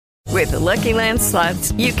With Lucky Land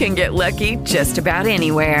Slots, you can get lucky just about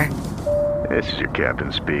anywhere. This is your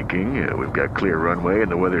captain speaking. We've got clear runway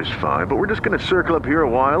and the weather's fine, but we're just going to circle up here a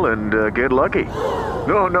while and get lucky.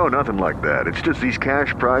 No, nothing like that. It's just these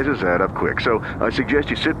cash prizes add up quick. So I suggest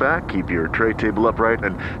you sit back, keep your tray table upright,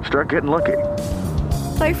 and start getting lucky.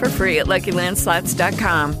 Play for free at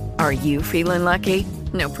LuckyLandSlots.com. Are you feeling lucky?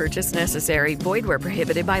 No purchase necessary. Void where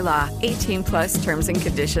prohibited by law. 18 plus terms and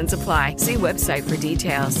conditions apply. See website for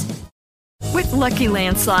details. With Lucky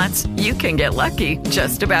Land Slots, you can get lucky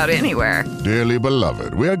just about anywhere. Dearly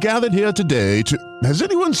beloved, we are gathered here today to... Has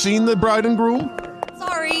anyone seen the bride and groom?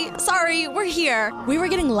 Sorry, we're here. We were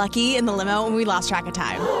getting lucky in the limo and we lost track of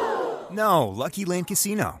time. No, Lucky Land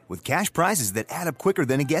Casino, with cash prizes that add up quicker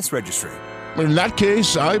than a guest registry. In that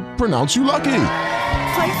case, I pronounce you lucky.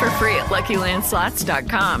 Play for free at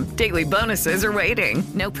LuckyLandSlots.com. Daily bonuses are waiting.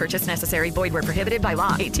 No purchase necessary. Void where prohibited by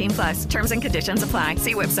law. 18 plus. Terms and conditions apply.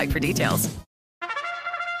 See website for details.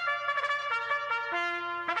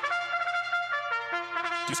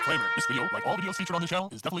 Disclaimer. This video, like all videos featured on this channel,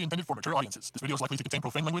 is definitely intended for mature audiences. This video is likely to contain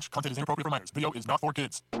profane language. Content is inappropriate for minors. Video is not for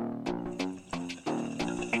kids.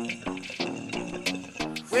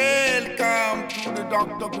 Welcome to the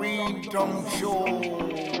Dr. Greenthumb Show.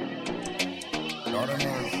 Lord of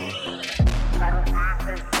mercy.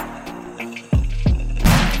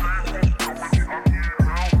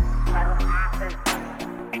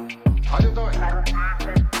 How you doing?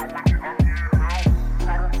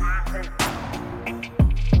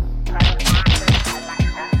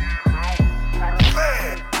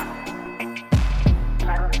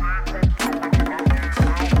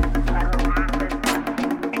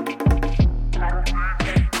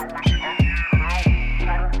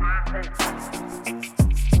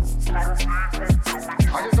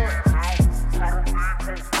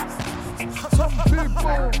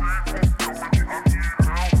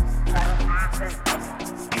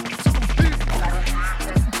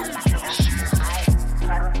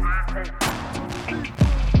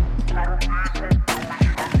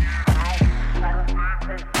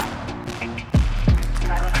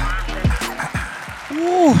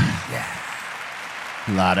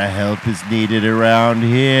 A lot of help is needed around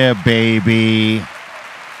here, baby.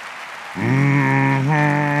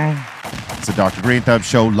 It's the Dr. Greenthumb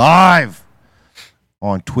Show live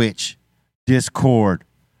on Twitch, Discord,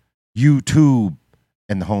 YouTube,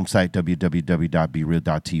 and the home site,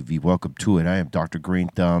 www.bereal.tv. Welcome to it. I am Dr.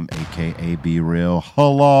 Greenthumb, a.k.a. Be Real.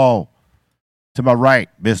 Hello. To my right,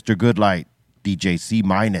 Mr. Goodlight, DJ C-.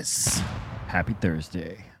 Happy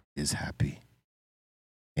Thursday. Is happy.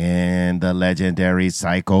 And the legendary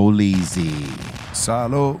Psycho Leezy.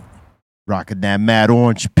 Salute. Rocking that mad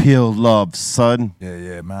orange pill love, son.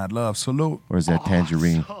 Yeah, mad love. Salute. Or is that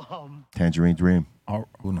tangerine? Tangerine dream? Oh,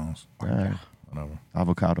 who knows? All right. Whatever.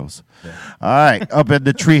 Avocados. Yeah. All right. Up at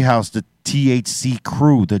the treehouse, the THC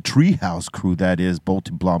crew, the treehouse crew, that is,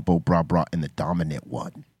 Bolton, Blanco, Bra Bra, and the dominant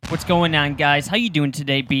one. What's going on, guys? How you doing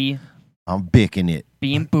today, B? I'm bicking it.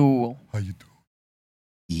 B and Boo. How you doing?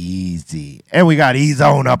 Easy. And we got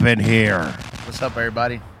Ezone up in here. What's up,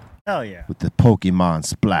 everybody? Hell yeah. With the Pokemon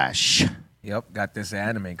splash. Yep, got this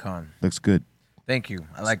anime con. Looks good. Thank you.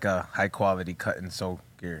 I like a high-quality cut and sew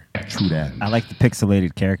gear. True that. I like the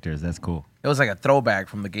pixelated characters. That's cool. It was like a throwback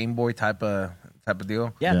from the Game Boy type of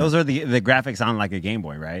deal. Yeah, those are the graphics on like a Game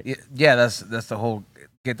Boy, right? Yeah, that's the whole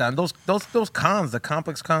get down. Those cons, the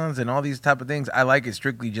complex cons and all these type of things, I like it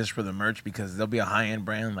strictly just for the merch because there'll be a high-end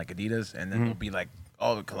brand like Adidas and then there'll be like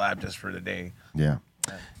all the collab just for the day. Yeah.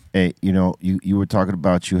 Hey, you know, you were talking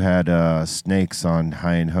about you had snakes on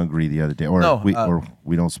High and Hungry the other day, or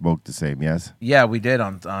we don't smoke the same, yes? Yeah, we did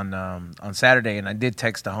on Saturday, and I did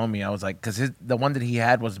text the homie. I was like, because the one that he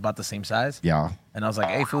had was about the same size. Yeah. And I was like,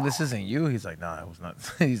 hey, fool, this isn't you. He's like, no, it was not.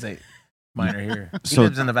 He's like, mine are here. He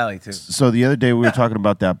lives in the valley too. So the other day we were talking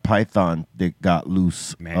about that python that got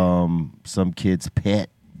loose. Some kid's pet.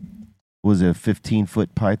 Was it a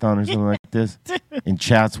 15-foot python or something like this in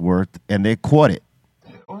Chatsworth, and they caught it.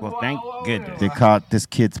 Well, thank goodness. They caught this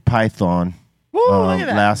kid's python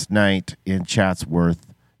last night in Chatsworth.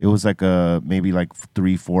 It was like maybe like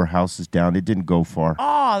 3-4 houses down. It didn't go far.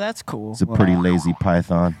 Oh, that's cool. It's a pretty lazy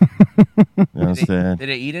python. You know what I'm saying? Did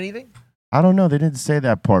it eat anything? I don't know. They didn't say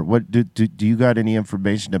that part. What do you got any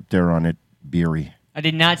information up there on it, Beery? I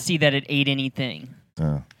did not see that it ate anything.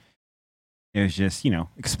 It was just,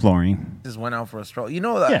 exploring. Just went out for a stroll. You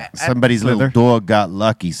know that somebody's little dog got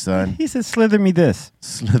lucky, son. He said, "Slither me this,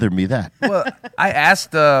 slither me that." Well, I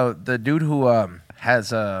asked the dude who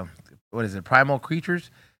has what is it, Primal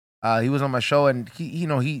Creatures? He was on my show, and he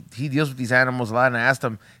deals with these animals a lot. And I asked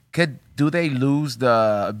him, do they lose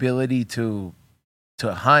the ability to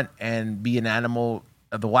to hunt and be an animal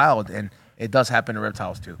of the wild, and it does happen to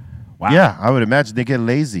reptiles too. Wow. Yeah, I would imagine they get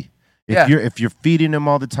lazy. Yeah. If you're feeding them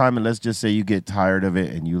all the time, and let's just say you get tired of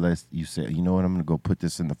it, and you say, you know what, I'm gonna go put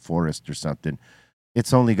this in the forest or something.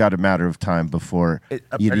 It's only got a matter of time before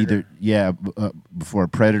before a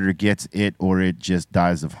predator gets it, or it just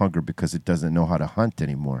dies of hunger because it doesn't know how to hunt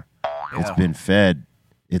anymore. Yeah. It's been fed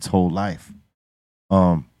its whole life.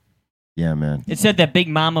 Yeah, man. It said that Big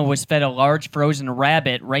Mama was fed a large frozen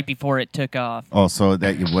rabbit right before it took off. Oh, so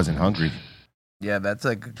that it wasn't hungry. Yeah, that's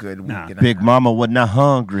like a good week. And Big Mama was not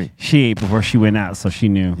hungry. She ate before she went out, so she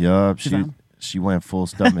knew. Yup, she went full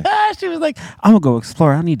stomach. She was like, I'm going to go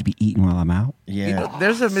explore. I don't need to be eating while I'm out. Yeah. You know,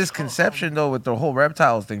 there's a misconception though with the whole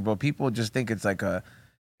reptiles thing, bro. People just think it's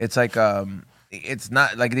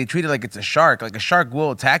not like they treat it like it's a shark. Like a shark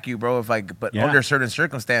will attack you, bro, under certain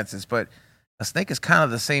circumstances. But a snake is kind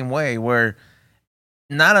of the same way, where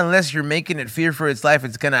not unless you're making it fear for its life,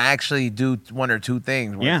 it's gonna actually do one or two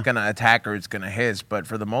things. Where it's gonna attack or it's gonna hiss. But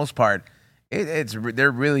for the most part,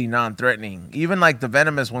 they're really non-threatening. Even like the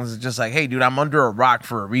venomous ones, it's just like, hey, dude, I'm under a rock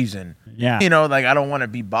for a reason. Yeah. You know, like I don't want to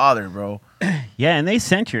be bothered, bro. Yeah, and they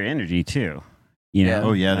sense your energy too. You know?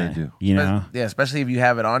 Oh yeah, they do. You know? Yeah, especially if you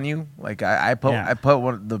have it on you. Like I put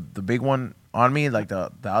one the big one on me, like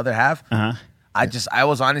the other half. Uh-huh. I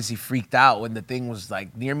was honestly freaked out when the thing was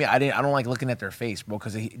like near me. I don't like looking at their face, bro,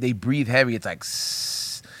 because they breathe heavy. It's like,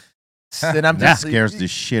 and I'm that just scares the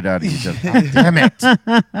shit out of you. Just, damn it.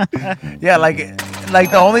 Yeah, like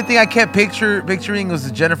the only thing I kept picturing was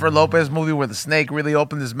the Jennifer Lopez movie where the snake really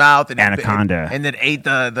opened his mouth and Anaconda, and then ate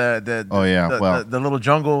the little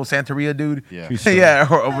jungle Santeria dude. Yeah, it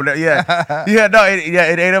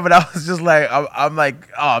ate him, and I was just like, I'm like,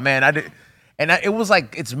 oh man, I did. And it was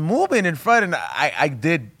like, it's moving in front, and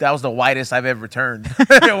that was the whitest I've ever turned.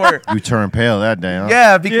 You turned pale that day, huh?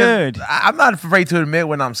 Yeah, because I'm not afraid to admit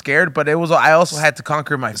when I'm scared, but I also had to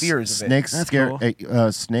conquer my fears of it.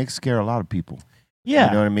 Snakes scare a lot of people. Yeah.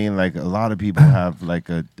 You know what I mean? Like, a lot of people have like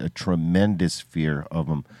a tremendous fear of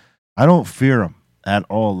them. I don't fear them at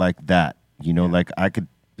all like that. You know, like I could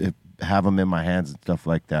have them in my hands and stuff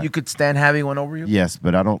like that. You could stand having one over you? Yes,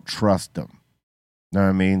 but I don't trust them. Know what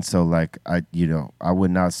I mean? So like I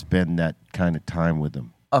would not spend that kind of time with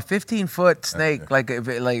them. A 15-foot snake,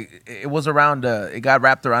 it was around, it got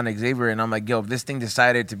wrapped around Xavier, and I'm like, yo, if this thing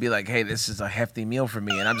decided to be like, hey, this is a hefty meal for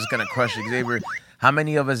me, and I'm just gonna crush Xavier, how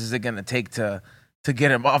many of us is it gonna take to get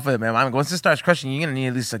him off of him? I mean, once it starts crushing, you're gonna need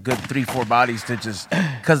at least a good 3-4 bodies to just,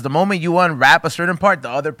 because the moment you unwrap a certain part, the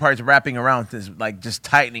other part's wrapping around is like just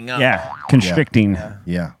tightening up. Yeah, constricting.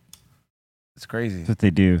 Yeah. It's crazy. That's what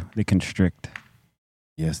they do. They constrict.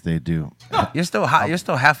 Yes, they do. You're still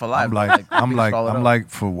half alive. I'm like,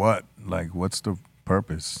 for what? Like, what's the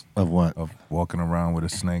purpose of what? Of walking around with a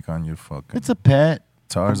snake on your fucking? It's a pet.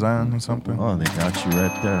 Tarzan or something. Oh, they got you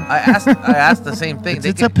right there. I asked the same thing.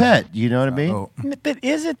 It's a pet. You know what I mean? But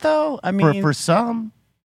is it though? I mean, for some,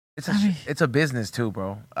 it's a business too,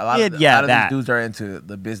 bro. A lot of these dudes are into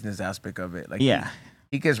the business aspect of it. Like,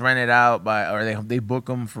 he gets rented out or they book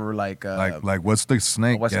him for like what's the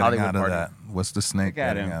snake West getting Hollywood out of party. that? What's the snake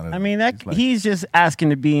getting out of? I mean, he's just asking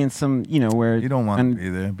to be in some, where you don't want to be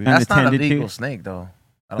there. That's not a legal snake though.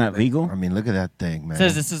 Not legal. I mean, look at that thing, man. It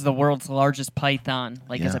says this is the world's largest python,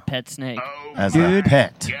 as a pet snake. As a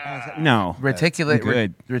pet. No.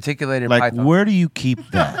 Reticulated like, python. where do you keep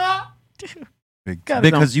that?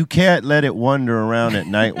 Because you can't let it wander around at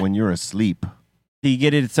night when you're asleep. Do you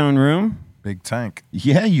get it its own room? Big tank.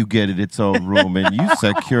 Yeah, you get it its own room, and you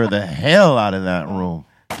secure the hell out of that room.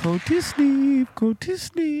 Go to sleep. Go to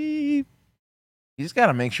sleep. You just got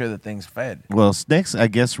to make sure the thing's fed. Well, snakes, I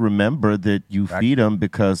guess, remember that you feed them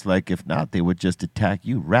because, like, if not, they would just attack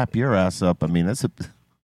you, wrap your ass up. I mean, that's a...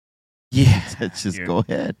 Yeah. Let's just go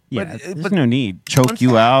ahead. Yeah, there's no need. Choke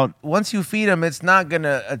you out. Once you feed them, it's not going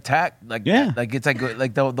to attack. Like it's like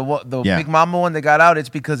the Yeah. big mama one that got out, it's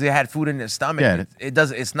because it had food in its stomach. Yeah.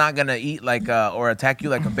 It's not going to eat or attack you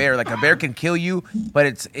like a bear. Like a bear can kill you,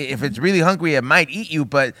 but if it's really hungry, it might eat you,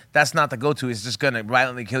 but that's not the go-to. It's just going to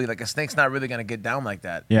violently kill you. Like a snake's not really going to get down like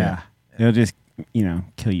that. Yeah. It'll just,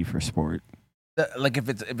 kill you for sport. Like if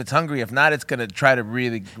it's hungry, if not, it's going to try to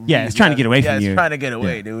really... it's trying to get away from you. Yeah, it's trying to get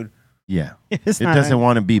away, dude. Yeah. It doesn't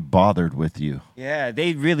want to be bothered with you. Yeah,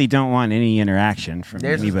 they really don't want any interaction from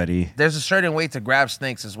anybody. There's a certain way to grab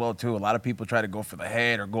snakes as well, too. A lot of people try to go for the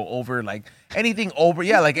head or go over, like anything over.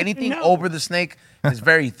 Yeah, like anything over the snake is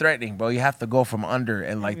very threatening, bro. You have to go from under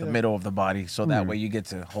and like the middle of the body so that way you get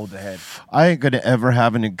to hold the head. I ain't going to ever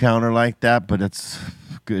have an encounter like that, but it's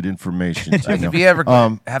good information. Like if you ever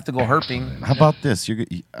have to go herping. How about this?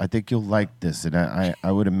 I think you'll like this, and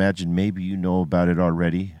I would imagine maybe you know about it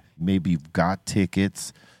already. Maybe you've got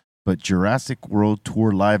tickets, but Jurassic World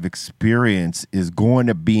Tour Live Experience is going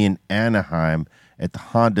to be in Anaheim at the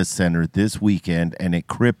Honda Center this weekend and at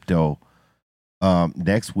Crypto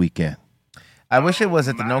next weekend. I wish it was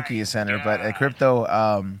at the Nokia Center, but at Crypto,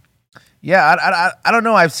 I don't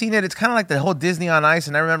know. I've seen it. It's kind of like the whole Disney on Ice,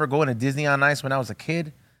 and I remember going to Disney on Ice when I was a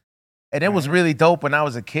kid, and it was really dope when I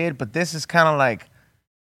was a kid, but this is kind of like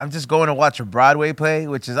I'm just going to watch a Broadway play,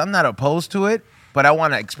 which is I'm not opposed to it, but I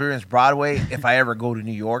want to experience Broadway if I ever go to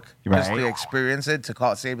New York, just to experience it,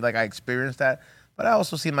 to say like I experienced that. But I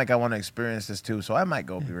also seem like I want to experience this too, so I might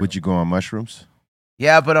go. Would you go on mushrooms?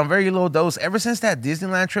 Yeah, but I'm very low dose. Ever since that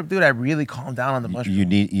Disneyland trip, dude, I really calmed down on the mushrooms. You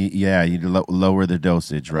need lower the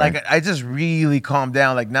dosage, right? Like I just really calmed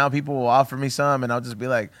down. Like now people will offer me some, and I'll just be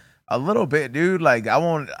like, a little bit, dude. Like I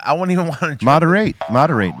won't even want to. Moderate,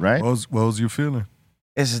 right? What was you feeling?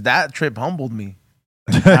 It's just that trip humbled me.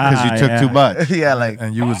 Because you took too much. Yeah, like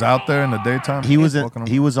and you was out there in the daytime. He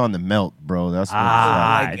was on the melt, bro. That's what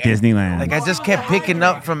like Disneyland. Like I just kept picking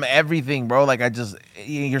up from everything, bro. Like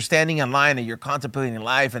you're standing in line and you're contemplating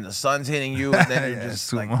life, and the sun's hitting you, and then you're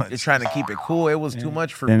just like you're trying to keep it cool. It was too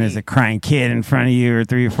much for me. Then there's a crying kid in front of you, or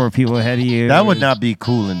 3 or 4 people ahead of you. That would not be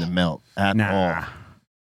cool in the melt at all,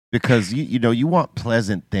 because you want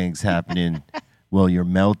pleasant things happening while you're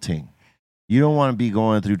melting. You don't want to be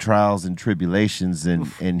going through trials and tribulations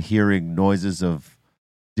and hearing noises of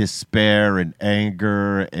despair and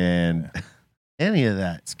anger and any of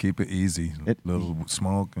that. Let's keep it easy, little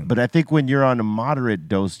smoke. But I think when you're on a moderate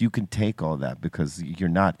dose, you can take all that because you're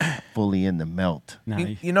not fully in the melt.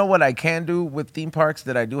 You know what I can do with theme parks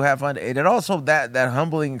that I do have fun? It also, that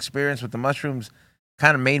humbling experience with the mushrooms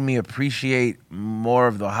kind of made me appreciate more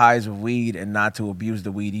of the highs of weed and not to abuse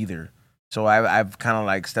the weed either. So I've kind of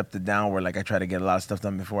like stepped it down where like I try to get a lot of stuff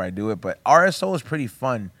done before I do it. But RSO is pretty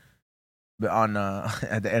fun on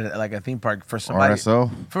at like a theme park for somebody. RSO?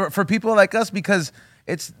 For people like us, because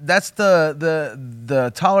that's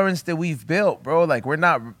the tolerance that we've built, bro. Like we're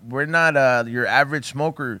not your average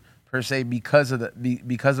smoker per se because of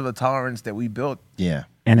the tolerance that we built. Yeah.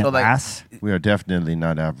 And so it like, lasts. We are definitely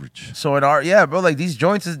not average. So bro, like these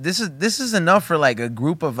joints this is enough for like a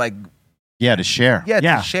group of like. Yeah, to share. Yeah,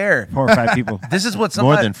 to share. 4 or 5 people. This is what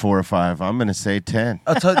more than 4 or 5. I'm gonna say 10.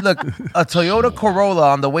 Look, a Toyota Corolla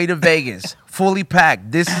on the way to Vegas, fully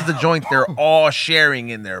packed. This is the joint they're all sharing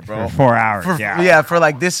in there, bro. For 4 hours. For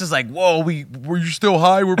like this is like, whoa, were you still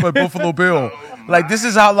high? We're by Buffalo Bill. Like this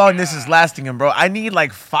is how long this is lasting him, bro. I need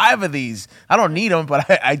like 5 of these. I don't need them, but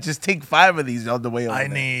I just take 5 of these on the way over. I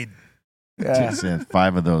need. Yeah.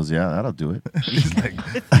 5 of those, yeah, that'll do it.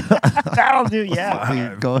 That'll do,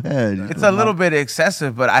 yeah. Go ahead. It's a little bit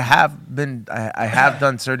excessive, but I have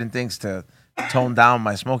done certain things to tone down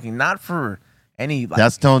my smoking. Not for any. Like,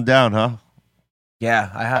 that's toned down, huh? Yeah,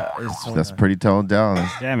 I have. That's pretty toned down.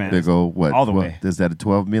 Yeah, man. Big old what? All the way. Is that a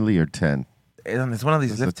 12 milli or 10? It's one of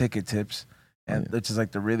these lift ticket tips, and which is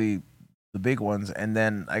like the big ones. And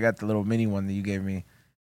then I got the little mini one that you gave me.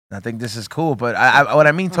 I think this is cool, but what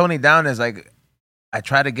I mean toning down is like I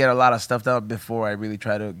try to get a lot of stuff done before I really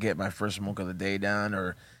try to get my first smoke of the day down,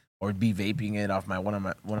 or be vaping it off one of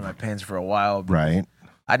my pens for a while. Right.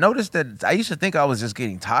 I noticed that I used to think I was just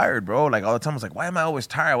getting tired, bro. Like all the time, I was like, why am I always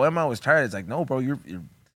tired? Why am I always tired? It's like, no, bro, you're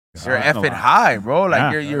effing high, bro.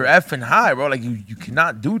 Like you're effing high, bro. Like you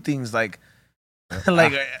cannot do things like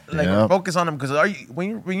focus on them because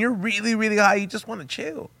when you're really really high, you just want to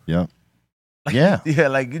chill. Yeah. Like, yeah,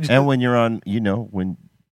 like and when you're on, when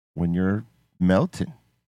you're melting,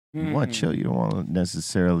 you want to chill. You don't want to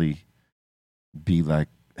necessarily be like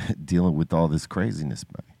dealing with all this craziness,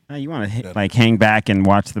 man. You want to like hang back and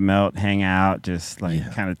watch the melt, hang out, just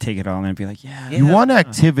like kind of take it all in and be like, You want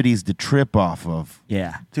activities to trip off of.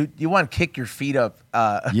 Yeah, dude. You want to kick your feet up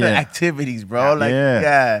activities, bro. Like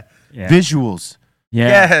visuals.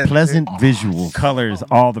 Yeah, pleasant visuals, colors,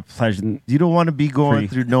 all the pleasant. You don't want to be going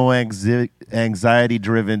through no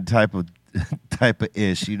anxiety-driven type of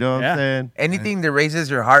ish. You know what I'm saying? Anything that raises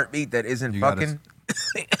your heartbeat that isn't fucking.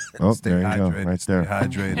 There you go, right there.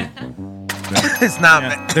 Hydrated. It's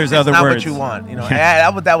not. There's it's other not words. What you want,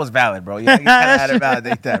 that was valid, bro. You had to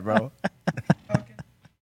validate that, bro.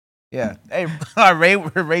 Yeah. Hey,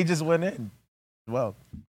 Ray just went in. Well,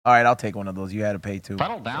 all right, I'll take one of those. You had to pay too.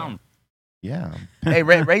 Settle down. Yeah. Hey,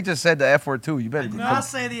 Ray just said the F word too. You better. I did not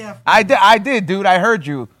say the F word. I did, dude. I heard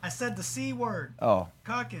you. I said the C word. Oh.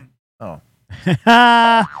 Cucking. Oh.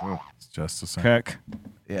 It's just the same. Cook.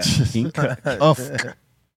 Yeah. Off.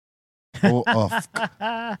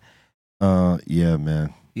 Yeah,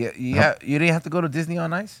 man. Yeah. You didn't have to go to Disney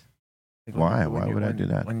on Ice. Why? Why would I do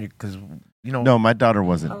that? Because you know. No, my daughter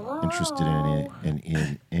wasn't interested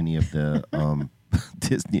in any of the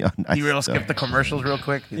Disney on Ice. He real stuff. skipped the commercials real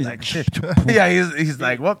quick. He's like, shit. Yeah, he's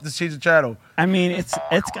like, whoop, just change the channel. I mean,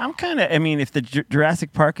 I'm kind of. I mean, if the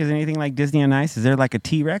Jurassic Park is anything like Disney on Ice, is there like a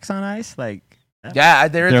T-Rex on ice? Like, yeah,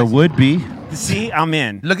 there would be. See, I'm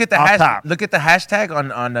in. Look at the hashtag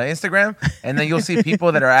on Instagram, and then you'll see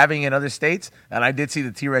people that are having it in other states. And I did see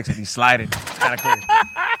the T-Rex, and he's sliding. It's kind of cool.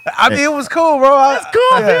 I mean, it was cool, bro. That's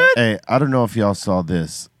cool, dude. Hey, I don't know if y'all saw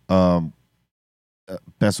this. Peso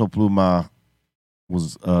Pluma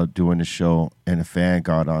was doing the show, and a fan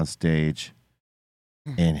got on stage,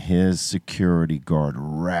 and his security guard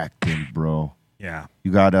racked him, bro. Yeah.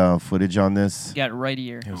 You got footage on this? Got it right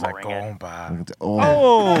here. He was like, "Go by."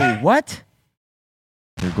 Oh, what?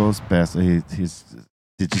 There goes Peso. He's.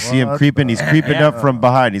 Did you see him creeping? He's creeping up from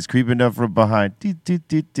behind. He's creeping up from behind.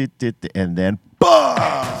 And then,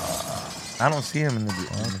 I don't see him in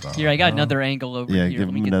the. Here, I got another angle over yeah, here. give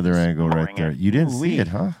him another angle right there. You didn't see it,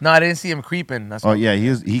 huh? No, I didn't see him creeping. That's oh yeah,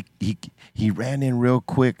 he ran in real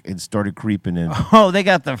quick and started creeping in. Oh, they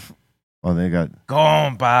got the. Oh, they got.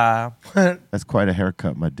 Gone by. That's quite a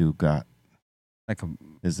haircut my dude got. Like a.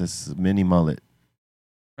 Is this mini mullet?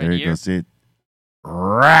 Right there you here? go. See it.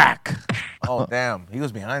 Rack. Oh damn, he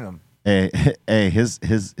was behind them. Hey, his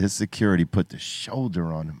security put the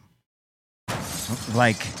shoulder on him.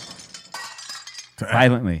 Like.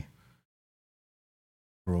 Violently.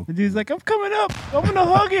 The dude's like, I'm coming up. I'm going to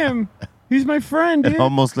hug him. He's my friend, dude. It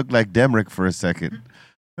almost looked like Demrick for a second.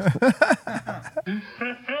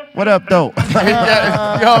 What up, though?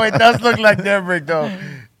 Yo, it does look like Demrick, though.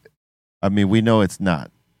 I mean, we know it's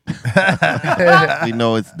not. We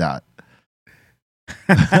know it's not.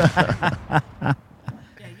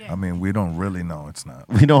 I mean, we don't really know it's not.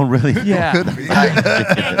 We don't really. Yeah.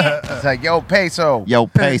 It's like, yo, Peso. Yo,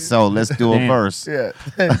 Peso, let's do a verse. Yeah.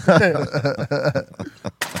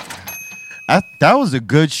 That was a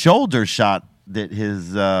good shoulder shot that his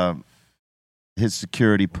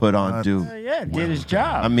security put on dude. Yeah, did his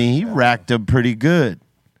job. I mean, he racked him pretty good.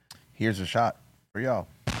 Here's a shot for y'all.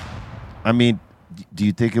 I mean, do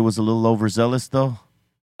you think it was a little overzealous though?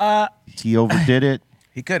 He overdid it.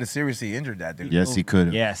 He could have seriously injured that dude. Yes, he could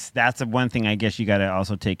have. Yes, that's the one thing I guess you got to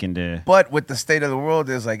also take into. But with the state of the world,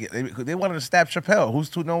 is like they wanted to stab Chappelle. Who's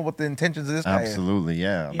to know what the intentions of this guy is? Absolutely,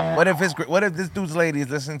 yeah. What if this dude's lady is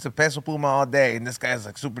listening to Peso Pluma all day, and this guy's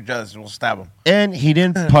like super jealous and will stab him? And he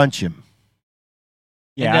didn't punch him.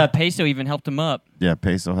 Yeah. And Peso even helped him up. Yeah,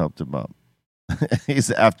 Peso helped him up.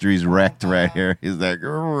 After he's wrecked right here. He's like,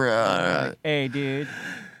 hey, dude.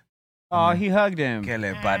 Oh, he hugged him. ¿Qué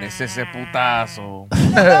le parece ese putazo?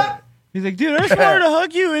 He's like, dude, I just wanted to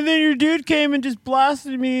hug you, and then your dude came and just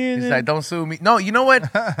blasted me. And He's like, don't sue me. No, you know what?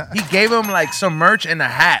 He gave him like some merch and a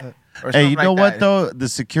hat. Or hey, you know like what that. though? The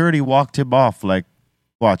security walked him off. Like,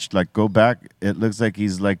 watch, like go back. It looks like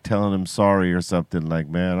he's like telling him sorry or something. Like,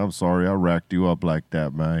 man, I'm sorry, I racked you up like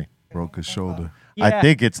that, man. Broke his shoulder. Yeah. I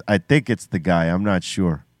think it's the guy. I'm not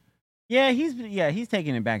sure. Yeah, he's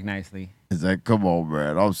taking it back nicely. He's like, come on,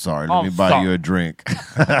 man. I'm sorry. Let me buy you a drink.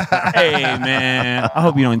 Hey, man. I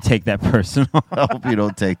hope you don't take that personal. I hope you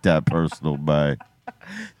don't take that personal, man.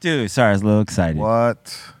 Dude, sorry, I was a little excited.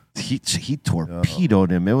 What? He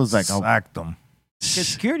torpedoed him. It was like sacked him. Good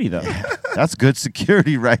security, though. That's good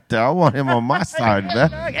security right there. I want him on my side, man.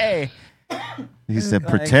 Hey. He said,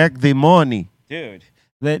 protect the money. Dude.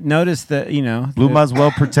 Notice that, Pluma's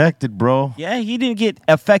well protected, bro. Yeah, he didn't get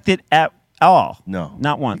affected at all. No.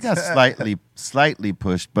 Not once. He got slightly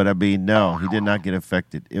pushed, but I mean, no, he did not get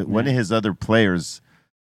affected. One of his other players,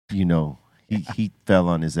 he fell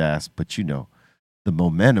on his ass, but the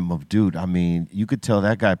momentum of dude, I mean, you could tell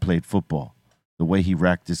that guy played football. The way he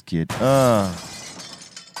racked this kid. Damn.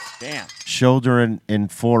 Shoulder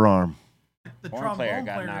and forearm. The trombone player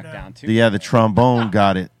got knocked down, too. Yeah, the trombone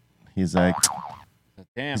got it. He's like,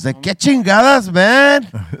 damn. He's like, get chingadas, man.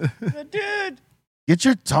 Dude. Get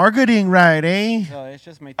your targeting right, eh? No, it's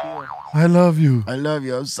just my deal. I love you. I love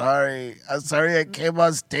you. I'm sorry. I came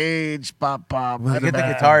on stage. Pop. Look at the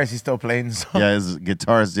guitarist. He's still playing the song. Yeah, his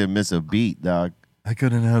guitarist didn't miss a beat, dog. I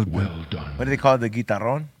couldn't help it. Well done. What do they call it? The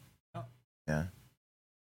guitarrón? Yeah.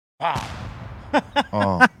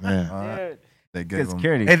 Oh, man. They gave Good him.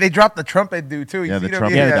 security. Hey, they dropped the trumpet dude, too. You Yeah, see the them?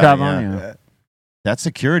 trumpet. Yeah, the trombone. Yeah. That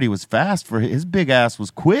security was fast for his big ass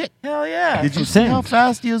was quick. Hell yeah. Did you see how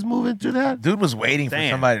fast he was moving through that? Dude was waiting for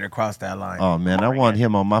somebody to cross that line. Oh man, I want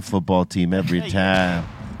him on my football team every time.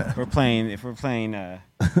 If we're playing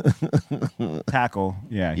tackle.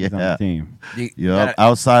 Yeah, he's on the team. Yep,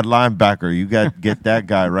 outside linebacker. You got to get that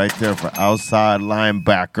guy right there for outside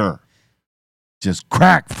linebacker. Just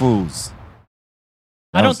crack fools.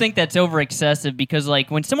 I don't think that's over excessive because,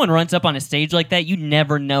 like, when someone runs up on a stage like that, you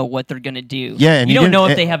never know what they're gonna do. Yeah, and you don't know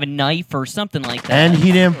if and, they have a knife or something like that. And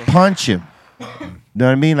he didn't punch him. Know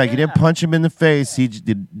what I mean? Like he didn't punch him in the face. He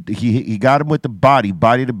got him with the body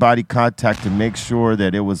to body contact to make sure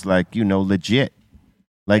that it was like legit.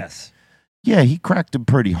 Like, yeah, he cracked him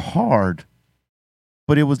pretty hard,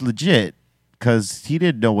 but it was legit because he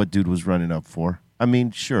didn't know what dude was running up for. I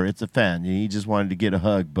mean, sure, it's a fan. He just wanted to get a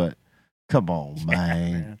hug, but come on,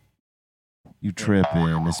 man. You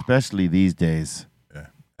tripping, especially these days. Yeah.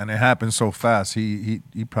 And it happened so fast. He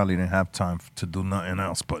probably didn't have time to do nothing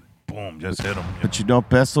else, but boom, just hit him. But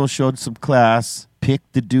Peso showed some class,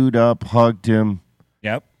 picked the dude up, hugged him.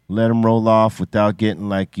 Yep. Let him roll off without getting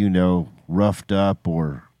roughed up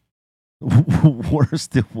or worse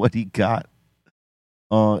than what he got.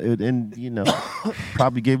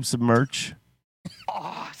 Probably gave him some merch.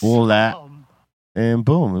 All that. And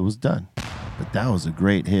boom, it was done. But that was a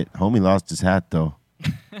great hit. Homie lost his hat, though.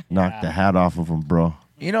 Knocked the hat off of him, bro.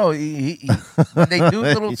 When they do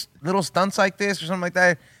little stunts like this or something like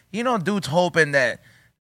that, dude's hoping that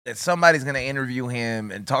somebody's going to interview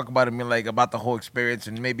him and talk about him, about the whole experience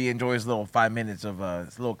and maybe enjoy his little 5 minutes of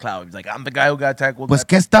his little clout. He's like, I'm the guy who got tackled. Pues,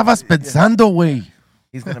 ¿qué estabas pensando, güey?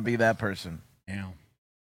 He's going to be that person. Yeah.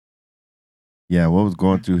 Yeah, what was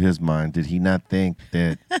going through his mind? Did he not think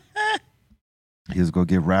that he was going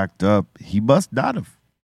to get racked up? He must not have.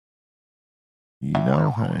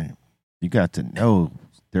 Hey, you got to know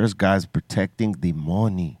there's guys protecting the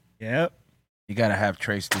money. Yep. You got to have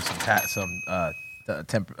Trace do some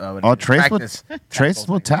Trace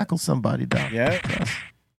will tackle somebody, dog. Yeah.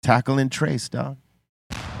 Tackling Trace, dog.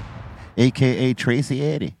 A.K.A. Tracy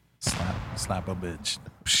Eddie. Slap a bitch.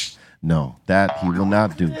 No, that he will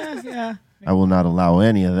not do. Yeah. I will not allow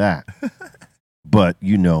any of that. But,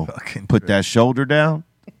 put that shoulder down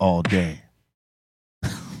all day.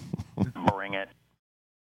 Bring it.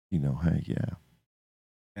 Hey, yeah.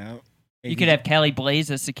 Yeah. You could have Callie Blaze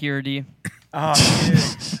as security. Oh,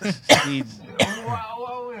 dude.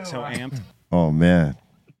 So amped. Oh, man.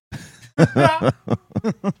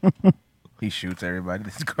 He shoots everybody.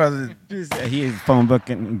 He has phone book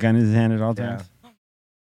and gun in his hand at all times.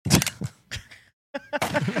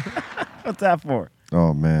 What's that for?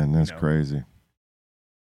 Oh, man, that's crazy.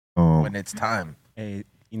 When it's time. Hey,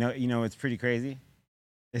 it's pretty crazy.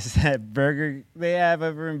 It's that burger they have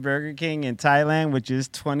over in Burger King in Thailand, which is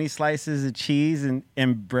 20 slices of cheese and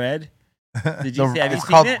bread. Did you see? Have you it's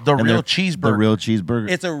seen called it? the real cheeseburger. The real cheeseburger.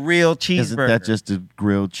 It's a real cheeseburger. Isn't that just a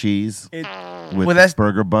grilled cheese with that's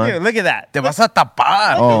burger bun? Dude, look at that. Te vas a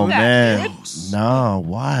tapar. Oh, Look at man. that, No,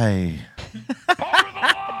 why?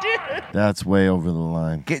 That's way over the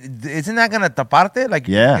line. Isn't that going to taparte?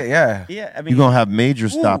 Yeah. Yeah, I mean, You're going to have major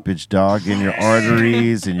stoppage, dog, in your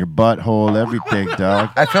arteries, in your butthole, everything,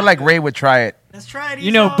 dog. I feel like Ray would try it. Let's try it.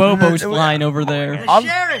 Bobo's flying over there.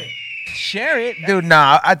 Share it. Share it? Dude,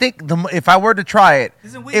 nah. I think if I were to try it,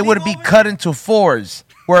 it would be cut into fours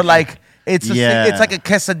where, it's like a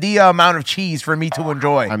quesadilla amount of cheese for me to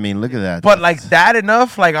enjoy. I mean, look at that. But that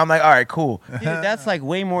enough, I'm like, all right, cool. dude, that's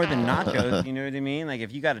way more than nachos. You know what I mean? Like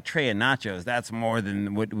if you got a tray of nachos, that's more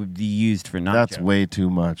than what would be used for nachos. That's way too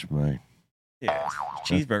much, man. Yeah,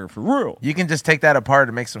 cheeseburger for real. You can just take that apart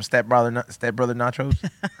and make some stepbrother nachos.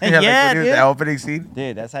 Yeah, dude. The opening scene.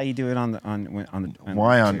 Dude, that's how you do it on the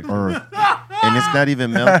Why on earth? And it's not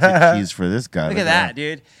even melted cheese for this guy. Look at that,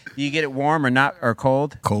 dude. Do you get it warm or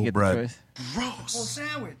cold? Cold bread. Gross. Whole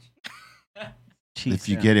sandwich. If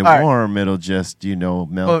you get it warm, it'll just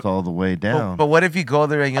melt all the way down. But what if you go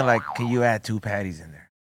there and you're like, can you add 2 patties in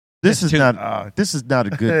there? This is not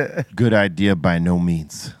a good idea by no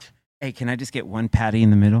means. Hey, can I just get 1 patty in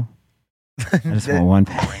the middle? I just want 1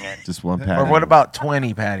 patty. Just 1 patty. Or what about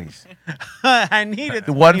 20 patties? I need it.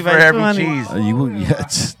 1 for every cheese. You're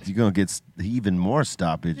going to get even more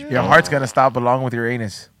stoppage. Your heart's going to stop along with your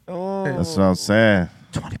anus. Oh. That's what I'm saying.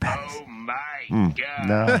 20 patties. Oh my God.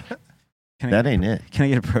 No. That ain't it. Can I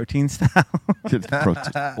get a protein style? Get the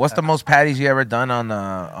protein. What's the most patties you ever done on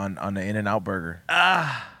the In-N-Out burger?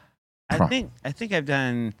 I think I've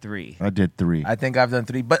done 3. I did 3. I think I've done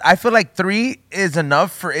 3, but I feel like 3 is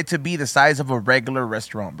enough for it to be the size of a regular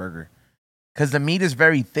restaurant burger, because the meat is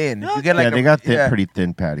very thin. You get they got pretty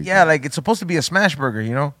thin patties. Yeah, it's supposed to be a smash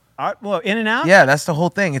burger, Well, In-N-Out? Yeah, that's the whole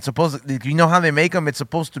thing. It's supposed to, how they make them? It's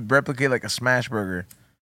supposed to replicate like a smash burger,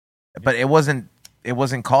 but it wasn't it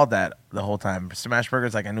wasn't called that the whole time. Smash burger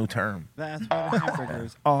is like a new term. That's what a hamburger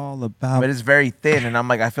is all about. But it's very thin, and I'm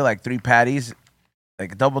like, I feel like 3 patties,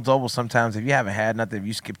 like a double sometimes. If you haven't had nothing, if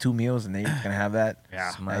you skip 2 meals and then you're gonna have that,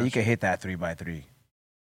 you can hit that 3x3.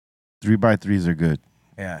 3x3s are good.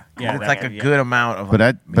 Yeah, it's like a good amount of.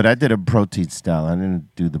 But I did a protein style. I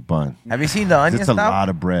didn't do the bun. Have you seen the onion It's style? a lot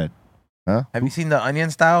of bread. Huh? Have you seen the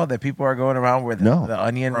onion style that people are going around where the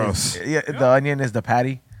onion is, the onion is the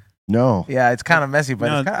patty? No. Yeah, it's kind of messy,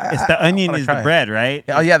 but it's the onion is the bread, right?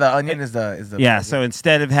 Oh yeah, the onion is the yeah. bread, So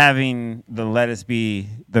instead of having the lettuce be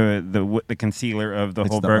the concealer of the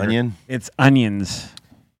It's whole the burger, onion? it's onions.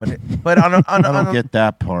 But on I don't get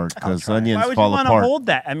that part because onions Why would fall you want to apart. hold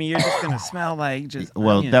that? I mean, you're just gonna smell like just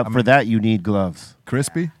Well, onion. for that you need gloves.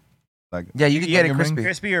 Crispy? Like Yeah, you can get it crispy.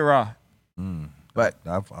 crispy or raw. But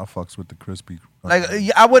I fucks with the crispy. like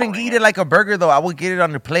I wouldn't eat it like a burger though. I would get it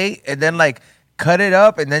on the plate and then like cut it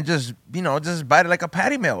up and then just just bite it like a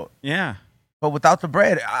patty melt. Yeah. But without the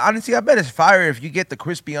bread. Honestly, I bet it's fire if you get the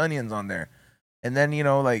crispy onions on there. And then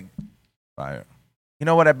like fire. You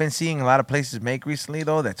know what I've been seeing a lot of places make recently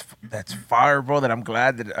though? That's fire, bro. That I'm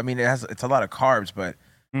glad that it's a lot of carbs, but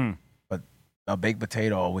a baked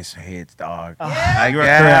potato always hits, dog.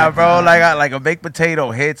 correct. Bro. Like a baked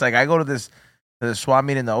potato hits. Like I go to the swap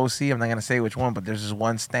meet in the OC. I'm not gonna say which one, but there's this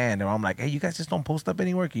one stand, and I'm like, hey, you guys just don't post up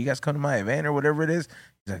anywhere. Can you guys come to my event or whatever it is?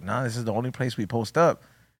 He's like, nah, this is the only place we post up,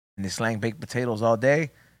 and they slang baked potatoes all day,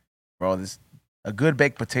 bro. A good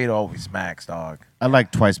baked potato always smacks, dog. I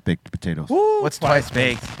like twice baked potatoes. What's twice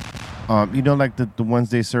baked? Like the ones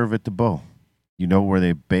they serve at the bow. You know where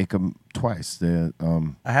they bake them twice. I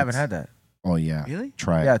haven't had that. Oh yeah, Really?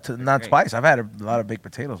 Try it. Yeah, not twice. I've had a lot of baked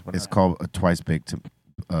potatoes, but It's called a twice baked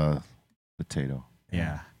potato.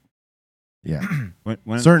 Yeah. Yeah.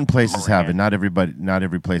 When- Certain places have it. Not every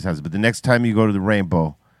place has it. But the next time you go to the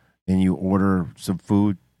Rainbow and you order some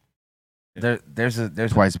food,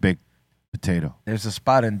 there's twice baked potato. There's a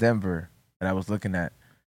spot in Denver that I was looking at,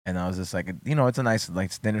 and I was just like, it's a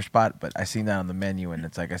nice dinner spot, but I seen that on the menu, and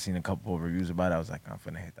it's like I seen a couple of reviews about it. I was like, I'm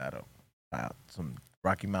finna hit that up. Wow, some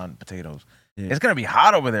Rocky Mountain potatoes. Yeah. It's gonna be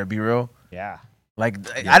hot over there. Be real. Yeah. Like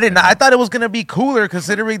I thought it was gonna be cooler,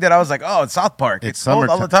 considering that I was like, oh, it's South Park. It's cold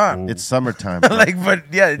all the time. It's summertime. bro. But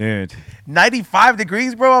yeah, Dude. 95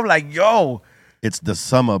 degrees, bro. I'm like, yo. It's the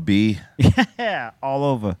summer, B. Yeah, all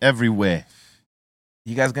over. Everywhere.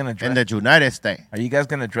 You guys gonna dress? In the United States. Are you guys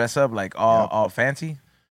gonna dress up like all fancy?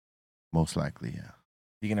 Most likely, yeah.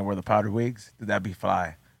 You gonna wear the powdered wigs? That'd be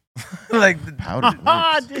fly. Like the powdered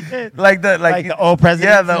wigs. like the old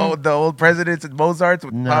presidents. Yeah, the old presidents and Mozarts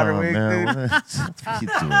with powdered wigs, man, dude. you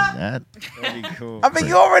doing that? That'd be cool. I mean,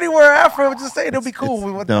 you already wear afro. Just say it'll be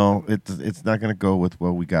cool. No, it's not gonna go with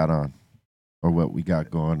what we got on or what we got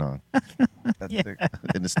going on.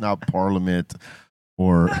 And it's not Parliament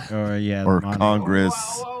or Congress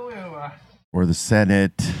or the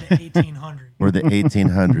Senate or the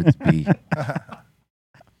 1800s. B.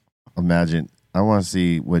 Imagine. I want to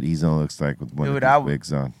see what Ezone looks like with one of these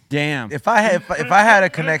wigs on. Damn. If I had a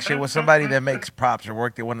connection with somebody that makes props or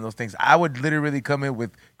worked at one of those things, I would literally come in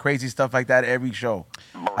with crazy stuff like that every show.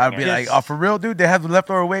 I'd be like, oh, for real, dude? They have the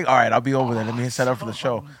leftover wig? All right, I'll be over there. Let me set up for the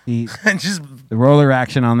show. And just the roller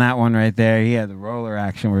action on that one right there. He had the roller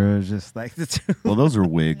action where it was just like the two. Well, those are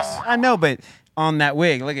wigs. I know, but on that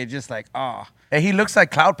wig, look at just like, oh. Hey, he looks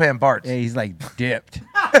like Cloud Pan Bart. Yeah, he's like dipped.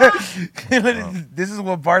 This is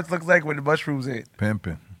what Bart looks like when the mushrooms hit.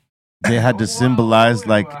 Pimping. They had to symbolize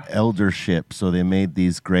like eldership, so they made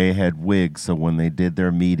these gray head wigs. So when they did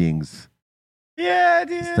their meetings, yeah,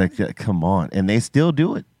 dude. it's like, come on, and they still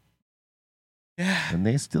do it. Yeah, and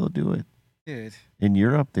they still do it. Dude. In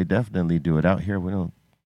Europe, they definitely do it. Out here, we don't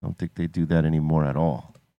think they do that anymore at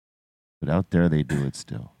all. But out there, they do it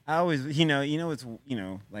still. I always, it's,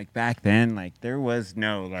 like back then, like there was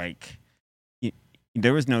no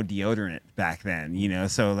there was no deodorant back then,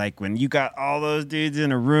 so like when you got all those dudes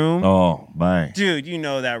in a room, Oh, my. dude,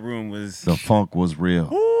 that room was The funk was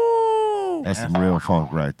real. Ooh. That's some real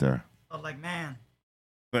funk right there. Like, man.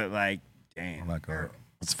 But like, damn,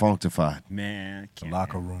 It's funkified. man, The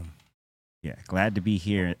locker room. yeah, glad to be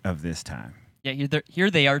here of this time. Yeah, here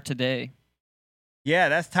they are today. Yeah,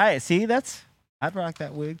 that's tight. See, I'd rock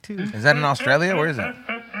that wig too. Is that in Australia? Where is that?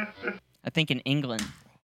 I think in England.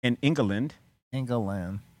 In England.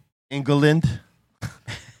 England. England.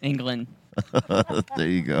 There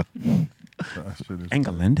you go.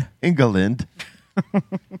 England. England.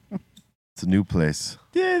 It's a new place.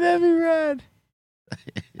 Dude, that'd be rad.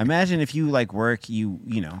 Imagine if you like work your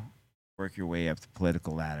way up the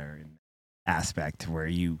political ladder and aspect where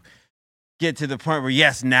you get to the point where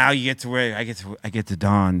yes, now you get to where I get to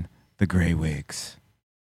don The gray wigs.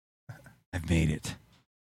 I've made it.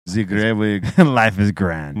 The gray wig. Life is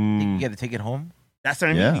grand. You got to take it home. That's what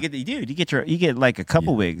I mean. Yeah. You get like a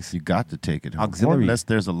couple wigs. You got to take it home. Auxiliary. Unless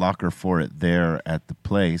there's a locker for it there at the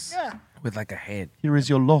place. Yeah. With like a head. Here is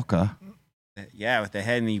your locker. Yeah, with the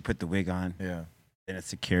head, and then you put the wig on. Yeah. Then it's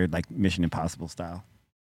secured like Mission Impossible style.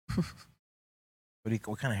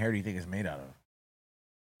 What kind of hair do you think it's made out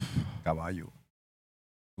of? Caballo.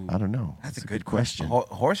 I don't know. That's a good question.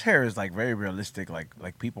 Horse hair is like very realistic,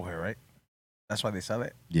 like people hair, right? That's why they sell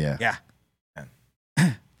it. Yeah. Yeah. So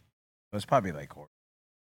it's probably like horse.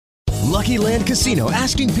 Lucky Land Casino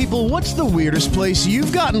asking people, what's the weirdest place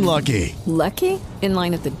you've gotten lucky? Lucky? In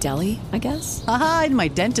line at the deli, I guess? Aha, in my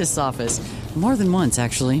dentist's office. More than once,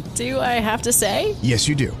 actually. Do I have to say? Yes,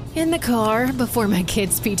 you do. In the car before my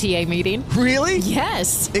kids' PTA meeting. Really?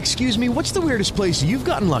 Yes. Excuse me, what's the weirdest place you've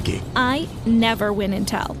gotten lucky? I never win and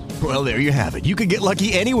tell. Well, there you have it. You can get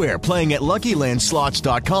lucky anywhere, playing at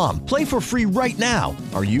LuckyLandSlots.com. Play for free right now.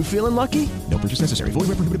 Are you feeling lucky? No purchase necessary. Void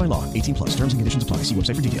where prohibited by law. 18 plus. Terms and conditions apply. See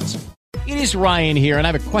website for details. It is Ryan here, and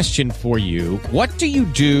I have a question for you. What do you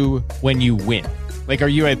do when you win? Like, are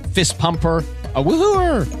you a fist pumper, a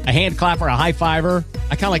woohooer, a hand clapper, a high fiver?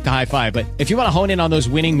 I kind of like the high five, but if you want to hone in on those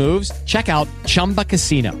winning moves, check out Chumba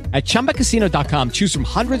Casino. At ChumbaCasino.com, choose from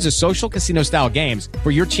hundreds of social casino-style games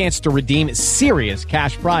for your chance to redeem serious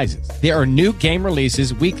cash prizes. There are new game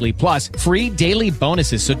releases weekly, plus free daily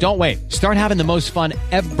bonuses. So don't wait. Start having the most fun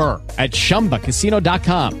ever at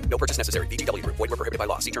ChumbaCasino.com. No purchase necessary. VGW. Void where prohibited by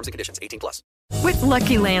law. See terms and conditions. 18 plus. With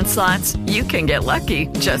Lucky Land Slots, you can get lucky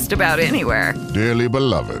just about anywhere. Dearly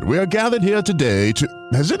beloved, we are gathered here today to...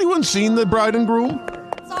 Has anyone seen the bride and groom?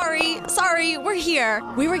 Sorry, we're here.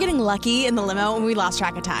 We were getting lucky in the limo and we lost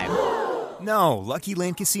track of time. No, Lucky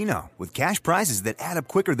Land Casino, with cash prizes that add up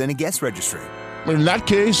quicker than a guest registry. In that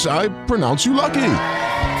case, I pronounce you lucky.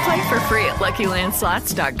 Play for free at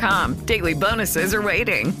LuckyLandSlots.com. Daily bonuses are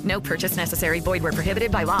waiting. No purchase necessary. Void where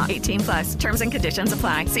prohibited by law. 18 plus. Terms and conditions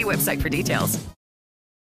apply. See website for details.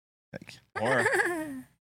 Or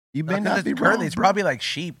You may not be curly. wrong. It's probably like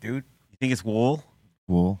sheep, dude. You think it's wool?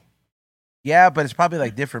 Wool. Yeah, but it's probably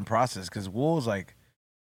like different process because wool's like,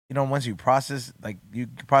 once you process, like you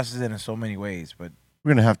can process it in so many ways. But We're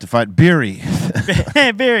going to have to fight Beery.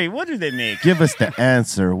 Hey, Barry, what do they make? Give us the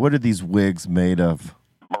answer. What are these wigs made of?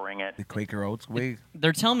 bring it. The Quaker Oats wig.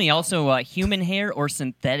 They're telling me also human hair or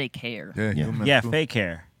synthetic hair. Yeah, fake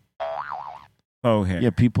hair. Oh, hair. Yeah,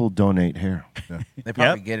 people donate hair. They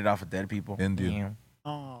probably get it off of dead people. Indian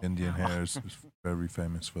hair is very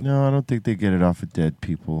famous for that. No, I don't think they get it off of dead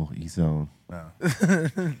people. Ezone. No.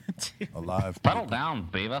 Alive. Settle down,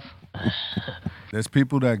 Beavis. There's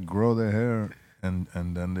people that grow their hair and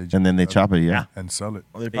then they chop it, yeah. and sell it.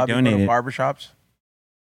 Well, they probably go to barbershops.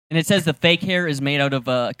 And it says the fake hair is made out of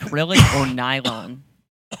acrylic or nylon.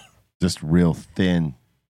 Just real thin.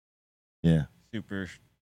 Yeah. Super.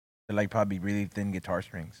 They're like probably really thin guitar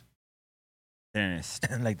strings. Thinnest.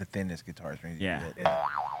 Like the thinnest guitar strings. Yeah.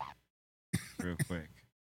 Real quick.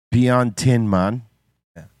 Beyond Tin Man.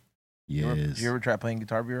 Yeah. Yes. Did you ever try playing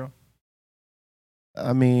Guitar Bureau?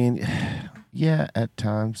 I mean, yeah, at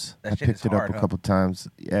times. That I shit picked is it hard, up a huh? couple times.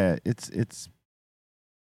 Yeah, it's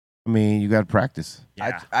I mean, you got to practice.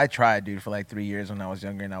 I tried, dude, for like 3 years when I was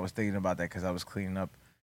younger, and I was thinking about that because I was cleaning up,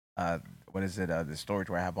 the storage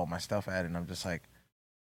where I have all my stuff at, and I'm just like,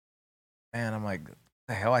 man, I'm like,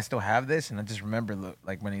 the hell, I still have this? And I just remember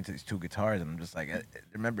like running into these two guitars, and I'm just like,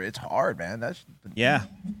 remember, it's hard, man. Yeah.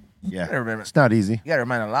 You gotta remember, It's not easy. you gotta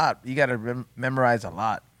remind a lot. You gotta memorize a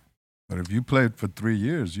lot. But if you played for 3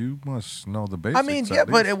 years, you must know the basics. I mean, at yeah,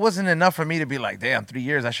 but least. it wasn't enough for me to be like, damn, 3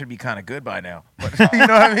 years, I should be kind of good by now. But you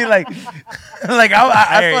know what I mean? Like that's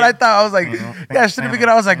what I thought. I was like, yeah, I should have been good.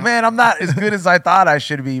 I was like, man, I'm not as good as I thought I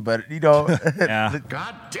should be. But Yeah.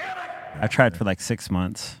 God damn it. I tried for like 6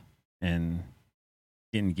 months and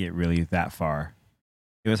didn't get really that far.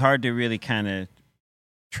 It was hard to really kind of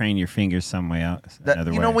train your fingers some way out.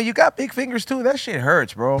 Another way. When you got big fingers too, that shit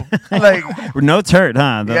hurts, bro. Like notes hurt,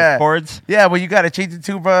 huh? The chords. Yeah, well, you got to change it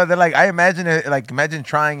too, bro. They're like, I imagine it. Like, imagine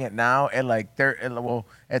trying it now at like,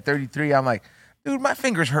 at 33, I'm like, dude, my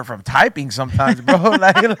fingers hurt from typing sometimes, bro.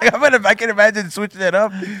 I can imagine switching it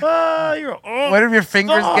up. What if your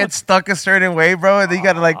fingers get stuck a certain way, bro, and then you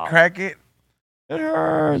got to like crack it? It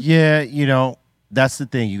hurts. Yeah, that's the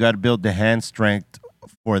thing. You got to build the hand strength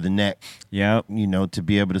for the neck. Yep. To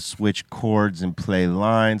be able to switch chords and play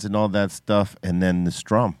lines and all that stuff, and then the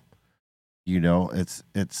strum. It's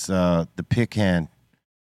the pick hand.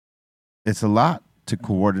 It's a lot to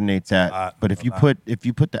coordinate that. But if you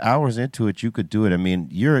put the hours into it, you could do it. I mean,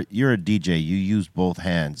 you're a DJ. You use both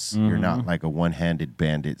hands. You're not like a one-handed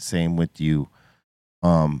bandit. Same with you.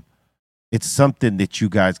 It's something that you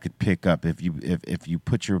guys could pick up if you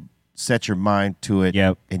set your mind to it.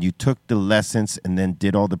 And you took the lessons and then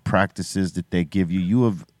did all the practices that they give you.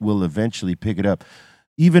 You will eventually pick it up,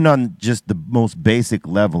 even on just the most basic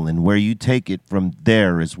level. And where you take it from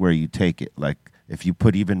there is where you take it. Like, if you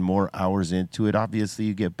put even more hours into it, obviously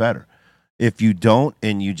you get better. If you don't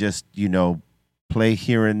and you just, play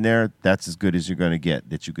here and there, that's as good as you're going to get,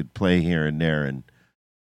 that you could play here and there and,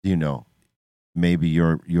 maybe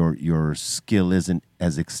your skill isn't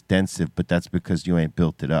as extensive, but that's because you ain't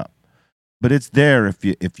built it up. But it's there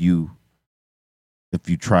if you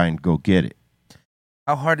try and go get it.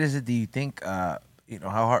 How hard is it, do you think, how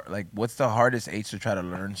hard, like, what's the hardest age to try to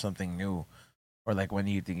learn something new? Or, like, when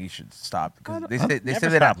do you think you should stop? Because they say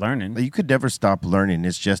that stop learning. You could never stop learning.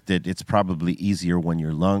 It's just that it's probably easier when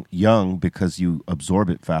you're young because you absorb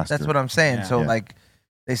it faster. That's what I'm saying. Yeah. So, like,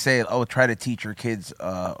 they say, try to teach your kids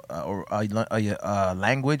a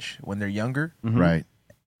language when they're younger. Right.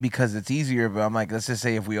 Because it's easier. But I'm like, let's just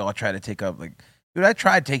say if we all try to take up, like, dude, I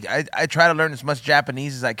try to learn as much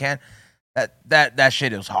Japanese as I can. That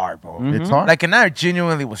shit is hard, bro. It's hard. Like, and I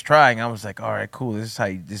genuinely was trying. I was like, all right, cool. This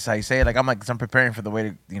is how you say it. Like, I'm preparing for the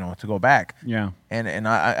way to to go back. Yeah. And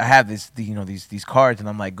I have these cards, and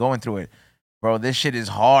I'm like going through it, bro. This shit is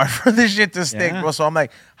hard for this shit to stick, bro. So I'm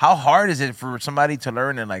like, how hard is it for somebody to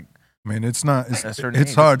learn and like? I mean, it's not. It's hard.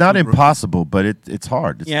 It's not impossible, but it's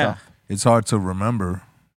hard. It's tough. It's hard to remember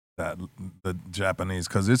the Japanese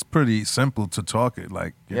because it's pretty simple to talk it.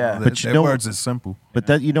 Like, but their words is simple. But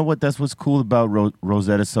that's what's cool about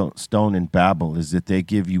Rosetta Stone and Babbel is that they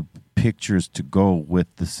give you pictures to go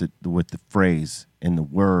with the phrase and the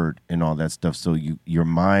word and all that stuff. So your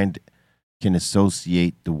mind can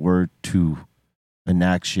associate the word to an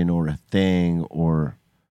action or a thing or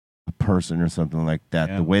a person or something like that.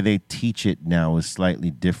 Yeah. The way they teach it now is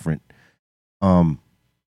slightly different.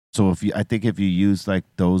 So I think if you use like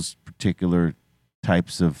those particular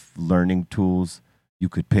types of learning tools, you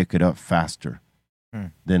could pick it up faster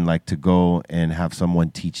than like to go and have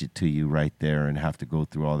someone teach it to you right there and have to go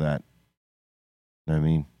through all that. You know what I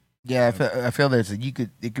mean? Yeah, I feel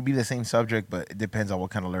that it could be the same subject, but it depends on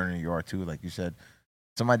what kind of learner you are too. Like you said,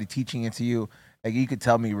 somebody teaching it to you, like you could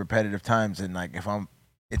tell me repetitive times, and like if I'm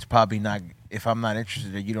not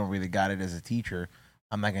interested or you don't really got it as a teacher,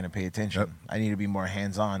 I'm not going to pay attention. Yep. I need to be more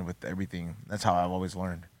hands-on with everything. That's how I've always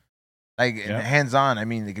learned. Like hands-on, I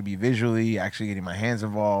mean, it could be visually, actually getting my hands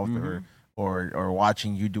involved, or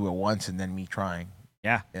watching you do it once and then me trying.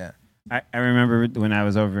 Yeah. Yeah. I remember when I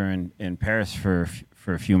was over in Paris for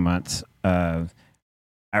a few months, I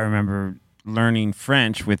remember learning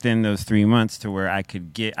French within those 3 months to where I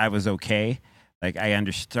was okay. Like I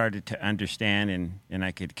started to understand and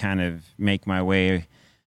I could kind of make my way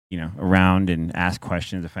around and ask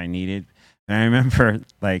questions if I needed. And I remember,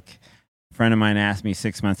 like, a friend of mine asked me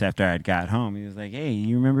 6 months after I had got home. He was like, "Hey,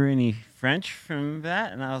 you remember any French from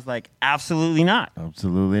that?" And I was like, "Absolutely not.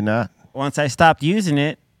 Absolutely not." Once I stopped using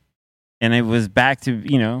it, and it was back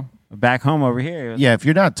to back home over here. Yeah, if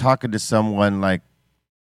you're not talking to someone like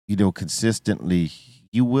consistently,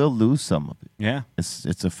 you will lose some of it. Yeah,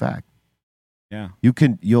 it's a fact. Yeah,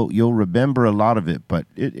 you'll remember a lot of it, but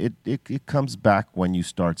it comes back when you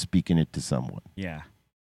start speaking it to someone. Yeah,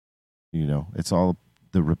 it's all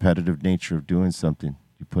the repetitive nature of doing something.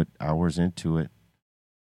 You put hours into it,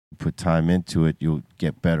 you put time into it, you'll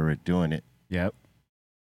get better at doing it. Yep.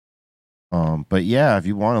 But yeah, if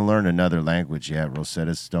you want to learn another language,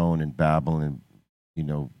 Rosetta Stone and Babbel and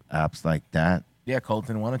apps like that. Yeah,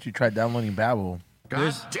 Colton, why don't you try downloading Babbel?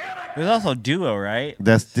 There's also Duo, right?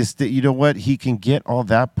 That's this. You know what? He can get all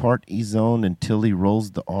that part Ezone until he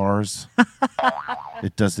rolls the R's.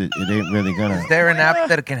 It doesn't. It ain't really gonna. Is there an app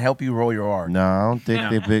that can help you roll your R? No, I don't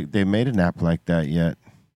think they made an app like that yet.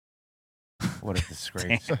 What a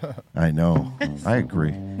disgrace! I know. I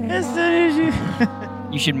agree. As soon as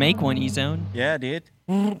you should make one, Ezone. Yeah, dude.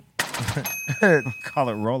 Call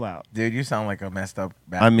it rollout, dude. You sound like a messed up.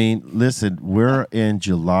 I mean, listen, we're in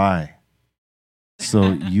July.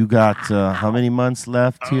 So you got how many months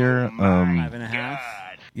left here? 5.5.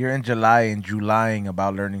 You're in July and Julying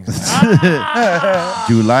about learning.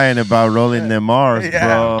 Julying about rolling them R's,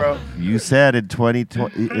 bro. You said in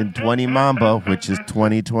 20 Mamba, which is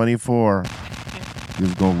 2024, you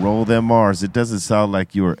was gonna roll them R's. It doesn't sound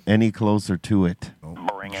like you were any closer to it.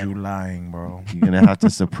 Julying, bro. You're gonna have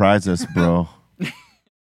to surprise us, bro.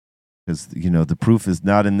 Because the proof is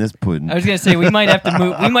not in this pudding. I was gonna say we might have to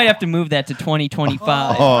move. We might have to move that to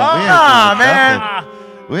 2025. Man.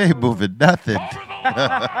 We ain't moving nothing.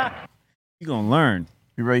 You gonna learn,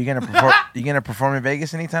 bro? You gonna perform? You gonna perform in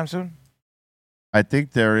Vegas anytime soon? I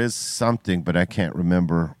think there is something, but I can't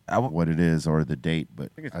remember what it is or the date.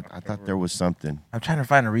 But I thought there was something. I'm trying to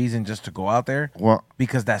find a reason just to go out there. Well,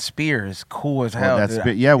 because that spear is cool as hell. We saw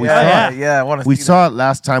it. Yeah, I want to. We saw it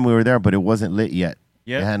last time we were there, but it wasn't lit yet.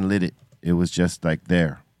 Yeah, they hadn't lit it. It was just like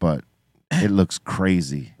there, but it looks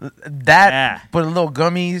crazy. That, but little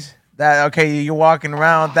gummies. That you're walking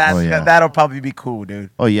around. That'll probably be cool, dude.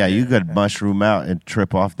 Oh yeah, you could mushroom out and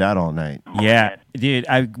trip off that all night. Yeah, dude.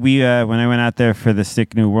 When I went out there for the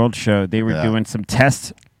Sick New World show, they were doing some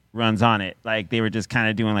test runs on it. Like they were just kind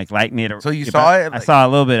of doing like lighting it. So you saw it? I saw a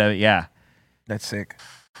little bit of it. Yeah, that's sick.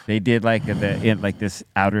 They did like this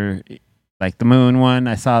outer, like the moon one.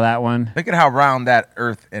 I saw that one. Look at how round that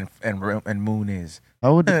Earth and moon is.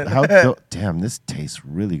 Damn, this tastes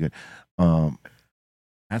really good.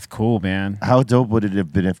 That's cool, man. How dope would it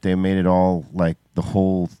have been if they made it all like the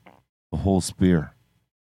whole sphere,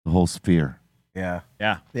 the whole sphere? Yeah,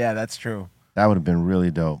 that's true. That would have been really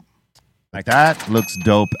dope. Like that looks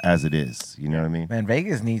dope as it is. You know what I mean? Man,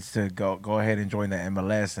 Vegas needs to go ahead and join the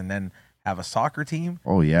MLS and then have a soccer team.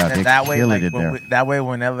 Oh yeah, and that way, that way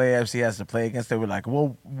when LAFC has to play against, they were like,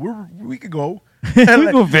 well, we could go. We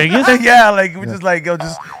go Vegas. Yeah, like we just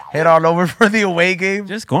just head all over for the away game.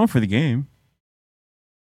 Just going for the game.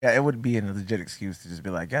 Yeah, it would be a legit excuse to just be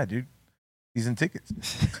like, yeah, dude, season tickets.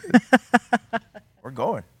 We're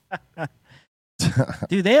going.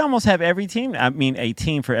 Dude, they almost have every team. I mean, a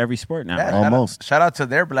team for every sport now. Yeah, almost. Shout out to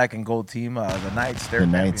their black and gold team, the Knights.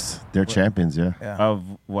 They're champions, yeah. Of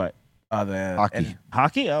what? The hockey.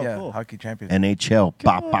 Hockey? Oh, yeah, cool. Hockey champions. NHL.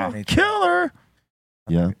 NHL. Killer.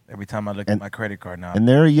 Yeah. Every time I look at my credit card now. And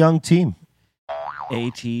they're a young team.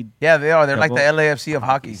 Yeah, they are. They're like the LAFC of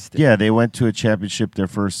hockey. Yeah, they went to a championship their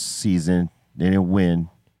first season. They didn't win.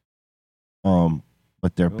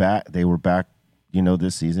 But they're back. They were back,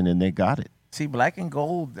 this season, and they got it. See, black and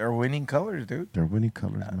gold are winning colors, dude. They're winning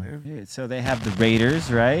colors, man. Dude, so they have the Raiders,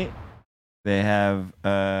 right? They have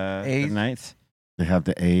the Knights. They have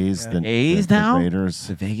the A's. The A's now? The Raiders.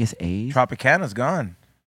 The Vegas A's. Tropicana's gone.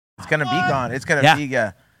 It's gonna be gone. It's gonna be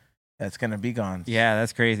it's gonna be gone. Yeah,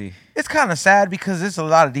 that's crazy. It's kind of sad because it's a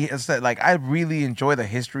lot of I really enjoy the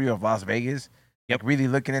history of Las Vegas. Like really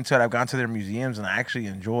looking into it. I've gone to their museums and I actually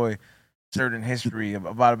enjoy certain history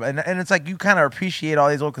about it. And it's like you kind of appreciate all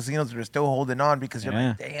these old casinos that are still holding on because you're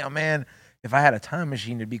like, damn man, if I had a time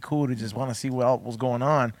machine, it'd be cool to just want to see what else was going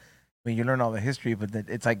on. When you learn all the history, but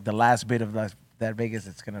it's like the last bit of that Vegas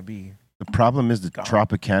it's gonna be. The problem is the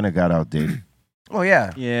Tropicana got outdated. Oh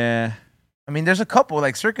yeah. Yeah. I mean, there's a couple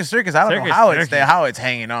like Circus. I don't know how it's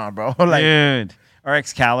hanging on, bro. Like, dude, or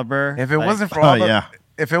Excalibur. If it wasn't for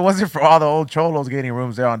all the old cholos getting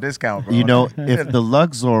rooms there on discount, bro. If the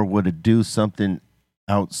Luxor were to do something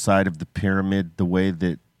outside of the pyramid, the way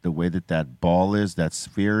that ball is, that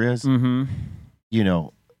sphere is,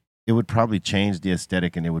 it would probably change the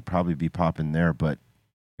aesthetic, and it would probably be popping there. But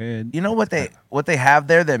you know what they have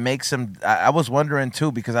there that makes them? I was wondering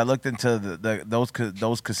too because I looked into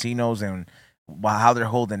those casinos and how they're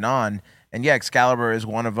holding on. And yeah, Excalibur is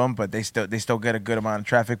one of them, but they still get a good amount of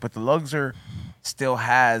traffic. But the Luxor still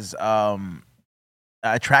has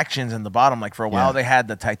attractions in the bottom. Like for a while, they had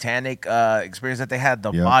the Titanic experience that they had,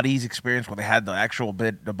 the bodies experience where they had the actual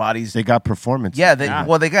the bodies. They got performance. Yeah,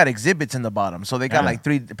 they got exhibits in the bottom. So they got like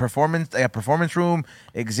three performance. They have performance room,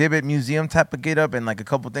 exhibit, museum type of get up, and like a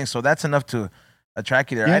couple things. So that's enough to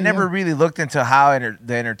attract you there. I never really looked into how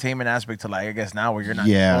the entertainment aspect to like. I guess now where you're not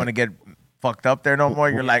going to get fucked up there no more.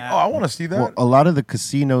 You're like, oh, I want to see that. Well, a lot of the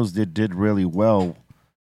casinos that did really well,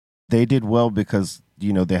 they did well because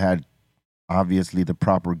they had. Obviously, the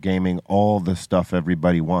proper gaming, all the stuff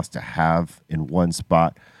everybody wants to have in one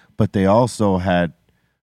spot. But they also had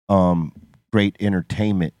great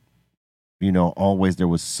entertainment. Always there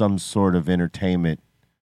was some sort of entertainment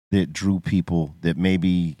that drew people that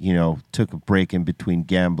maybe, took a break in between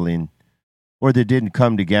gambling or they didn't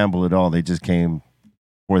come to gamble at all. They just came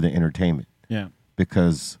for the entertainment. Yeah.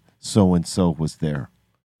 Because so-and-so was there.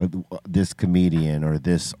 This comedian or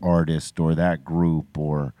this artist or that group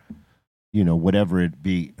or... whatever it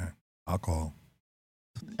be. Alcohol.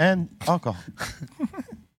 And alcohol.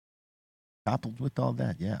 Coupled with all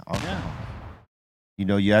that, alcohol.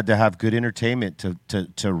 Yeah. You had to have good entertainment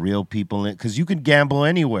to reel people in. Because you can gamble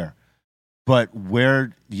anywhere. But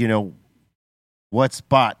where, what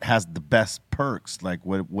spot has the best perks? Like,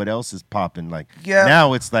 what else is popping? Like,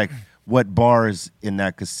 now it's like, what bar is in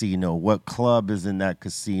that casino, what club is in that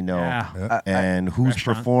casino, and who's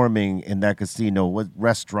performing in that casino, what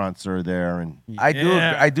restaurants are there. And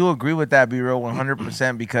I do agree with that, B-Real,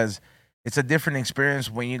 100%, because it's a different experience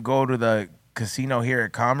when you go to the casino here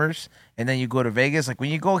at Commerce and then you go to Vegas. Like when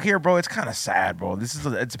you go here, bro, it's kind of sad, bro.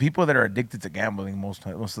 It's people that are addicted to gambling most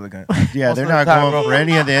of the time. Yeah, they're not going for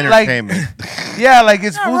any of the entertainment. Like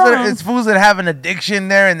it's fools that have an addiction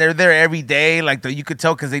there, and they're there every day. Like you could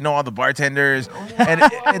tell because they know all the bartenders,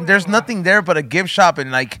 and there's nothing there but a gift shop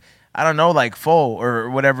and like I don't know, like pho or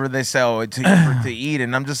whatever they sell to eat.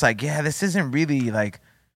 And I'm just like, yeah, this isn't really like.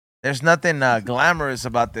 There's nothing glamorous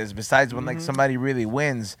about this besides when like somebody really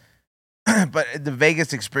wins. But the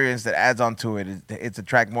Vegas experience that adds on to it, it's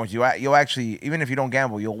attract more. You'll actually, even if you don't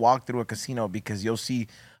gamble, you'll walk through a casino because you'll see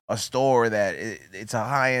a store that it's a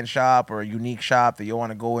high-end shop or a unique shop that you'll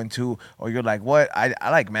want to go into, or you're like, what?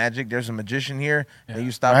 I like magic. There's a magician here. And then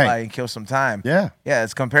you stop by and kill some time. Yeah. Yeah,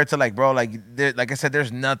 it's compared to like, bro, like I said,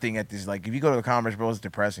 there's nothing at this. Like if you go to the Commerce, bro, it's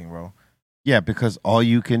depressing, bro. Yeah, because all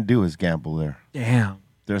you can do is gamble there. Damn.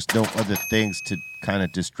 There's no other things to kind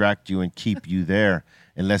of distract you and keep you there.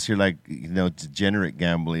 Unless you're like, degenerate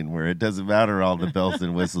gambling where it doesn't matter all the bells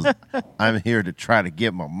and whistles. I'm here to try to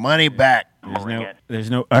get my money back.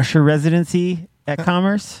 There's no usher residency at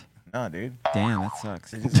Commerce? No, dude. Damn, that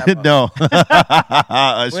sucks. No.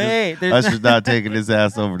 Wait, Usher's not taking his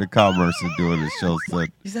ass over to Commerce and doing his show, son.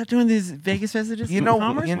 He's not doing this Vegas residency You know,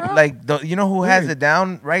 Commerce, bro? like you know who has it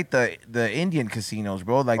down, right? The Indian casinos,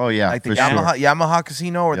 bro. Like like the Yamaha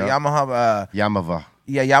casino or the Yamaha Yamava.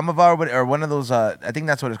 Yeah, Yamava or one of those. I think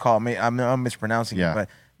that's what it's called. I'm mispronouncing it, but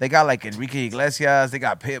they got like Enrique Iglesias, they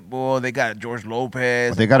got Pitbull, they got George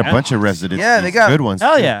Lopez. They got a bunch of residencies. Yeah, they got good ones.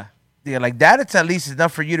 Hell too. yeah. Yeah, like that. It's at least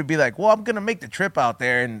enough for you to be like, well, I'm gonna make the trip out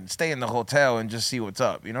there and stay in the hotel and just see what's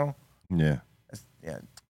up. You know? Yeah. Yeah.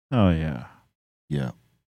 Oh yeah. Yeah.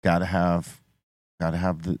 Gotta have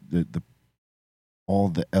the all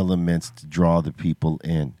the elements to draw the people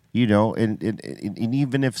in. And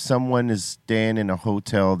even if someone is staying in a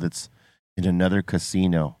hotel that's in another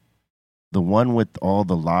casino, the one with all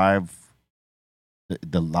the liveness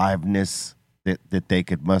that they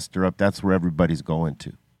could muster up, that's where everybody's going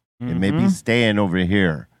to. They may be staying over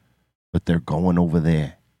here, but they're going over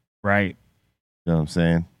there. Right. You know what I'm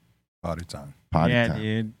saying? Party time. Party yeah, time.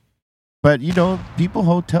 dude. But people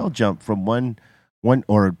hotel jump from one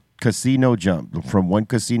or casino jump from one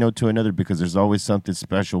casino to another because there's always something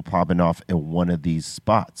special popping off in one of these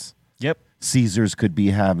spots. Yep. Caesars could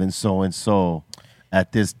be having so and so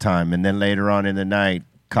at this time, and then later on in the night,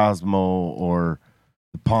 Cosmo or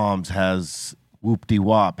the Palms has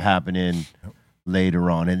whoop-de-wop happening later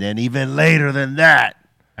on, and then even later than that,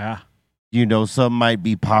 some might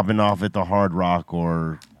be popping off at the Hard Rock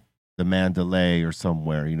or the Mandalay or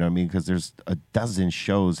somewhere. You know what I mean? Because there's a dozen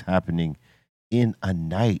shows happening in a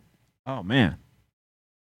night. Oh, man.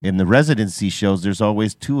 In the residency shows, there's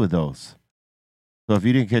always two of those. So if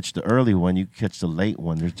you didn't catch the early one, you catch the late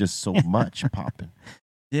one. There's just so much popping.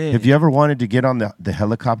 Yeah. Have you ever wanted to get on the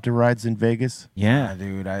helicopter rides in Vegas? Yeah,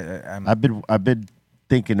 dude. I've been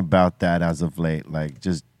thinking about that as of late, like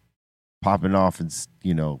just popping off and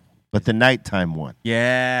but the nighttime one.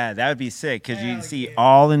 Yeah, that would be sick because you see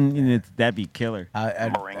all in that'd be killer.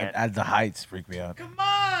 At the heights freak me out.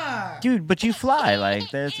 Dude, but you fly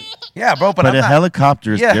like there's. Yeah, bro, but a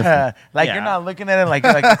helicopter is different. You're not looking at it like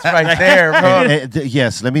it's right there, bro.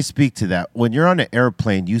 Yes, let me speak to that. When you're on an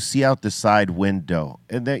airplane, you see out the side window,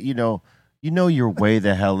 and that you know you're way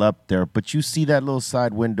the hell up there, but you see that little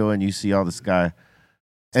side window and you see all the sky,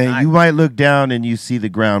 and you might look down and you see the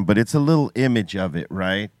ground, but it's a little image of it,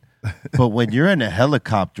 right? But when you're in a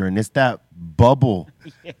helicopter and it's that bubble,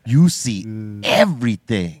 you see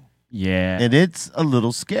everything. Yeah. And it's a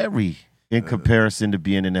little scary in comparison to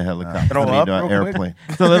being in a helicopter. Airplane.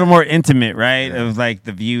 It's a little more intimate, right? Yeah. Of like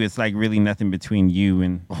the view, it's like really nothing between you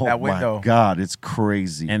and that window. My God, it's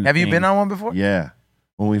crazy. And have you been on one before? Yeah.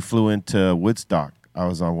 When we flew into Woodstock, I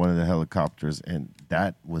was on one of the helicopters, and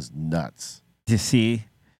that was nuts. To see?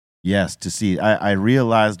 Yes, to see. I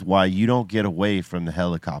realized why you don't get away from the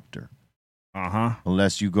helicopter.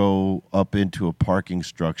 Unless you go up into a parking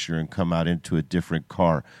structure and come out into a different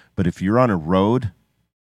car. But if you're on a road,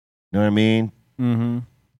 you know what I mean? Mm-hmm.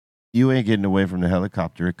 You ain't getting away from the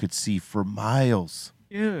helicopter. It could see for miles.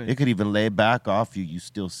 Dude. It could even lay back off you. You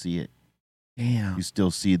still see it. Damn. You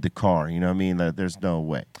still see the car. You know what I mean? Like, there's no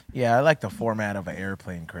way. Yeah, I like the format of an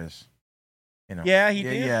airplane, Chris. Yeah, he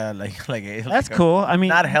did. Yeah, that's cool. I mean,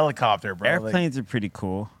 not a helicopter, bro. Airplanes are pretty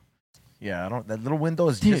cool. Yeah, that little window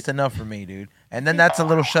is just enough for me, dude. And then that's a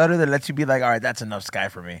little shutter that lets you be like, all right, that's enough sky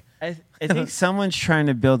for me. I think someone's trying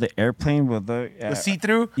to build an airplane with the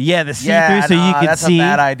see-through. Yeah, the see-through, so you could that's see. a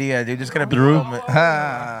bad idea, dude. Just gonna be Through?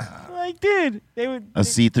 Like, dude, they would A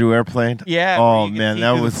see-through airplane? Yeah, Oh, where you can man, see that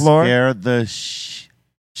through the would floor. scare the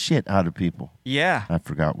shit out of people. Yeah. I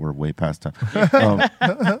forgot we're way past time.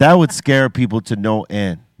 That would scare people to no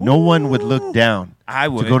end. No one would look down. I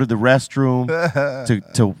would. To go to the restroom,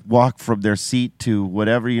 to walk from their seat to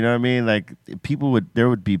whatever, you know what I mean? Like, there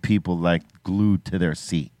would be people, like, glued to their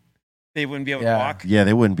seat. They wouldn't be able to walk. Yeah,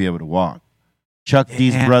 they wouldn't be able to walk. Chuck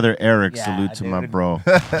D's brother Eric, Yeah, salute to my dude. bro.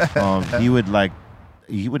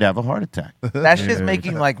 He would have a heart attack. That shit's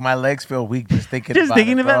making like my legs feel weak just thinking Just about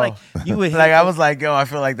thinking it, about bro. like you would Like I was like, yo, I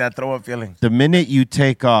feel like that throw up feeling. The minute you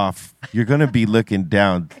take off, you're going to be looking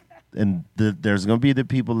down, and there's going to be the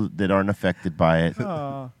people that aren't affected by it,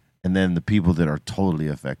 and then the people that are totally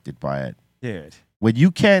affected by it. Dude. When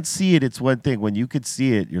you can't see it, it's one thing. When you could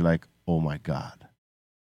see it, you're like, oh my God.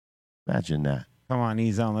 Imagine that. Come on,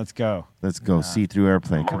 Ezone, let's go. Let's go. See-through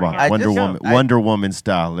airplane. Come on. I Wonder Woman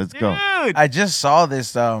style. Let's go. I just saw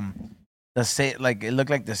this. Like it looked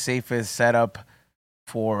like the safest setup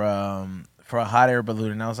for a hot air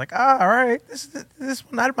balloon, and I was like, all right, this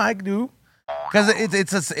one I might do, because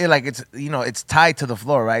it's tied to the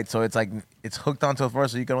floor, right? So it's like it's hooked onto the floor,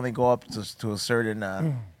 so you can only go up to a certain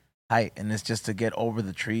height, and it's just to get over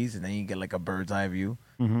the trees, and then you get like a bird's eye view.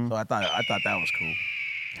 Mhm. So I thought that was cool.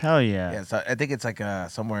 Hell yeah. Yeah, so I think it's like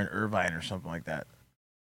somewhere in Irvine or something like that.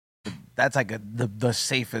 That's like the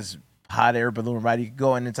safest hot air balloon ride you could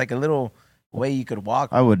go, and it's like a little way you could walk.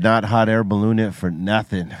 I would not hot air balloon it for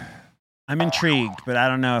nothing. I'm intrigued, but I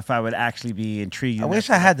don't know if I would actually be intrigued. I enough wish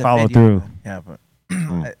I to had the follow video. through. Yeah, but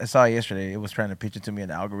I saw it yesterday. It was trying to pitch it to me in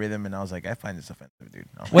the algorithm, and I was like, I find this offensive, dude.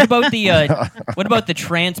 No. What about the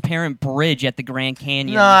transparent bridge at the Grand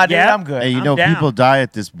Canyon? Nah, dude, I'm good. Hey, you I'm know, down. people die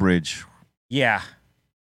at this bridge. Yeah.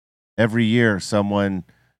 Every year, someone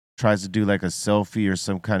tries to do like a selfie or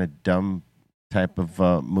some kind of dumb type of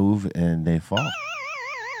move, and they fall.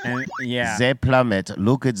 And yeah. They plummet.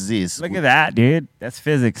 Look at this. Look at that, dude. That's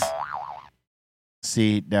physics.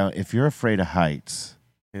 See, now, if you're afraid of heights,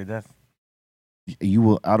 Dude, that's you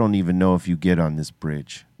will. I don't even know if you get on this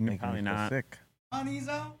bridge. Probably not. sick.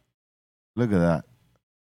 Look at that.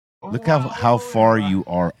 Look how far you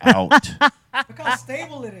are out. Look how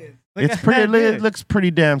stable it is. It looks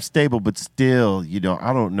pretty damn stable, but still,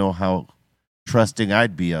 I don't know how trusting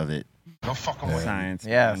I'd be of it. Don't fuck away. Science.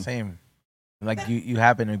 Yeah, man. same. Like you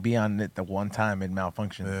happen to be on it the one time it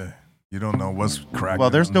malfunctioned. Yeah. You don't know what's cracking. Well,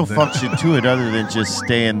 there's no there. function to it other than just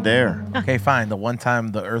staying there. Okay, fine. The one time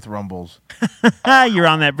the earth rumbles. You're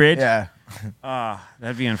on that bridge? Yeah.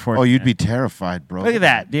 That'd be unfortunate. Oh, you'd be terrified, bro. Look at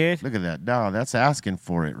that, dude. Look at that. No, that's asking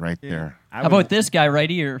for it right there. How about this guy right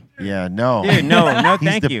here? Yeah, no. Dude, no, He's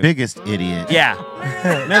thank the you. biggest idiot. Yeah.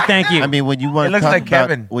 No, thank you. I mean, when you want It to looks talk like about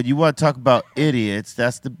Kevin. when you want to talk about idiots,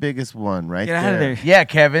 that's the biggest one right Get out of there. Yeah,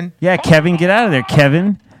 Kevin. Yeah, Kevin, get out of there,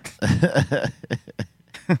 Kevin.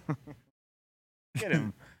 Get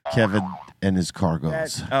him. Kevin and his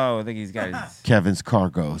cargoes. I think he's got his Kevin's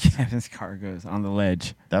cargoes. Kevin's cargoes on the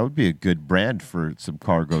ledge. That would be a good brand for some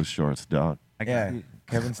cargo shorts, dog. Yeah.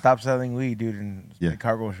 Kevin, stop selling weed, dude, and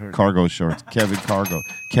cargo shorts. Cargo shorts. Kevin Cargo.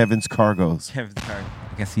 Kevin's cargoes. Kevin's cargo.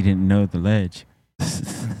 I guess he didn't know the ledge.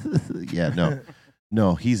 Yeah, no.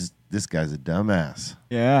 No, this guy's a dumbass.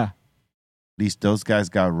 Yeah. At least those guys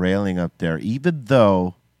got railing up there, even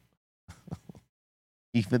though,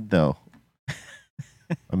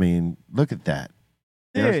 I mean, look at that.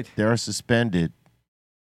 Dude. They're suspended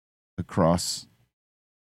across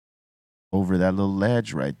over that little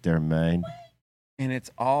ledge right there, man. And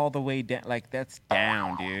it's all the way down. Like, that's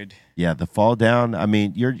down, dude. Yeah, the fall down. I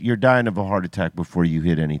mean, you're dying of a heart attack before you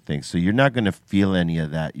hit anything, so you're not going to feel any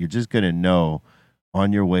of that. You're just going to know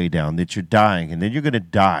on your way down that you're dying, and then you're going to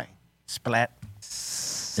die. Splat.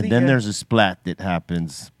 And then there's a splat that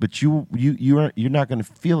happens, but you're not going to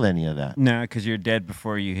feel any of that. No, because you're dead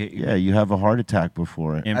before you hit. Yeah, you have a heart attack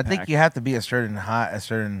before it. I think you have to be a certain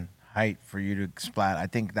height for you to splat. I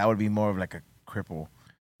think that would be more of like a cripple.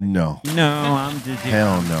 No. I'm just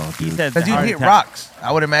Hell no, dude. Because you'd hit rocks.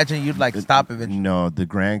 I would imagine you'd like stop eventually. No, the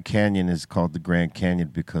Grand Canyon is called the Grand Canyon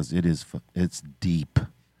because it's deep.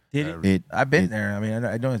 I've been there. I mean,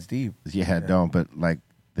 I know it's deep. Yeah, no, but like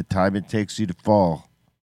the time it takes you to fall.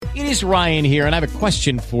 It is Ryan here, and I have a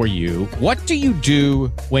question for you. What do you do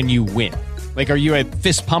when you win? Like, are you a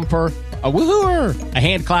fist pumper, a woohooer, a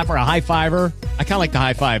hand clapper, a high fiver? I kind of like the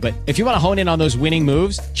high five, but if you want to hone in on those winning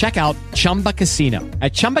moves, check out Chumba Casino.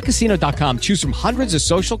 At ChumbaCasino.com, choose from hundreds of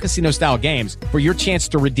social casino-style games for your chance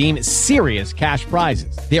to redeem serious cash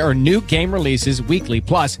prizes. There are new game releases weekly,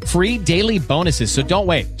 plus free daily bonuses. So don't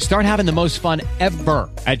wait. Start having the most fun ever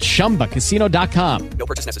at ChumbaCasino.com. No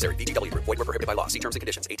purchase necessary. VGW. Void where prohibited by law. See terms and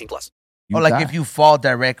conditions. 18+. Or like if you fall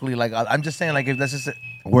directly, like I'm just saying, like if that's just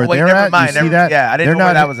Where wait, they're never at, mind, you see never- that? Yeah, I didn't They're know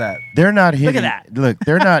where not- that was at. They're not hitting. that. Look,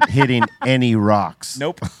 they're not hitting any rocks.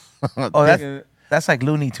 Nope. Oh, that's like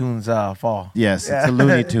Looney Tunes fall. Yes, it's a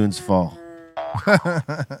Looney Tunes fall.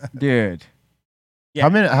 Dude. How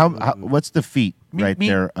many? How? What's the feet right me-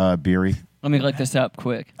 there, Beery? Let me look this up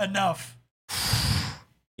quick. Enough.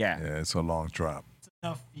 Yeah. Yeah, it's a long drop.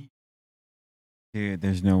 Enough feet. Dude,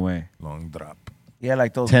 there's no way. Long drop. Yeah,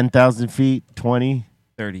 like those 10,000 feet, 20.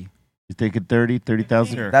 30. You think it 30,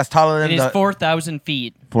 30,000? Sure. That's taller It than is the 4,000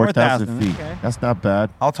 feet. 4,000 4,000, feet. okay. That's not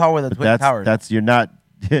bad. How tall were the But Twin Towers? That's you're not.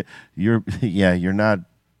 You're not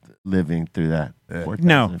living through that. Yeah. 4,000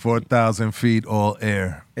 No. feet. 4,000 feet, all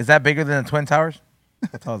air. Is that bigger than the Twin Towers?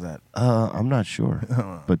 How tall is that? I'm not sure,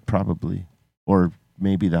 but probably, or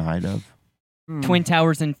maybe the height of Twin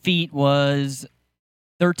Towers in feet was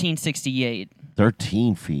 1,368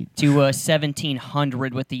 13 feet. to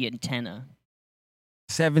 1,700 with the antenna.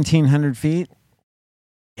 1,700 feet?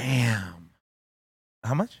 Damn.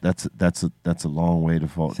 How much? That's a long way to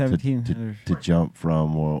fall to 1,700. jump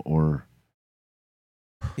from or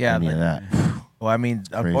Yeah, any of that. Well, I mean,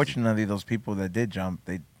 crazy. unfortunately, those people that did jump,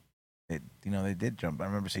 they did jump. I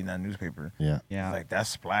remember seeing that in the newspaper. Yeah, Yeah. Like that's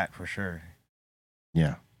splat for sure.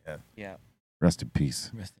 yeah. Yeah. Rest in peace.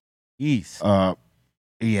 Rest in peace.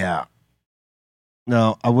 Yeah.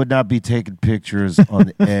 No, I would not be taking pictures on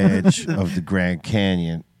the edge of the Grand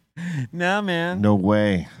Canyon. No, man. No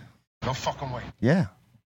way. No fucking way. Yeah,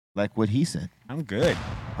 like what he said. I'm good.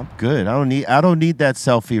 I'm good. I don't need that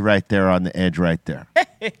selfie right there on the edge right there.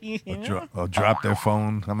 Or drop their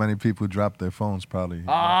phone. How many people drop their phones? Probably.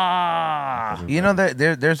 You know,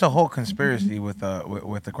 there's a whole conspiracy with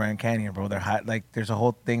the Grand Canyon, bro. They're like there's a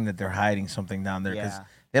whole thing that they're hiding something down there because Yeah.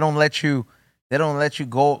 they don't let you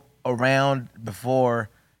go around before,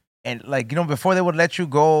 and like before they would let you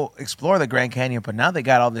go explore the Grand Canyon, but now they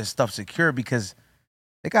got all this stuff secure because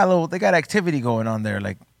they got activity going on there.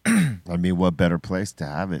 Like, I mean, what better place to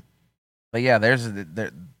have it? but yeah,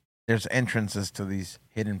 there's entrances to these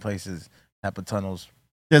hidden places, type of tunnels,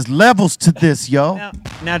 There's levels to this, yo.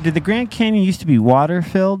 Now, did the Grand Canyon used to be water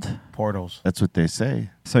filled? portals. That's what they say.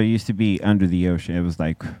 So it used to be under the ocean. It was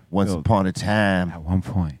like Once filled upon a time. at one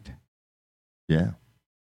point. Yeah.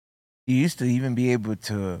 You used to even be able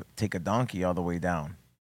to take a donkey all the way down,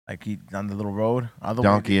 like on the little road. All the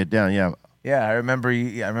Donkey way. it down, yeah. Yeah, I remember.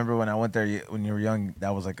 I remember when I went there when you were young.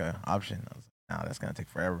 That was like an option. I was like, nah, that's gonna take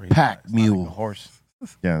forever. Pack It's not mule. like a horse.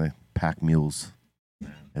 Yeah, they pack mules,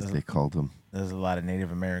 as they called them. There's a lot of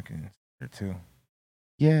Native Americans there too.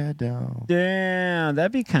 Yeah, down. Damn,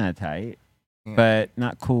 that'd be kind of tight, Yeah. but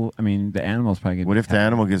not cool. I mean, the animals probably get. What if the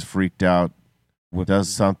animal gets freaked out, does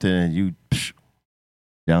something, and you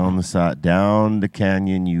down the side, down the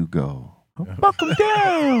canyon you go? Buck 'em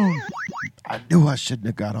down. I knew I shouldn't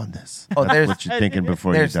have got on this. Oh, That's there's what you're thinking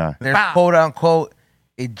before you there's, die. There's quote unquote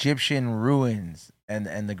Egyptian ruins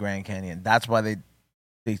and the Grand Canyon. That's why they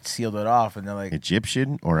sealed it off, and they're like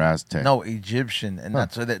Egyptian or Aztec? no Egyptian, and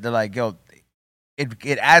that's why they're like, yo,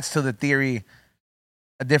 it adds to the theory,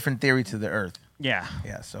 a different theory to the Earth. Yeah.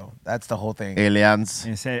 Yeah, so that's the whole thing. Aliens.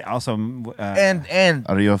 And it said also, And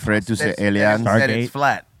Are you afraid to say aliens? That it's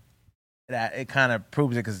flat. It kind of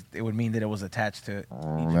proves it because it would mean that it was attached to.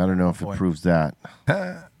 I don't know if it proves that.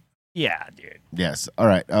 yeah, dude. Yes. All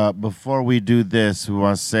right. Before we do this, we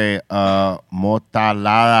want to say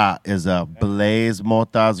Motalada is a Blaze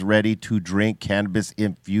Mota's ready-to-drink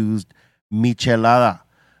cannabis-infused michelada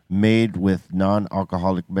made with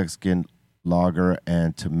non-alcoholic Mexican lager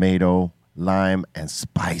and tomato, lime, and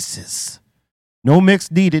spices. No mix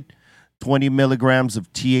needed. 20 milligrams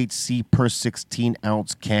of THC per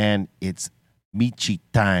 16-ounce can. It's Michi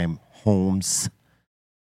time, Holmes.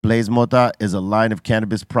 Blaze Mota is a line of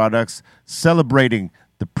cannabis products celebrating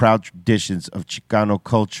the proud traditions of Chicano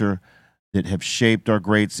culture that have shaped our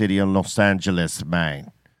great city of Los Angeles,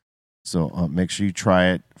 man. So make sure you try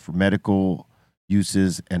it for medical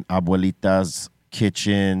uses and abuelitas,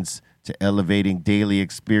 kitchens, to elevating daily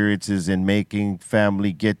experiences and making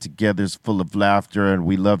family get-togethers full of laughter. And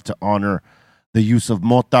we love to honor the use of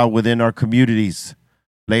mota within our communities.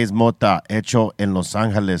 Blaze Mota, hecho en Los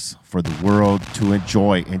Angeles for the world to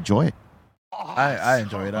enjoy. Enjoy it. I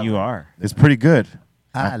enjoy it. You are. It's pretty good.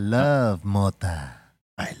 I love mota.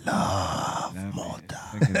 I love mota.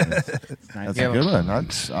 That's Yeah, a good one.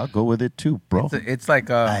 I'll go with it too, bro. It's like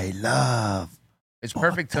I love. It's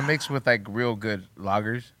perfect to mix with like real good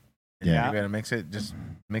lagers. Yeah. You gotta mix it. Just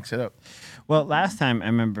mix it up. Well, last time I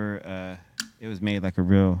remember it was made like a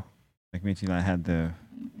real, like Mitchell, I had the.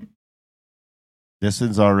 This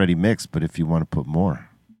one's already mixed, but if you want to put more,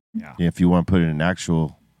 if you want to put in an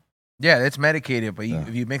actual, Yeah, it's medicated, but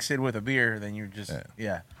if you mix it with a beer, then you're just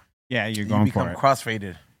you're you going become for it.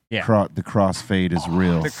 crossfaded. Yeah, the crossfade is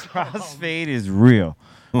real. The crossfade is real.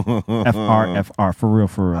 FR for real,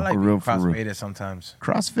 for real. I like For being real, for real. crossfaded sometimes.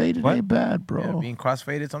 Crossfaded ain't bad, bro. Yeah, being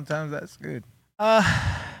crossfaded sometimes, that's good.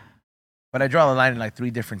 But I draw the line in like 3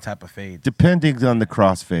 different type of fades. Depending on the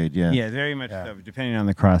crossfade, yeah. Yeah, very much so, depending on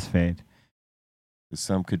the crossfade.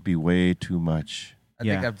 Some could be way too much. I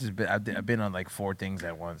think I've been on like 4 things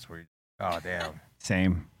at once where, oh damn.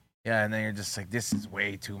 Same. Yeah, and then you're just like, this is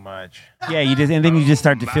way too much. Yeah, and then you just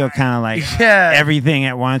start to feel kind of like everything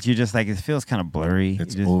at once. You're just like, it feels kind of blurry.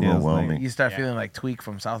 It's it just feels overwhelming. You start feeling like Tweak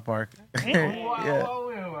from South Park. Yeah.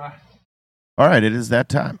 All right, it is that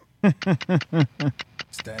time. It's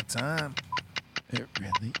that time. It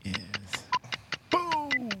really is.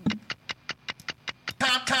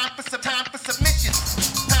 Time for submissions.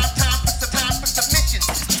 Time for submissions.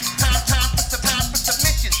 Time for submissions. Time for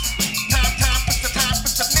submissions. Time for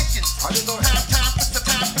submissions.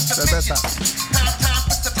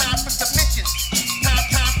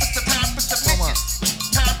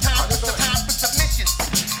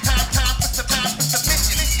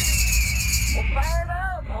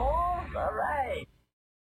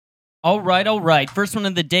 All right. First one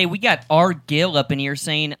of the day. We got R. Gill up in here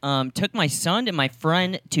saying, took my son and my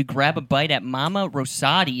friend to grab a bite at Mama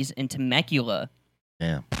Rosati's in Temecula.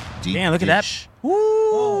 Damn. Damn, look at that.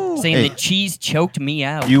 Woo! Saying the cheese choked me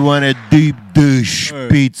out. You want a deep dish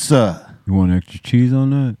pizza? You want extra cheese on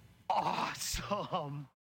that? Awesome.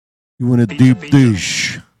 You want a deep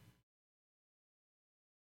dish?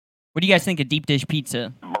 What do you guys think of deep dish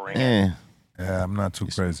pizza? Yeah, I'm not too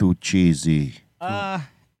crazy. Too cheesy.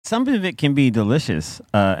 Some of it can be delicious,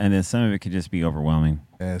 and then some of it could just be overwhelming.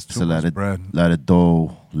 Yeah, it's It's too a much lot bread. of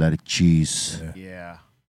dough, a lot of cheese. Yeah.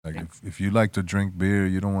 Like if you like to drink beer,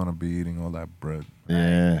 you don't want to be eating all that bread.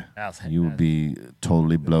 Yeah, you would be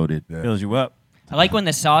totally bloated. Yeah. Fills you up. I like when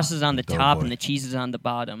the sauce is on the Dough top boy. and the cheese is on the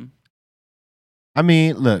bottom. I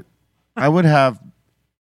mean, look, I would not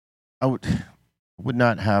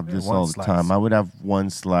have this one all the slice. time. I would have one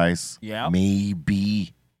slice,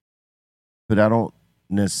 maybe, but I don't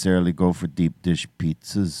necessarily go for deep dish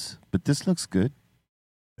pizzas. But this looks good.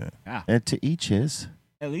 Yeah. And to each his.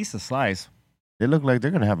 At least a slice. They look like they're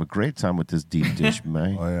gonna have a great time with this deep dish,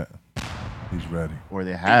 man. Oh yeah, he's ready. Or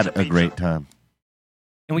they had a great time.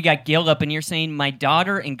 And we got Gil up in here saying, my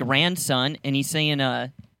daughter and grandson, and he's saying,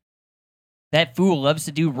 that fool loves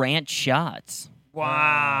to do ranch shots.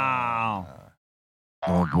 Wow.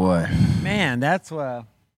 Oh boy, Man, that's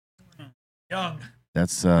Young.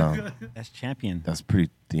 that's champion. that's pretty.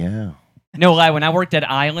 Yeah. No lie, when I worked at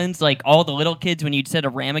Islands, like all the little kids, when you'd set a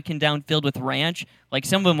ramekin down filled with ranch, like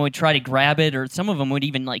some of them would try to grab it, or some of them would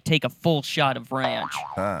even like take a full shot of ranch.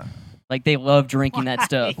 Like they love drinking that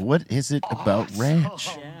stuff. What is it about ranch?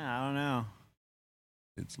 Yeah, I don't know.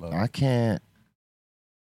 It's love. I can't.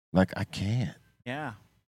 I can't. Yeah.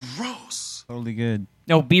 Gross. Totally good.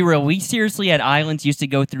 No, be real. We seriously at Islands used to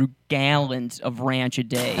go through gallons of ranch a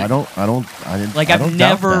day. I didn't. Like I don't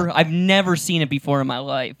doubt that. I've never seen it before in my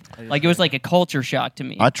life. Like it was like a culture shock to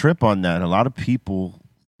me. I trip on that. A lot of people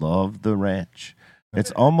love the ranch.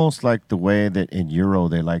 It's almost like the way that in Euro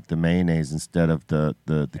they like the mayonnaise instead of the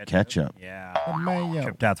ketchup. Yeah. The mayo.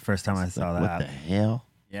 Tripped out the first time I saw that. What the hell?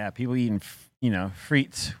 Yeah, people eating,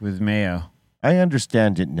 frites with mayo. I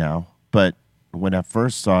understand it now, but when I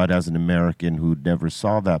first saw it as an American who never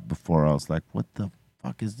saw that before, I was like, "What the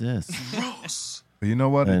fuck is this?" Gross. But you know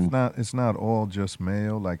what? And- It's not all just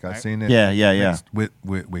mayo. Like I've seen it. Yeah. mixed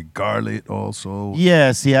with garlic also.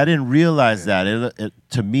 Yeah, see, I didn't realize that. It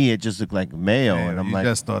to me, it just looked like mayo, and I'm you like,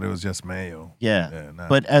 just thought it was just mayo. yeah. nah.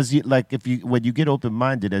 But when you get open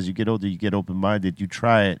minded, as you get older, you get open minded. You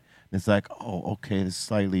try it, and it's like, oh, okay, it's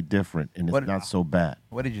slightly different, and it's not so bad.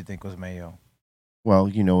 What did you think was mayo? Well,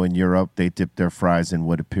 in Europe, they dip their fries in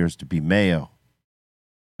what appears to be mayo,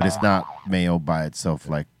 but it's not mayo by itself.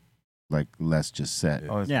 Like Les just said.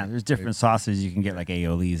 Yeah, there's different sauces you can get, like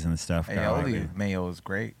aiolis and stuff. Aioli mayo is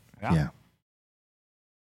great. Yeah.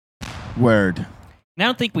 Word. And I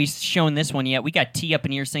don't think we've shown this one yet. We got T up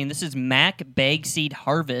in here saying this is Mac Bag Seed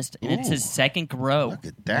Harvest, and it's his second grow. Look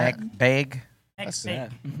at that. Mac Bag. Mac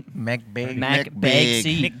Mac Bag. Bag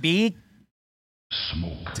Seed. McBeak.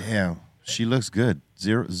 Smoke. Damn, she looks good.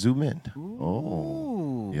 Zoom in.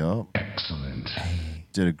 Oh, yup. Excellent.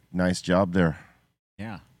 Did a nice job there.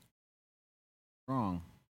 Yeah. Wrong.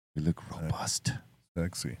 You look robust.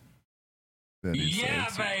 Sexy. That is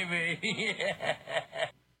sexy. baby.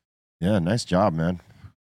 Yeah, nice job, man.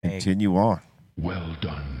 Continue on. Well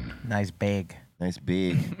done. Nice bag. Nice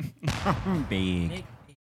big. Big.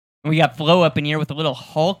 We got Flo up in here with a little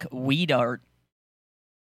Hulk weed art.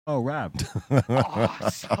 Oh, Rob.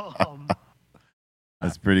 Awesome.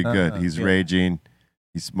 That's pretty good. He's raging.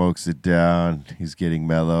 He smokes it down. He's getting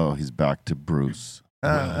mellow. He's back to Bruce.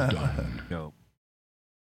 Well done. Dope.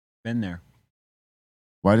 Been there.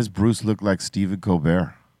 Why does Bruce look like Stephen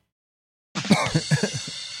Colbert?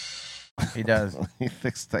 He does. He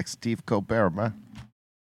looks like Steve Colbert, man.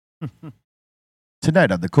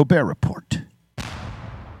 Tonight on the Colbert Report.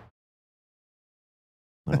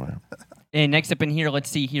 And next up in here, let's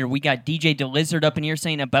see here. We got DJ DeLizard up in here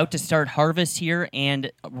saying about to start harvest here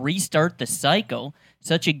and restart the cycle.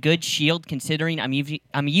 Such a good shield considering I'm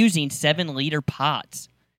using 7-liter pots.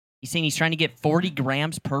 He's saying he's trying to get 40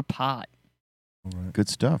 grams per pot. Good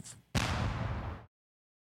stuff.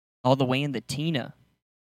 All the way in the Tina.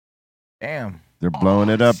 Damn. They're blowing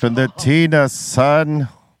it up in the Tina, son.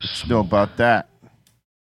 What you know about that?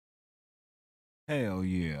 Hell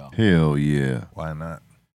yeah. Hell yeah. Why not?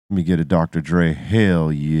 Let me get a Dr. Dre.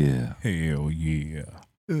 Hell yeah. Hell yeah.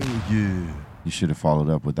 Hell yeah. You should have followed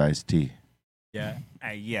up with Ice-T. Yeah.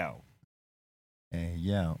 Hey, yo. Hey,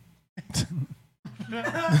 yo.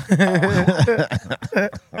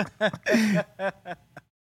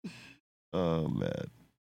 Oh, man.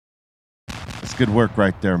 That's good work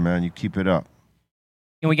right there, man. You keep it up.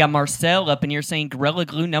 And we got Marcel up in here saying Gorilla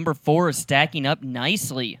Glue number 4 is stacking up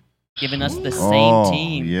nicely, giving us the same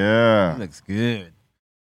team. Yeah. Looks good.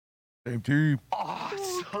 Same team.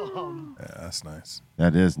 Awesome. Yeah, that's nice.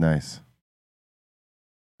 That is nice.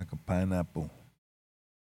 Like a pineapple.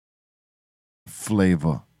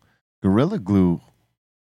 Flavor. Gorilla Glue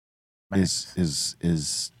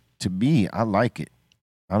is to me, I like it.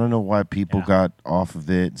 I don't know why people got off of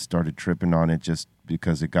it and started tripping on it just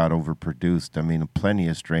because it got overproduced. I mean, plenty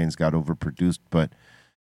of strains got overproduced, but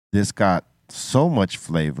this got so much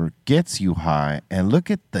flavor, gets you high, and look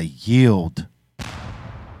at the yield.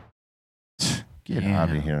 Get out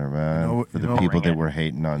of here, man. For the people that were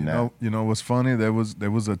hating on that. You know what's funny? There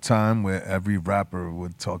was a time where every rapper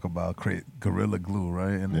would talk about Gorilla Glue,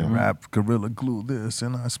 right? And they rap Gorilla Glue this,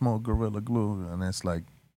 and I smoke Gorilla Glue, and it's like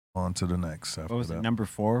on to the next. What was it? Number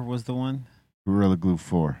 4 was the one? Gorilla Glue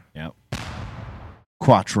 4. Yep.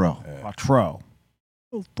 Quattro. Yeah. Quattro.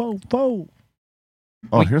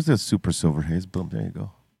 Oh, here's the Super Silver Haze. Boom, there you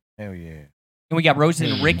go. Hell yeah. And we got Rosa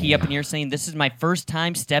and Ricky up in here saying, this is my first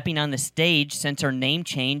time stepping on the stage since our name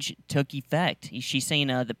change took effect. She's saying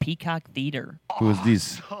the Peacock Theater. Who is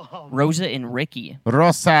these? Rosa and Ricky.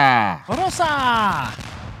 Rosa.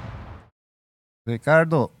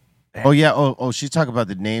 Ricardo. Oh, yeah. Oh, she's talking about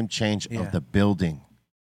the name change of the building.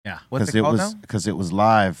 Yeah. What's it called now? Because it was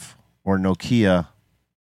Live or Nokia.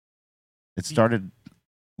 It started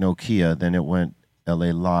Nokia, then it went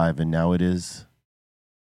LA Live, and now it is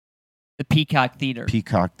the Peacock Theater.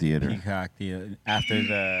 Peacock Theater. Peacock Theater. After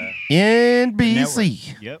the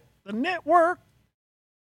NBC. Yep. The network.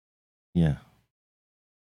 Yeah.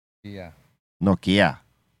 Yeah. Nokia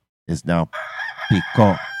is now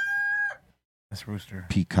Peacock. That's Rooster.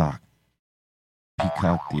 Peacock.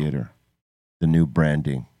 Peacock Theater. The new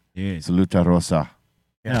branding. Yeah. Saluta Rosa.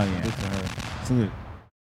 Yeah. Salute to her. Salute.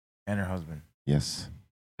 And her husband. Yes.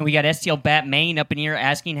 And we got STL Batman up in here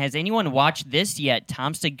asking, has anyone watched this yet?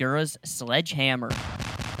 Tom Segura's Sledgehammer.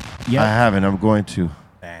 I haven't. I'm going to.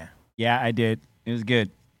 Nah. Yeah, I did. It was good.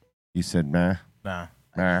 You said, nah. Nah.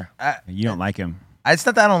 Nah. You don't like him. It's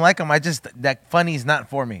not that I don't like him. I just, that funny's not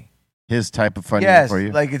for me. His type of funny Yes, for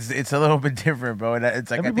you? like it's a little bit different, bro.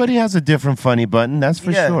 It's like Everybody has a different funny button. That's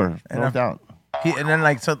for sure. No doubt. And then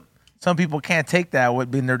like some people can't take that with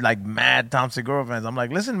being they're like mad Tom Segura fans. I'm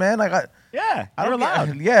like, listen, man, like I don't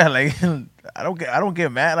allowed. Yeah, like I don't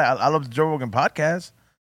get mad. Like, I love the Joe Rogan podcast.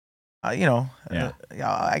 I can I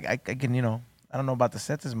don't know about the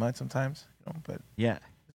sets as much sometimes, but yeah,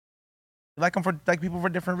 I like them for like people for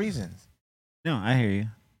different reasons. No, I hear you.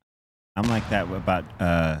 I'm like that about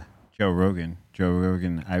Joe Rogan. Joe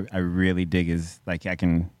Rogan, I really dig his, like, I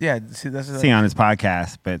can see on his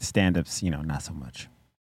podcast, but stand-ups, not so much.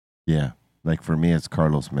 Yeah. Like for me, it's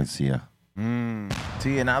Carlos Mencia.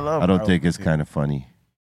 See, and I love I don't Carlos think it's Mencia. kind of funny.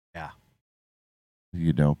 Yeah.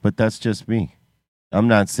 But that's just me. I'm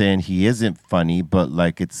not saying he isn't funny, but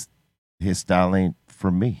like his style ain't for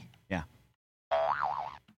me. Yeah.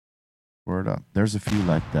 Word up. There's a few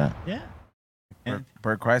like that. Yeah.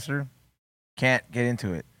 Bert Kreischer, can't get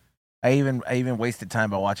into it. I even wasted time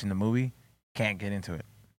by watching the movie. Can't get into it.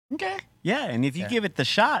 Okay. Yeah, and if you give it the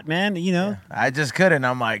shot, man, you know. I just couldn't.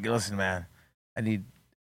 I'm like, listen, man, I need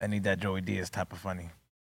that Joey Diaz type of funny.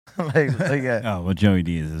 like yeah. Oh, well, Joey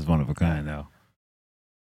Diaz is one of a kind, though.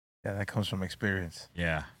 Yeah, that comes from experience.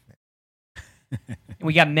 Yeah.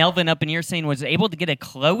 We got Melvin up in here saying was able to get a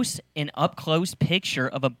close and up close picture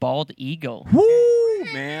of a bald eagle. Woo,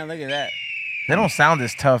 man, look at that. They don't sound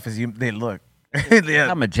as tough as they look.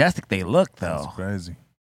 How majestic they look, though. That's crazy.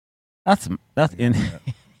 That's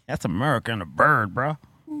that's America and a bird, bro.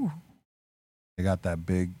 They got that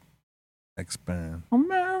big expand.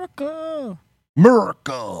 America.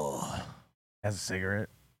 Has a cigarette.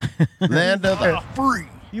 Land of the free.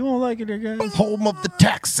 You won't like it, guys. Home of the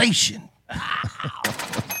taxation.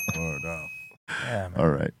 Word up. Yeah, man. All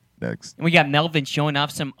right, next. And we got Melvin showing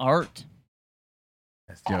off some art.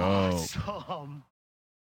 That's dope. Awesome.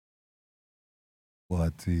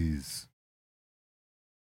 What is?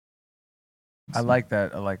 I like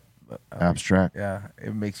that. I like Abstract. Yeah,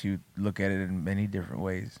 it makes you look at it in many different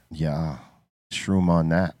ways. Yeah. Shroom on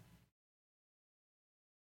that.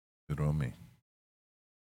 Good on me.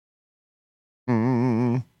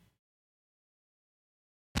 Mm.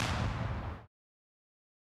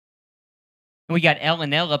 And we got L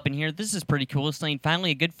and L up in here. This is pretty cool. Saying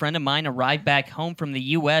finally a good friend of mine arrived back home from the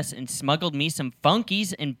U.S. and smuggled me some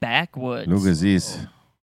funkies in backwoods. Look at these.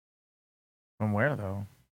 From where though?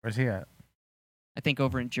 Where's he at? I think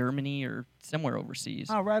over in Germany or somewhere overseas.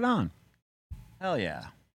 Oh, right on. Hell yeah.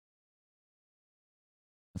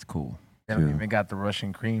 That's cool. They don't even got the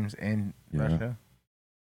Russian creams in Yeah. Russia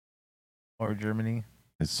or Germany.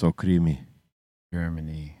 It's so creamy.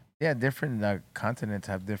 Germany. Yeah, different continents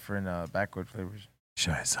have different backwood flavors.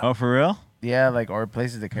 Oh, for real? Yeah, like or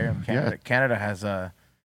places that carry them. Canada, Yeah. Canada has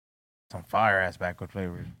some fire ass backwood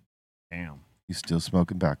flavors. Damn. You still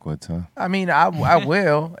smoking backwoods, huh? I mean, I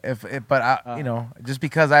will but I you know just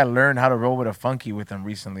because I learned how to roll with a funky with them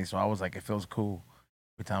recently, so I was like, it feels cool.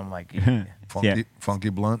 Every time I'm like, yeah. Funky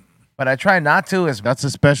blunt. But I try not to. That's a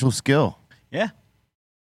special skill. Yeah.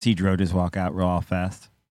 See Dro just walk out real fast.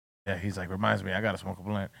 Yeah, he's like, reminds me, I gotta smoke a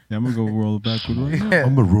blunt. Yeah, I'm gonna go roll it backward right now. Yeah.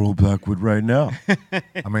 I'm gonna roll backward right now.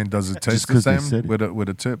 I mean, does it Just taste the 'cause they same said it. with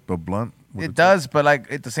a tip, a blunt? with a It tip? does, but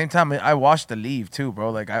like at the same time, I wash the leaf too,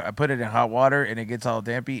 bro. Like I put it in hot water and it gets all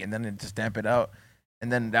dampy, and then it just damp it out,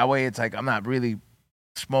 and then that way it's like I'm not really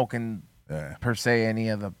smoking per se any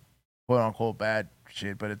of the quote unquote bad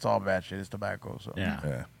shit, but it's all bad shit. It's tobacco, so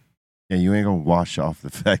Yeah. Yeah, you ain't gonna wash off the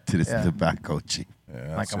fact that it's Yeah. tobacco, G.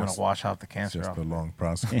 Yeah, like I'm gonna wash out the cancer. It's just off. a long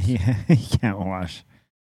process. Yeah, you can't wash.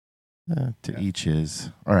 To each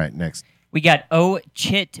his. All right, next. We got Oh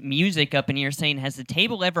Chit Music up in here saying, has the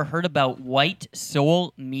table ever heard about white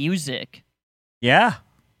soul music? Yeah.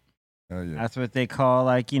 Oh, yeah. That's what they call,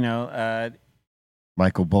 like,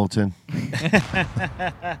 Michael Bolton.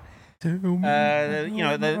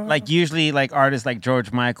 like usually like artists like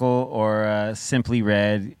George Michael or Simply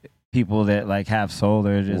Red, people that like have soul,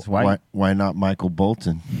 they're just white. Why not Michael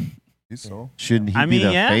Bolton? He's soul. Shouldn't he I be mean,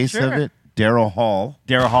 the yeah, face sure. of it? Daryl Hall.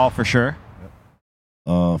 Daryl Hall for sure.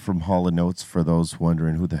 From Hall & Oates, for those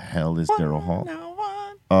wondering who the hell is Daryl Hall.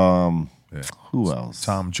 Who else?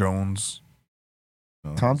 Tom Jones.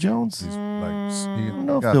 Tom Jones? He's like, I don't he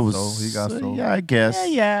know if got it was. soul. He got soul. Yeah, I guess.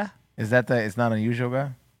 Yeah. Is that the It's Not Unusual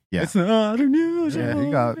guy? Yeah. It's not unusual. Yeah,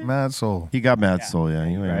 he got mad soul. He got mad soul, yeah.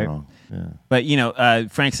 You ain't Right. wrong. Yeah. But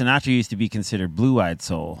Frank Sinatra used to be considered blue-eyed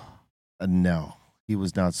soul. No, he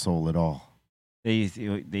was not soul at all. He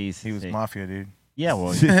was mafia, dude. Yeah,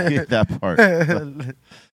 well, that part.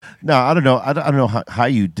 No, I don't know. I don't know how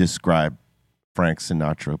you describe Frank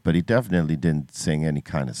Sinatra, but he definitely didn't sing any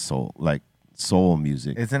kind of soul, like soul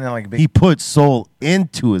music. Isn't it like big? He put soul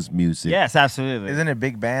into his music. Yes, absolutely. Isn't it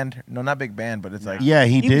big band? No, not big band, but it's like Yeah,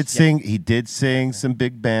 he did sing. He did sing some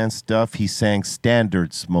big band stuff. He sang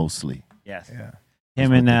standards mostly. Yes. Yeah.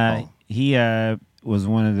 Him what they and call he was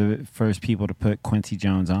one of the first people to put Quincy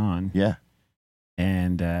Jones on. Yeah.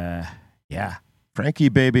 And yeah. Frankie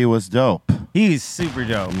Baby was dope. He's super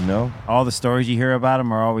dope. You know? All the stories you hear about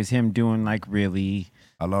him are always him doing like really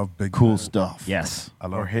I love big cool band. stuff. Yes. I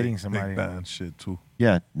love Or hitting big somebody. band shit too.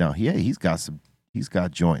 Yeah, no, he's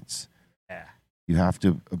got joints. Yeah. You have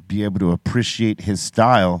to be able to appreciate his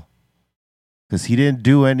style because he didn't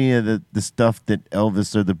do any of the stuff that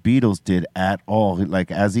Elvis or the Beatles did at all.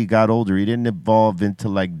 Like as he got older, he didn't evolve into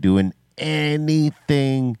like doing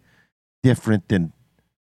anything different than,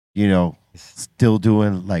 still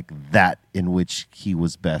doing like that in which he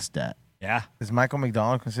was best at. Yeah. Is Michael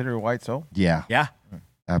McDonald considered a white soul? Yeah. Yeah.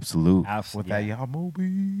 Absolute. With that y'all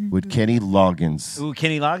movie. With Kenny Loggins. Ooh,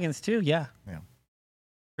 Kenny Loggins too. Yeah. Yeah.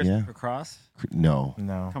 Christopher Cross. No.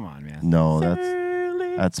 Come on, man. No,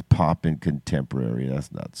 that's pop and contemporary.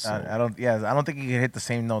 That's not so. I don't think he can hit the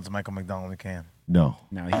same notes Michael McDonald can. No.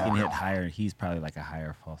 No, he can hit higher. He's probably like a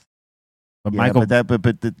higher false. But Yeah, Michael,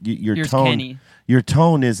 your Here's tone, Kenny. your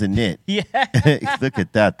tone isn't it. Yeah. Look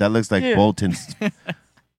at that. That looks like Yeah.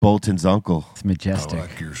 Bolton's uncle. It's majestic. I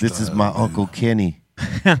like your This is style, my dude. Uncle Kenny.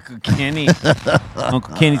 Uncle Kenny.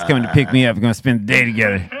 Uncle Kenny's coming to pick me up. We're gonna spend the day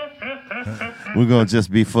together. We're gonna just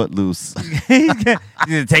be footloose. He's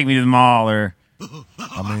gonna take me to the mall or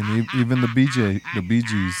I mean, even the Bee Gees, the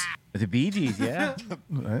Bee Gees. Yeah.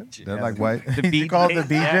 right? They're like white. The Bee called the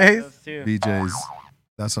BJs? BJs.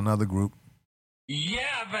 That's another group.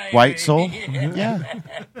 White soul? Yeah.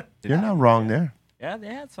 You're not wrong there. Yeah, they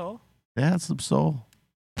had soul. They had some soul.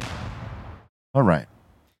 All right.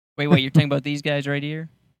 Wait, you're talking about these guys right here?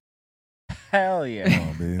 Hell yeah.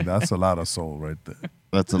 Oh, man, that's a lot of soul right there.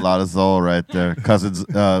 That's a lot of soul right there. Cousins,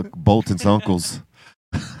 Bolton's uncles.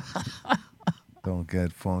 Don't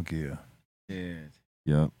get funkier. Dude.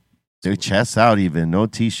 Yep. Their chests out even. No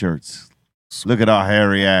T-shirts. Look at our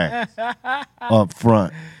hairy ass up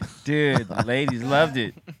front. Dude, the ladies loved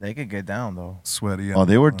it. They could get down though. Sweaty. Oh,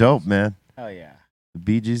 they were dope, man. Oh yeah. The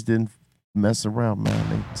Bee Gees didn't mess around, man.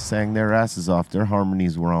 They sang their asses off. Their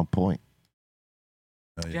harmonies were on point.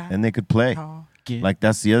 Yeah. And they could play. Like,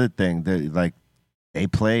 that's the other thing. They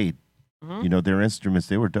played. Mhm. You know, their instruments,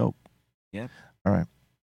 they were dope. Yep. All right.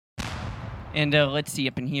 And let's see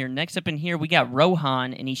up in here. Next up in here, we got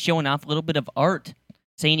Rohan, and he's showing off a little bit of art,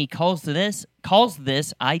 saying he calls this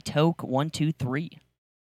I Toke 123.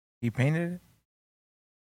 He painted it,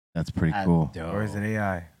 That's pretty cool. or is it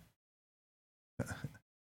AI?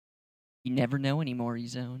 You never know anymore,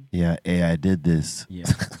 Ezone. Yeah, AI did this. Yeah.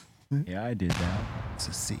 Yeah, I did that. It's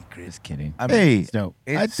a secret. Just kidding. Hey, It's dope.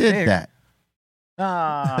 I It's did sick. that.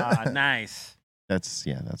 Ah, nice. That's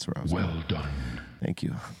where I was. Well done. Thank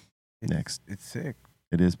you. Next. It's sick.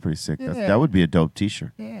 It is pretty sick. Yeah. That would be a dope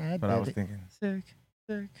T-shirt. Yeah, But I was thinking. Sick.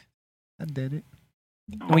 I did it.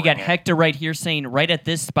 And we got Hector right here saying, right at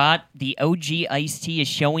this spot, the OG Iced Tea is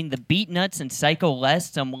showing the Beat Nuts and Psycho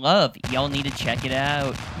Les some love. Y'all need to check it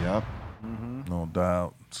out. Yep. No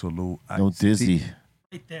doubt. Salute. No Ice-T. dizzy.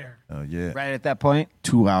 Right there. Oh, yeah. Right at that point.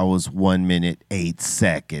 2 hours, 1 minute, 8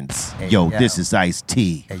 seconds. Hey, yo, yo. this is Ice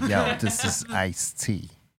Tea. Hey, yo, this is Ice-T.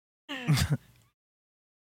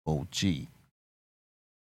 OG.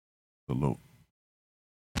 Salute.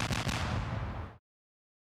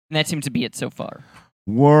 And that seems to be it so far.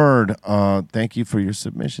 Word. Thank you for your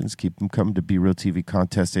submissions. Keep them coming to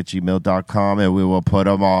BeRealTVContest@gmail.com, and we will put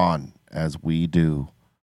them on as we do.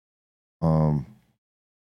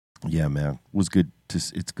 Yeah, man, it's good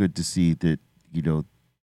to see that, you know,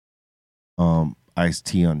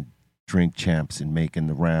 Ice-T on Drink Champs and making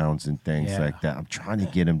the rounds and things like that. I'm trying to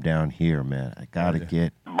get him down here, man. I gotta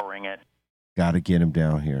get him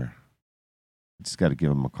down here. I just gotta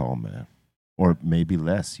give him a call, man. Or maybe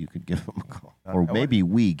less. You could give him a call, or maybe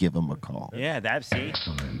we give him a call. Yeah, that's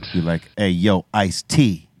Excellent. Be like, hey, yo,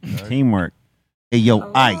 Ice-T. teamwork. Hey,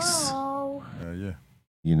 yo, Ice. Yeah.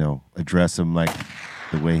 You know, address him like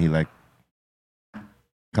the way he like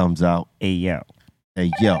comes out. Hey yo.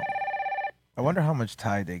 Hey, yo. I wonder how much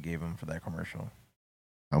Tide they gave him for that commercial.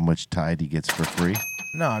 How much Tide he gets for free?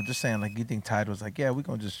 No, I'm just saying, like, you think Tide was like, yeah, we're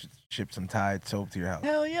going to just ship some Tide soap to your house.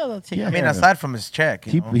 Hell yeah, they'll take Yeah. I mean, aside from his check,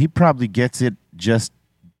 you know? He probably gets it just,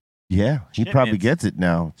 he probably Shipments. gets it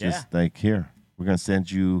now. Just like, here, we're going to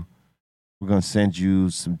send you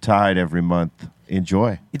some Tide every month.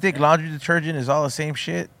 Enjoy. You think laundry detergent is all the same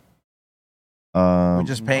shit? We're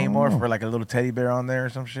just paying more for like a little teddy bear on there or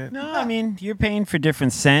some shit? No, I mean, you're paying for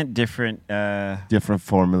different scent, different different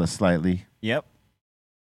formula slightly. Yep.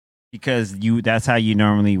 Because that's how you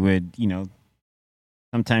normally would, you know,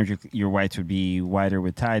 sometimes your whites would be whiter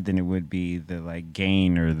with Tide than it would be the like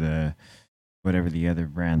Gain or the whatever the other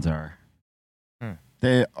brands are.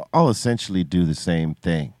 They all essentially do the same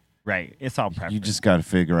thing. Right. It's all preference. You just got to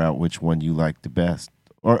figure out which one you like the best.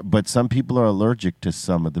 But some people are allergic to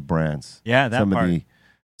some of the brands. Yeah, that part.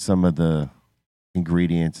 Some of the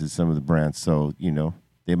ingredients in some of the brands. So, you know,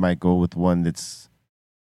 they might go with one that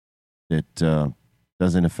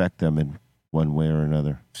doesn't affect them in one way or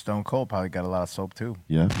another. Stone Cold probably got a lot of soap too.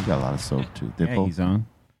 Yeah, he got a lot of soap too. They both, he's on.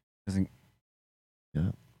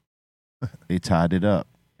 Yeah. They tied it up.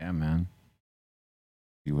 Yeah, man.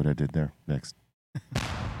 See what I did there? Next.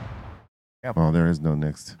 Yep. Oh, there is no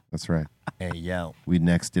next. That's right. Hey, yo. We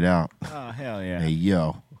nexted it out. Oh, hell yeah. Hey,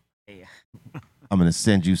 yo. Hey. I'm gonna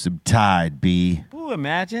send you some Tide, B. Ooh,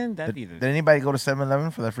 imagine that'd be Did anybody go to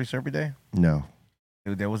 7-Eleven for that free Slurpee day? No.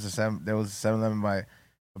 Dude, there was a 7-Eleven by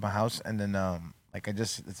my house, and then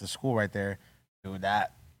it's a school right there. Dude,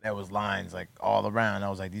 there was lines like all around. I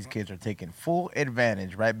was like, these kids are taking full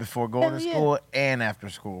advantage right before going to school and after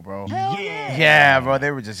school, bro. Yeah, bro.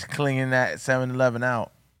 They were just cleaning that 7-Eleven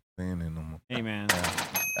out. Hey, man.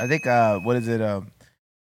 I think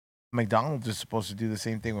McDonald's is supposed to do the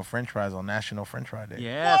same thing with French fries on National French Fry Day.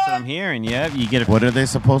 Yeah, that's what I'm hearing. Yeah, you get What are they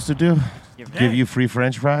supposed to do? Give Give you free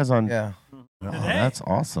French fries on? Yeah. Oh, that's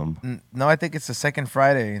awesome. No, I think it's the second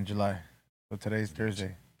Friday in July. So today's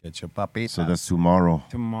Thursday. Get your puppy. So that's tomorrow.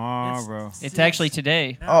 Tomorrow. It's actually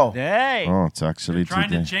today. Oh. Hey. Oh, it's actually Trying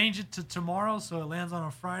today. to change it to tomorrow so it lands on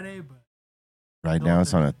a Friday, but Right now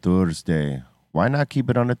it's on a Thursday. Why not keep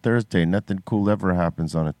it on a Thursday? Nothing cool ever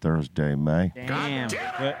happens on a Thursday, man. Damn.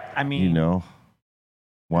 But, I mean, You know,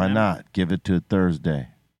 why not give it to a Thursday?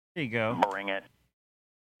 there you go. Bring it.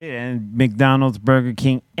 And McDonald's, Burger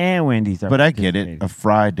King, and Wendy's. But I get it. A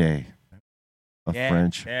Friday. A Yeah,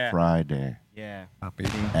 French yeah. Friday. Yeah.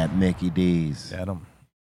 At Mickey D's.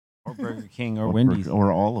 Or Burger King or Wendy's.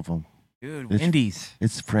 Or all of them. Dude, Wendy's.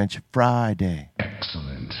 It's French Friday.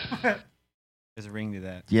 Excellent. There's a ring to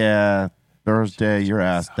that. Yeah, Thursday, you're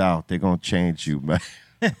asked out. They're going to change you, man.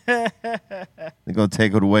 They're going to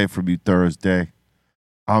take it away from you Thursday.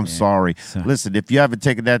 I'm sorry. Listen, if you haven't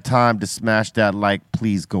taken that time to smash that like,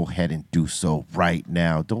 please go ahead and do so right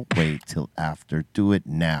now. Don't wait till after. Do it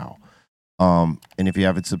now. And if you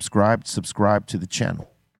haven't subscribed, subscribe to the channel.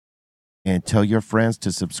 And tell your friends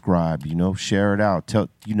to subscribe. Share it out. Tell,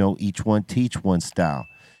 each one teach one style.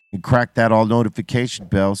 And crack that all notification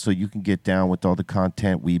bell so you can get down with all the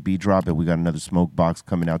content we be dropping. We got another smoke box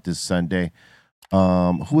coming out this Sunday.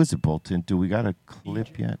 Who is it, Bolton? Do we got a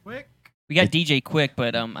clip yet? We got DJ Quick,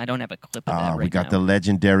 but I don't have a clip of that right We got now. the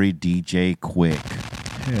legendary DJ Quick.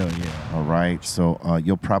 Hell yeah. All right. So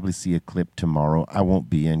you'll probably see a clip tomorrow. I won't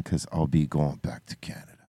be in because I'll be going back to Canada.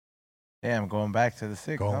 Damn, going back to the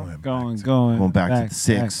 6th. Going back to the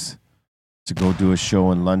 6th to go do a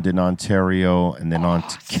show in London, Ontario, and then on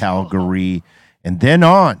to Calgary, and then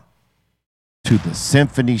on to the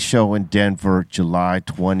Symphony Show in Denver, July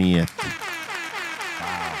 20th.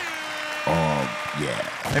 Oh, yeah.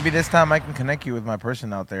 Maybe this time I can connect you with my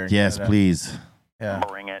person out there. in Yes, Canada. please. Yeah.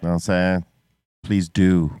 Bring it. You know what I'm saying? Please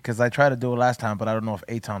do. Because I tried to do it last time, but I don't know if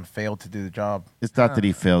Aton failed to do the job. It's not that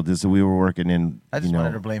he failed. It's that we were working in, I just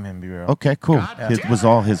wanted to blame him, be real. Okay, cool. God It was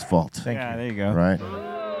all his fault. Thank you. There you go. Right?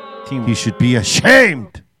 He should be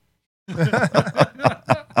ashamed.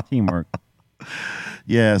 Teamwork.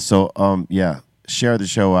 Yeah, so share the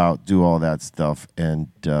show out, do all that stuff, and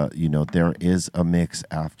there is a mix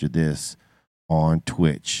after this on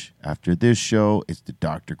Twitch. After this show, it's the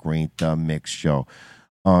Dr. Greenthumb mix show.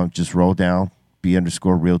 Just roll down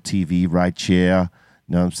B_real TV right here.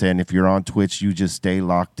 You know what I'm saying? If you're on Twitch, you just stay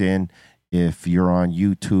locked in. If you're on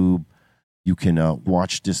YouTube, you can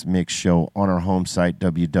watch this mix show on our home site,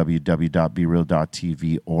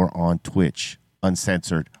 www.bereal.tv, or on Twitch,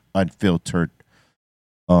 uncensored, unfiltered.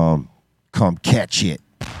 Come catch it.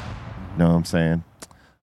 You know what I'm saying?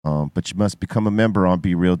 But you must become a member on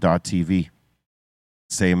bereal.tv.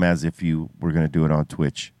 Same as if you were going to do it on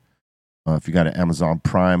Twitch. If you got an Amazon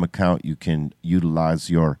Prime account, you can utilize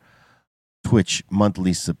your Twitch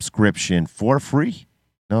monthly subscription for free. You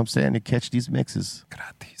know what I'm saying? To catch these mixes.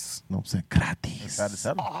 Gratis. You know what I'm saying? Gratis.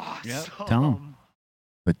 Tell them.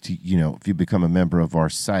 But, if you become a member of our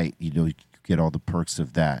site, you get all the perks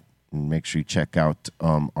of that. And make sure you check out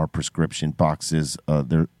our prescription boxes.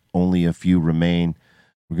 There only a few remain.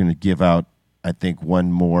 We're going to give out, I think,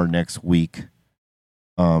 one more next week.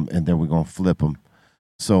 And then we're going to flip them.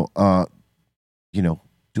 So,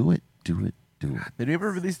 do it. Did we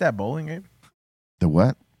ever release that bowling game? The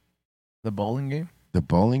what? The bowling game? The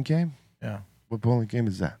bowling game? Yeah. What bowling game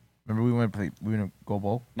is that? Remember we went to go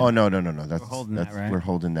bowl? Oh, no. That's, We're holding that, right? We're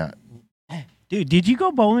holding that. Dude, did you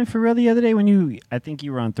go bowling for real the other day I think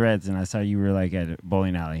you were on Threads and I saw you were like at a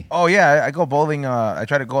bowling alley. Oh, yeah. I go bowling. I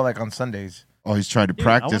try to go like on Sundays. Oh, he's trying to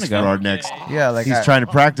practice for our next. Yeah, like he's trying to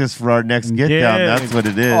practiance for our next get down. That's what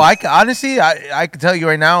it is. Oh, honestly, I can tell you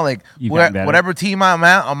right now, like whatever team I'm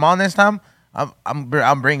on this time,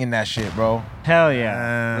 I'm bringing that shit, bro. Hell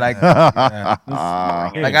yeah!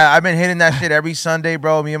 I've been hitting that shit every Sunday,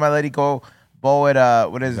 bro. Me and my lady go bowl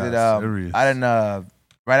at what is it? I didn't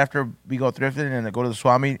right after we go thrifting and go to the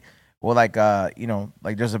swap meet. Well,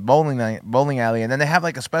 there's a bowling alley, and then they have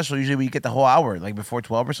like a special. Usually, we get the whole hour, like before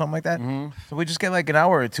 12 or something like that. Mm-hmm. So we just get like an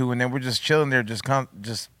hour or two, and then we're just chilling there, just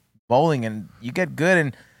bowling, and you get good.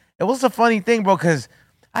 And it was a funny thing, bro, because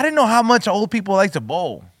I didn't know how much old people like to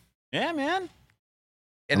bowl. Yeah, man.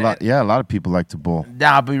 A lot of people like to bowl.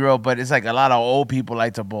 Nah, I'll be real, but it's like a lot of old people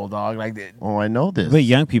like to bowl, dog. Like, Oh, I know this. But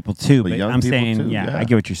young people too. But But young I'm people saying, too, yeah, yeah. I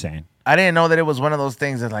get what you're saying. I didn't know that it was one of those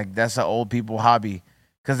things that like that's an old people hobby.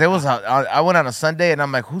 Because there was I went on a Sunday and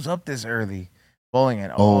I'm like, who's up this early bowling?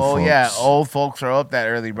 And Old yeah, folks. old folks are up that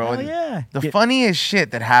early, bro. Hell And yeah. The funniest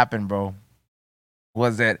shit that happened, bro,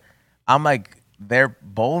 was that I'm like they're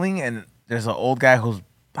bowling and there's an old guy who's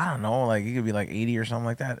I don't know, like he could be like 80 or something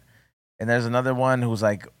like that, and there's another one who's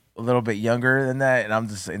like a little bit younger than that,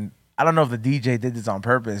 and I don't know if the DJ did this on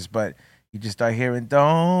purpose, but you just start hearing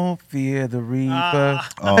 "Don't Fear the Reaper."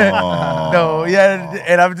 No, yeah,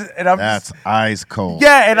 and I'm That's ice cold.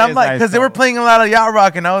 yeah, and It I'm is like, ice because they were cold. playing a lot of yacht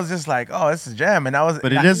rock, and I was just like, oh, this is jam, and I was,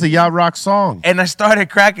 But it is a yacht rock song. and I started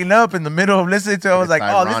cracking up in the middle of listening to it. I was It's like,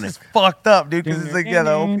 oh, ironic. this is fucked up, dude, because it's like, yeah,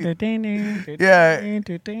 the old people.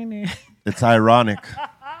 Yeah. It's ironic,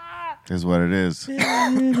 is what it is.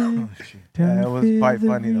 Yeah, it was quite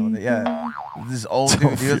funny though. Yeah, this old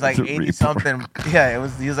dude, he was like Don't fear the 80 something. Yeah,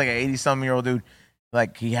 he was like an 80 something year old dude.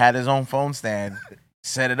 Like he had his own phone stand,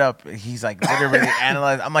 set it up. He's like literally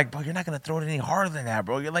analyzed. I'm like, bro, you're not gonna throw it any harder than that,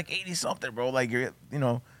 bro. You're like 80 something, bro. Like you're, you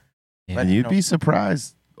know. But, And you you'd know, be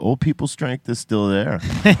surprised. Old people's strength is still there.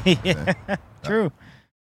 Yeah. True.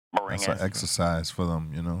 That's an exercise for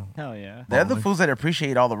them, you know. Hell yeah. they're the fools that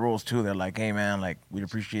appreciate all the rules too. They're like, hey man, like we'd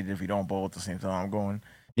appreciate it if you don't bowl at the same time I'm going.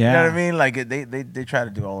 Yeah. You know what I mean? Like they try to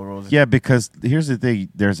do all the rules. Yeah, because here's the thing: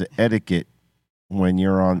 there's an etiquette when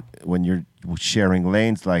you're sharing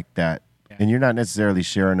lanes like that, and you're not necessarily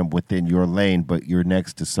sharing them within your lane, but you're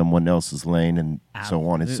next to someone else's lane, and so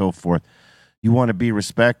on and so forth. You want to be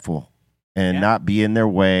respectful and not be in their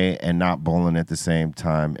way, and not bowling at the same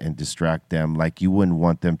time and distract them like you wouldn't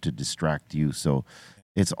want them to distract you. So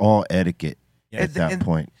it's all etiquette at that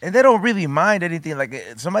point. And they don't really mind anything. Like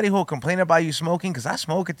somebody who will complain about you smoking, because I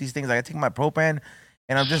smoke at these things. Like I take my Propan,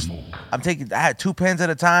 and I had 2 pens at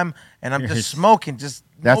a time, and I'm just smoking.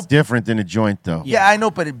 That's different than a joint, though. Yeah, I know,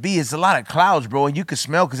 but it's a lot of clouds, bro, and you can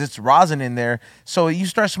smell because it's rosin in there. So you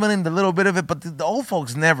start smelling the little bit of it, but the old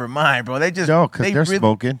folks never mind, bro. They just because they're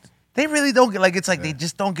smoking. They really don't get like it's like they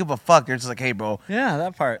just don't give a fuck. They're just like, hey, bro. Yeah,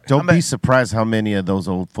 that part. Don't be surprised how many of those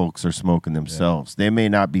old folks are smoking themselves. They may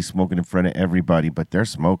not be smoking in front of everybody, but they're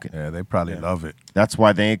smoking. Yeah, they probably love it. That's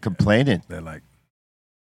why they ain't complaining. They're like,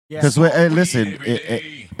 because listen,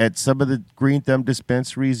 at some of the Green Thumb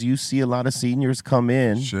dispensaries, you see a lot of seniors come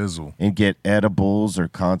in and get edibles or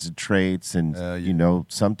concentrates, and you know,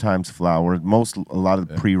 sometimes flour. A lot of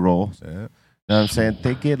the pre-rolls. You know what I'm saying?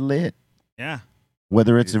 They get lit. Yeah.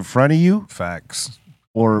 Whether it's in front of you, facts,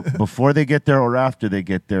 or before they get there or after they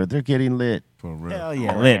get there, they're getting lit. For real. Hell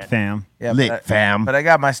yeah, lit fam. Yeah, lit fam. But I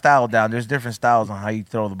got my style down. There's different styles on how you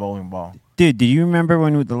throw the bowling ball. Dude, do you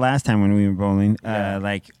remember the last time when we were bowling?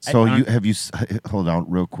 So hold on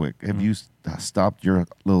real quick. Have you stopped your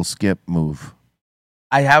little skip move?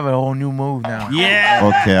 I have a whole new move now.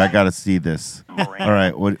 Yeah. Okay, I got to see this. All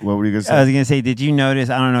right, what were you gonna say? I was gonna say, did you notice?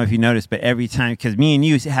 I don't know if you noticed, but every time, because me and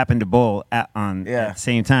you happened to bowl at the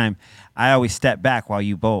same time, I always step back while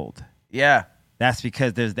you bowled. Yeah. That's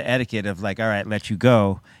because there's the etiquette of like, all right, let you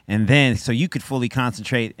go, and then so you could fully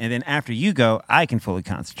concentrate, and then after you go, I can fully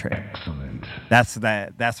concentrate. Excellent.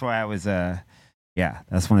 That's why I was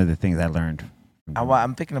that's one of the things I learned.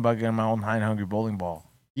 I'm thinking about getting my own High Hungry bowling ball.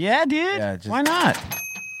 Yeah, dude. Yeah, Why not?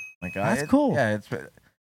 Like That's cool. Yeah,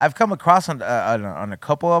 I've come across on a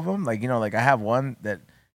couple of them. Like, you know, like I have one that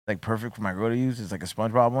like perfect for my girl to use. It's like a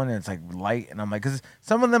SpongeBob one, and it's like light. And I'm like, because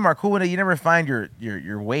some of them are cool with it. You never find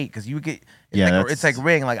your weight because you get it's like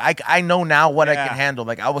ring. Like I know now what I can handle.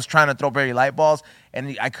 Like I was trying to throw very light balls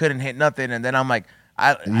and I couldn't hit nothing. And then I'm like,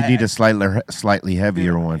 you need a slightly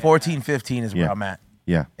heavier one. 14, 15 is where I'm at.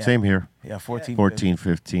 Yeah, same here. Yeah, 14,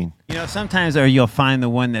 15. You know, sometimes you'll find the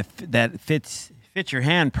one that fits your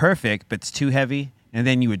hand perfect, but it's too heavy, and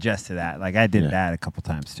then you adjust to that. Like I did that a couple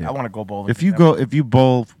times too. I want to go bowling. If you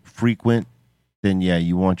bowl frequent, then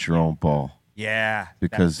you want your own ball. Yeah.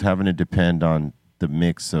 Because having to depend on the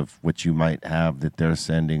mix of what you might have that they're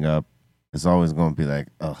sending up is always going to be like,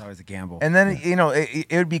 oh. It's always a gamble. And then you know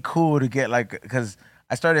it would be cool to get like because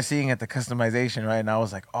I started seeing it the customization, right? And I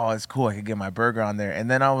was like, oh, it's cool. I could get my burger on there.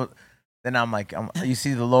 And then I'm like, you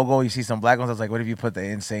see the logo, you see some black ones. I was like, what if you put the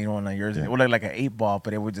insane one on yours? It would look like an 8-ball,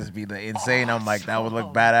 but it would just be the insane. I'm like, that would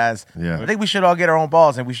look badass. Yeah. I think we should all get our own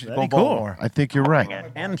balls and we should go bowl more. I think you're right.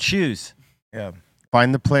 And shoes. Yeah.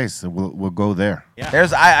 Find the place and we'll go there. Yeah.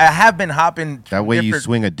 I have been hopping. That way you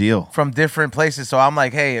swing a deal from different places. So I'm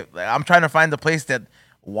like, hey, I'm trying to find the place that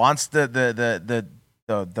wants the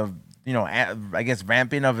I guess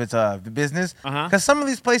ramping of its business. Because some of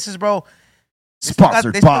these places, bro,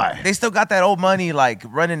 they still got that old money like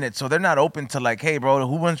running it, so they're not open to like, hey, bro,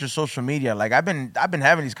 who runs your social media? Like I've been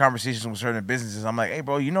having these conversations with certain businesses. I'm like, hey,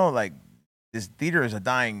 bro, like this theater is a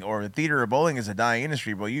dying, or the theater or bowling is a dying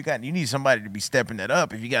industry, bro. You need somebody to be stepping that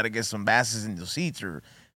up if you got to get some basses in the seats or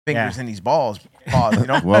fingers in these balls. Pause, you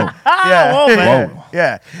know? Whoa.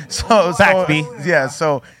 Yeah. So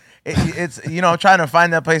it's trying to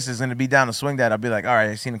find that place is going to be down to swing that. I'll be like, all right,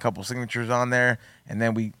 I've seen a couple signatures on there, and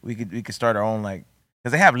then we could start our own, like,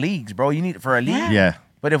 because they have leagues, bro. You need it for a league. Yeah.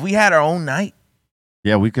 But if we had our own night.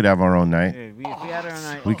 Yeah, we could have our own night. If we had our own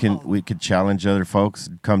night. We could challenge other folks,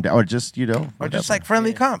 come down, or just or just like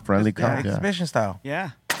friendly comp, exhibition style.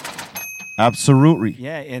 Yeah. Absolutely.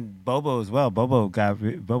 Yeah, and Bobo as well. Bobo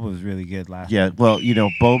was really good last Yeah, time. well,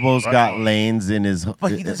 Bobo's got lanes in his.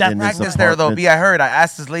 But he does not practice there though. B, I heard. I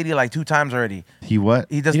asked this lady like 2 times already. He what?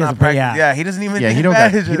 He does not practice. Yeah, he doesn't even. Yeah, he don't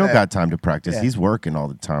got time to practice. Yeah. He's working all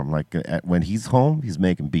the time. Like when he's home, he's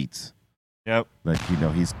making beats. Yep. Like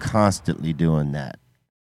he's constantly doing that.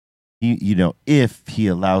 If he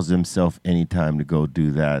allows himself any time to go do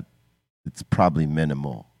that, it's probably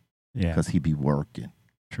minimal. Yeah. Because he be working.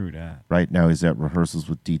 True that. Right now he's at rehearsals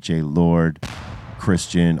with DJ Lord,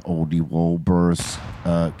 Christian, Oldie Wolbers,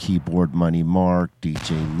 Keyboard Money Mark,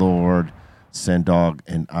 DJ Lord, Sendog,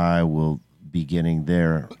 and I will be getting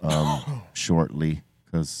there shortly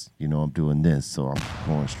because, I'm doing this, so I'm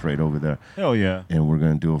going straight over there. Hell yeah. And we're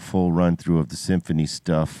going to do a full run through of the symphony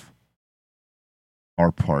stuff,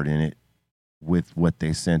 our part in it, with what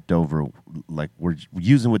they sent over. Like, we're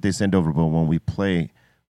using what they sent over, but when we play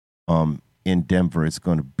in Denver, it's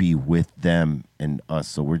going to be with them and us.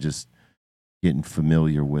 So we're just getting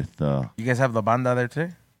familiar with. You guys have La Banda there too?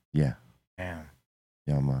 Yeah. Damn.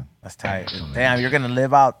 Yeah, man. That's tight. Damn, you're going to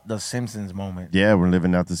live out the Simpsons moment. Yeah, we're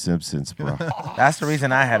living out the Simpsons, bro. That's the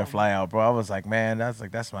reason I had to fly out, bro. I was like, man,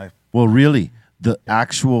 that's my. Well, really, the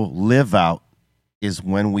actual live out is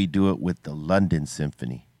when we do it with the London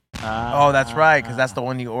Symphony. Oh, that's right, because that's the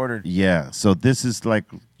one you ordered. Yeah, so this is like,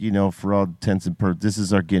 for all intents and purposes, this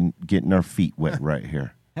is our getting our feet wet right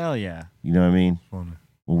here. Hell yeah. You know what I mean? Funny.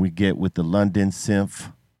 When we get with the London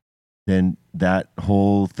Symph, then that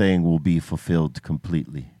whole thing will be fulfilled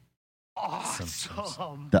completely.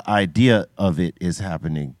 Awesome. The idea of it is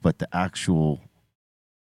happening, but the actual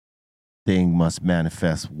thing must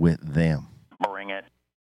manifest with them. Bring it.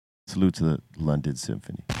 Salute to the London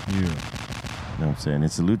Symphony. Yeah. You know what I'm saying?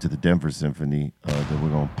 And salute to the Denver Symphony that we're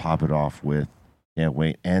going to pop it off with. Can't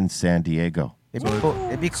wait. And San Diego.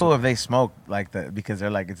 It'd be cool if they smoked like that, because they're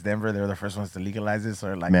like, it's Denver. They're the first ones to legalize it. So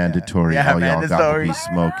they're like, mandatory. Yeah, y'all got to be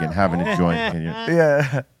smoking, having a joint.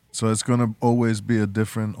 Yeah. So it's going to always be a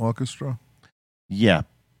different orchestra? Yeah.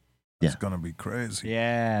 It's going to be crazy.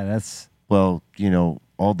 Yeah, that's. Well,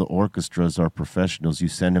 all the orchestras are professionals. You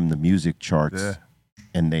send them the music charts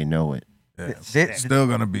and they know it. Yeah. It's still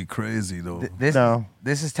going to be crazy, though.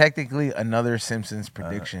 This is technically another Simpsons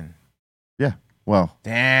prediction. Yeah. Well,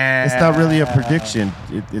 damn. It's not really a prediction.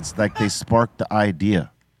 It's like they sparked the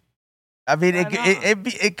idea. I mean,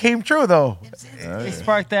 it came true, though. It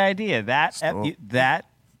sparked the idea. That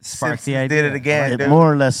sparked the idea. Did it again. It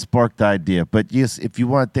more or less sparked the idea. But yes, if you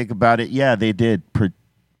want to think about it, yeah, they did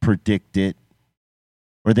predict it.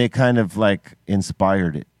 Or they kind of like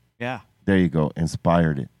inspired it. Yeah. There you go.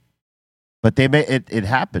 Inspired it. But they made it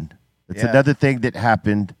happened. It's another thing that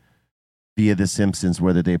happened via The Simpsons,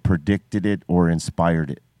 whether they predicted it or inspired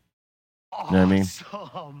it. You know what I mean?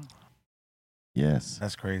 Awesome. Yes.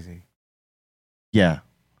 That's crazy. Yeah.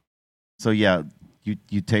 So yeah,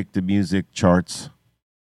 you take the music charts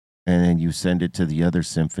and then you send it to the other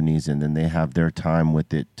symphonies, and then they have their time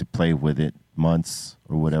with it to play with it, months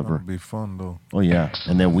or whatever. It'll be fun though. Oh yeah.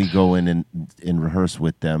 And then we go in and rehearse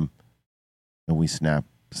with them, and we snap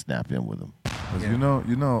in with them. Cause you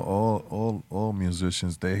know, all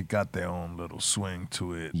musicians, they got their own little swing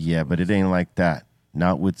to it. Yeah, but it ain't like that.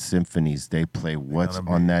 Not with symphonies. They play what's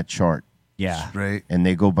on that chart. Yeah. Straight. And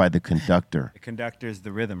they go by the conductor. The conductor is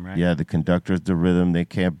the rhythm, right? Yeah, the conductor is the rhythm. They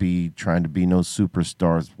can't be trying to be no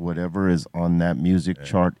superstars. Whatever is on that music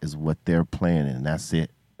chart is what they're playing, and that's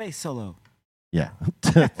it. Bass solo. Yeah.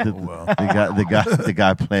 The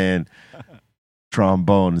guy playing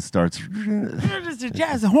trombone and starts. Just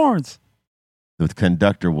jazz and horns. The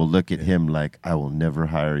conductor will look at him like, I will never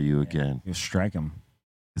hire you again. You'll strike him.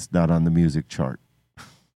 It's not on the music chart.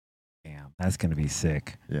 Damn, that's going to be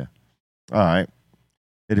sick. Yeah. All right.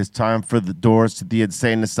 It is time for the doors to the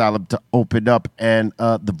insane asylum to open up and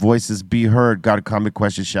the voices be heard. Got a comment,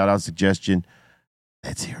 question, shout out, suggestion?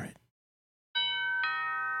 Let's hear it.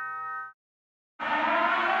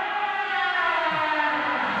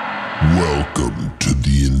 Welcome to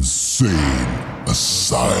the insane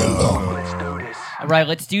asylum. All right,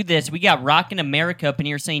 let's do this. We got Rockin' America up in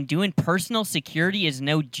here saying doing personal security is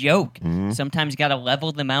no joke. Sometimes got to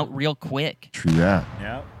level them out real quick. True that.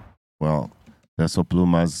 Yep. Well, Peso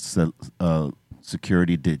Pluma's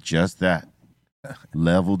security did just that.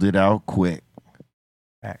 Leveled it out quick.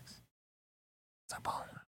 Facts.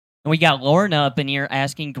 And we got Lorna up in here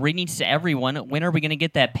asking, greetings to everyone. When are we going to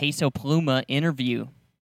get that Peso Pluma interview?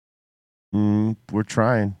 We're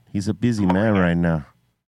trying. He's a busy man right now.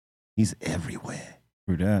 He's everywhere.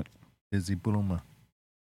 True that. Busy Pluma.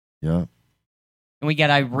 Yep. And we got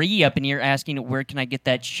Irie up in here asking, where can I get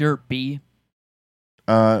that shirt, B?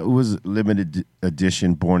 It was limited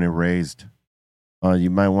edition, born and raised. You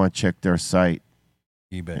might want to check their site.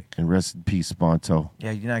 eBay. And rest in peace, Sponto.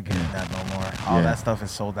 Yeah, you're not getting that no more. All that stuff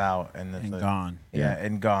is sold out and gone. Yeah,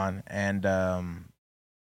 and gone. And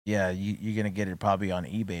yeah, you're gonna get it probably on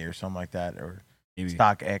eBay or something like that, or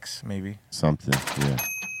StockX maybe. Something, yeah.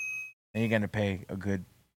 And you're gonna pay a good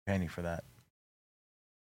penny for that.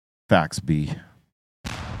 Facts, B.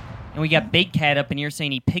 And we got Big Cat up in here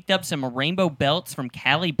saying he picked up some rainbow belts from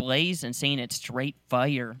Cali Blaze and saying it's straight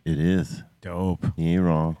fire. It is. Dope. You ain't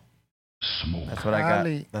wrong. That's what I got.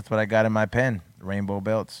 That's what I got in my pen. Rainbow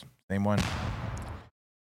belts. Same one.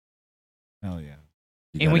 Hell yeah.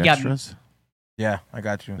 And we got extras? Yeah, I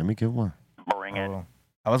got you. Let me get one. Bring it.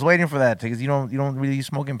 I was waiting for that because you don't really use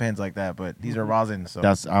smoking pens like that, but these are rosin. So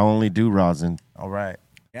I only do rosin. all right.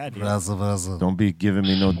 Yeah, dude. Raza. Don't be giving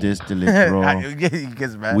me no distillate, bro. He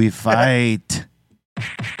gets mad. We fight.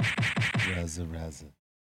 Raza.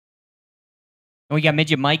 And we got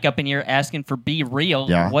Midget Mike up in here asking for Be Real.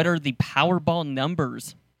 Yeah. What are the Powerball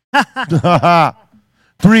numbers?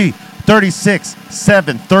 3, 36,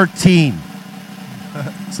 7, 13,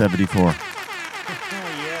 74.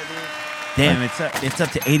 Damn, it's up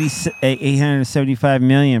to 875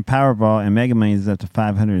 million Powerball, and Mega Millions is up to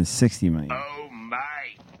 560 million. Oh my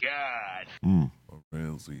God.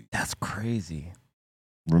 That's crazy.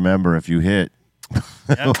 Remember, if you hit,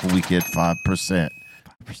 we get 5%. 5%.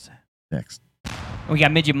 Next. We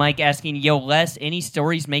got Midget Mike asking, yo, Les, any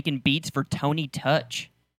stories making beats for Tony Touch?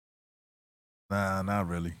 Nah, not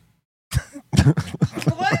really.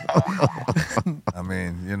 I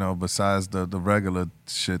mean, besides the regular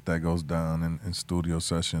shit that goes down in studio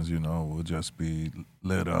sessions, we'll just be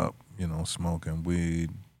lit up, smoking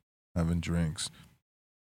weed, having drinks.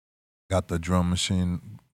 Got the drum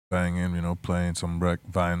machine banging, playing some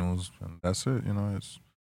vinyls, and that's it. It's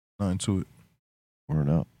nothing to it. Word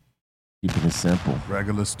up. Keeping it simple.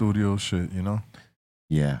 Regular studio shit,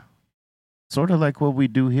 Yeah. Sort of like what we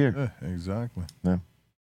do here. Yeah, exactly. Yeah.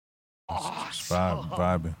 Just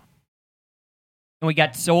vibing. And we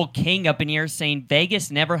got Soul King up in here saying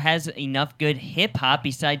Vegas never has enough good hip hop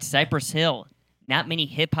besides Cypress Hill. Not many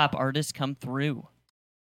hip hop artists come through.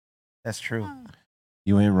 That's true.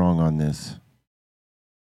 You ain't wrong on this.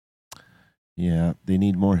 Yeah, they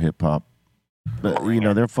need more hip hop. But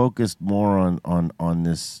they're focused more on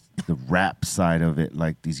this the rap side of it,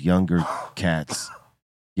 like these younger cats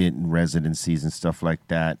getting residencies and stuff like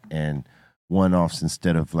that, and one-offs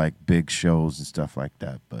instead of like big shows and stuff like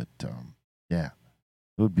that. But yeah,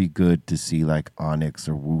 it would be good to see like Onyx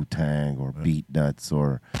or Wu-Tang or Beat Nuts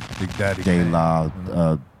or Big Daddy De Kane,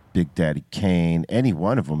 La, Big Daddy Kane, any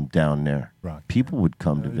one of them down there. Rock. People would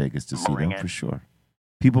come to Vegas to see them for sure.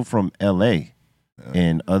 People from L.A.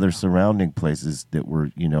 and other surrounding places that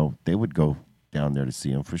were, they would go down there to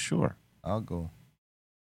see them for sure. I'll go.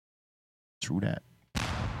 True that.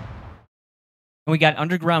 And we got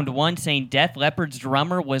Underground One saying Def Leppard's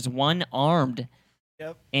drummer was one-armed.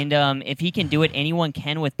 Yep. And if he can do it, anyone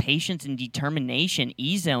can with patience and determination.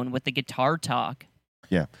 Ezone with the guitar talk.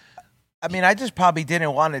 Yeah. I mean, I just probably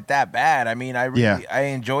didn't want it that bad. I mean, I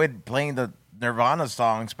enjoyed playing the Nirvana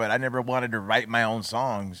songs, but I never wanted to write my own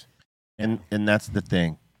songs. And that's the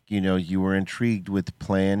thing. You were intrigued with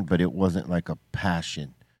playing, but it wasn't like a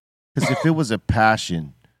passion. Because if it was a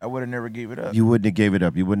passion, I would have never gave it up. You wouldn't have gave it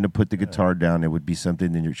up. You wouldn't have put the guitar down. It would be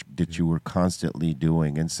something that you were constantly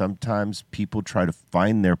doing. And sometimes people try to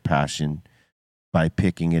find their passion by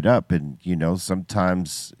picking it up. And,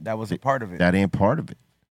 sometimes that was a part of it. That ain't part of it.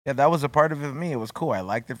 Yeah, that was a part of it for me. It was cool. I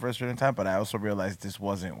liked it for a certain time, but I also realized this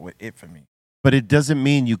wasn't it for me. But it doesn't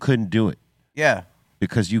mean you couldn't do it. Yeah.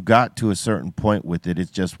 Because you got to a certain point with it.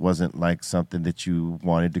 It just wasn't like something that you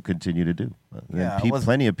wanted to continue to do. Yeah,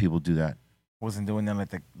 plenty of people do that. Wasn't doing that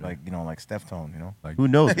like Steph Tone, Like, who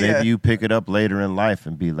knows? Maybe you pick it up later in life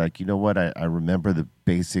and be like, you know what? I remember the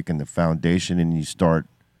basic and the foundation, and you start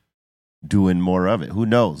doing more of it. Who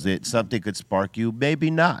knows? Something could spark you. Maybe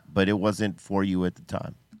not, but it wasn't for you at the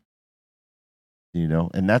time. You know,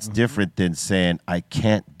 and that's different than saying I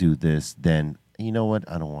can't do this. Then you know what?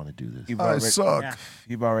 I don't want to do this. I suck. Yeah.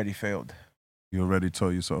 You've already failed. You already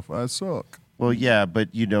told yourself, I suck. Well, yeah,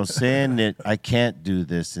 but you know, saying that I can't do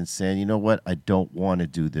this and saying, you know what, I don't want to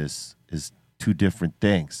do this is two different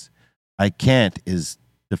things. I can't is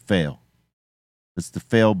the fail. It's the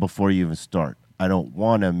fail before you even start. I don't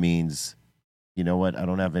want to means, you know what, I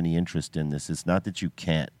don't have any interest in this. It's not that you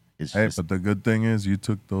can't. It's Hey, just, but the good thing is you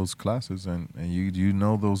took those classes and you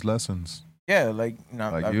know those lessons. Yeah, like, you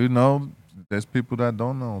know, Like, you know, there's people that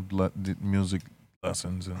don't know the music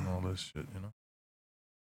lessons and all this shit, you know?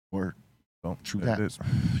 Word. Don't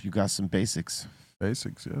you got some basics.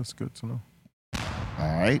 Basics, yeah, it's good to know.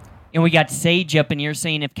 All right. And we got Sage up in here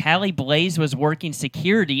saying if Cali Blaze was working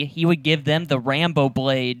security, he would give them the Rambo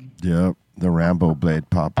blade. Yep, the Rambo blade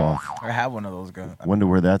pop off. I have one of those guns. Wonder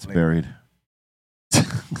where that's buried.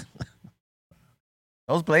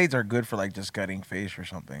 Those blades are good for like just cutting fish or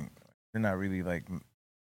something. They're not really like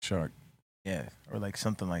shark. Yeah, or like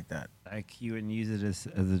something like that. Like you wouldn't use it as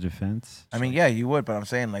a defense. I mean, yeah, you would, but I'm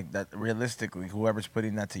saying like that realistically, whoever's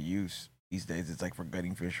putting that to use these days, it's like for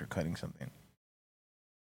gutting fish or cutting something.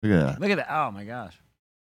 Look at that. Look at that. Oh my gosh.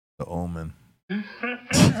 The Omen.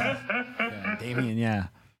 Yeah, Damien, yeah.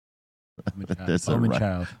 There's a Omen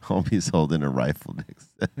child. Homie's holding a rifle next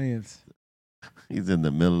to him. He's in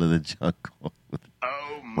the middle of the jungle with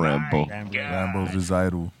Rambo. Rambo's his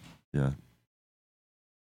idol. Yeah.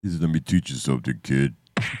 He said, let me teach you something, kid.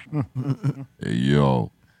 Hey,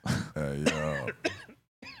 yo. Hey, yo.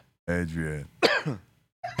 Adrian. All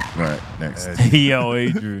right, next. Yo,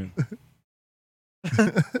 Adrian.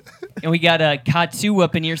 And we got Katsu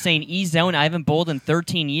up in here saying, Ezone, I haven't bowled in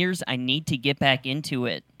 13 years. I need to get back into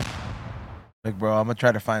it. Like, bro, I'm gonna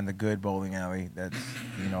try to find the good bowling alley. That's,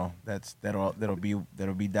 you know, that'll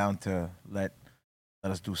be down to let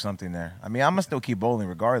us do something there. I mean, I'm gonna still keep bowling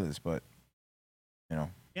regardless, but you know.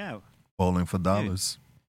 Yeah. Bowling for dollars.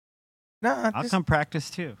 Nah, I'll come practice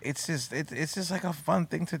too. It's just like a fun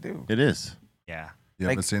thing to do. It is. Yeah. You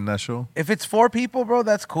Like- ever seen that show? If it's 4 people, bro,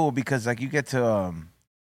 that's cool because like you get to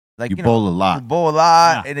like You know, bowl a lot. You bowl a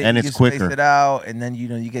lot, Yeah. and, then And you it's just space quicker. it out, and then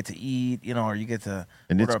you get to eat, or you get to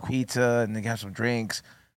And order it's a pizza, and then have some drinks.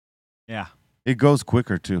 Yeah. It goes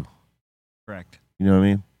quicker, too. Correct. You know what I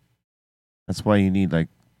mean? That's why you need,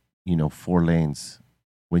 4 lanes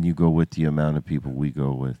when you go with the amount of people we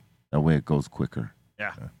go with. That way it goes quicker.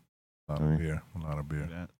 Yeah. A lot of beer. A lot of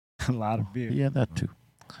beer. A lot of beer. Yeah, that too.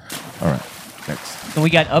 All right, next. And we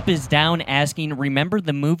got Up is Down asking, remember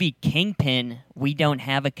the movie Kingpin? We don't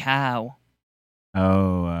have a cow.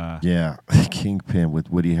 Oh, Yeah, Kingpin with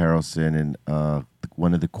Woody Harrelson and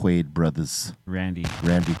one of the Quaid brothers. Randy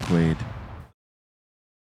Quaid.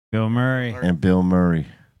 Bill Murray. And Bill Murray.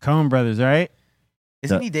 Coen Brothers, right?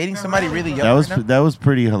 Isn't he dating somebody really young? That was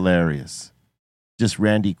pretty hilarious. Just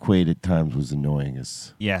Randy Quaid at times was annoying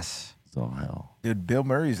as Yes. all hell. Dude, Bill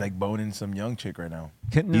Murray's like boning some young chick right now.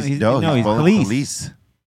 He's bowling police.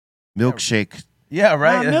 Milkshake. Yeah,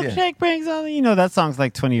 right. Well, Milkshake brings on, that song's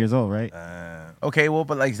like 20 years old, right? Okay, well,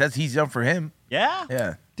 but like he's young for him. Yeah.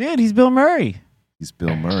 Yeah. Dude, he's Bill Murray. He's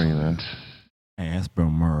Bill Murray, man. Hey, that's Bill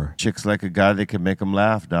Murray. Chicks like a guy that can make them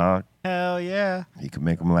laugh, dog. Hell yeah. He can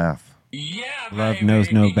make them laugh. Love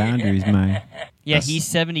knows no boundaries, man. Yeah, he's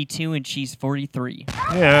 72 and she's 43.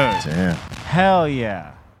 Yeah. Damn. Hell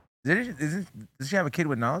yeah. Does she have a kid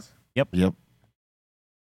with Nas? Yep.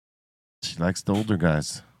 She likes the older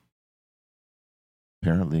guys.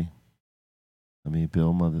 Apparently. I mean,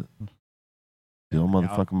 Bill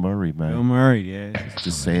motherfucking Murray, man. Bill Murray, yeah.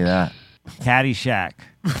 Just say that. Caddyshack.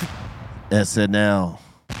 SNL.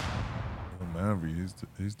 Maverick,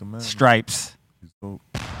 he's the man. Stripes. He's dope.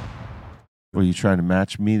 Were you trying to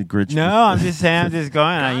match me, the Grinch? No, I'm just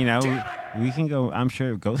going. We can go, I'm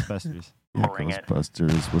sure, Ghostbusters. Yeah,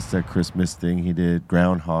 Ghostbusters. What's that Christmas thing he did?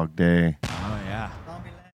 Groundhog Day. Oh, yeah.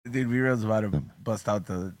 Dude, we were about to bust out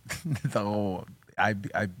the whole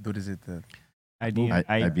what is it? The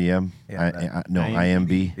IBM? Yeah, No,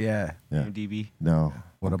 IMB. Yeah. IMDb. No.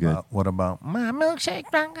 What I'm about my milkshake?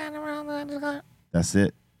 good. That's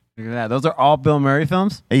it. Look at that. Those are all Bill Murray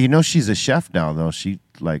films? Hey, she's a chef now, though. She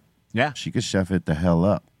could chef it the hell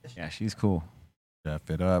up. Yeah, she's cool. Chef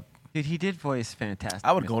it up. Dude, he did voice fantastic.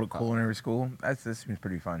 I would go to culinary school. This seems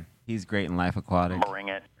pretty fun. He's great in Life Aquatic. Bring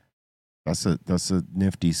it. That's a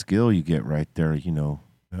nifty skill you get right there,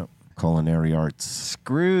 Yep. Culinary arts.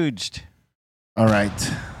 Scrooged. All right.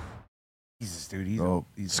 Jesus, dude.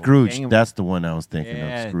 He's Scrooge. That's the one I was thinking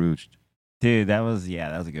Yeah. of. Scrooged. Dude, that was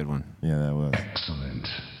a good one. Yeah, that was. Excellent.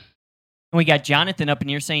 And we got Jonathan up in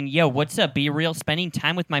here saying, yo, what's up, Be Real? Spending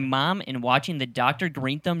time with my mom and watching the Dr.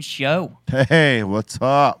 Greenthumb show. Hey, what's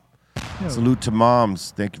up? Salute to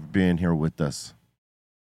moms. Thank you for being here with us.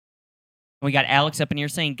 And we got Alex up in here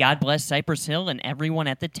saying, God bless Cypress Hill and everyone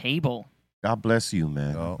at the table. God bless you,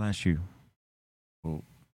 man. God bless you. Oh.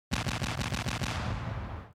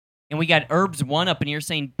 And we got Herbs1 up in here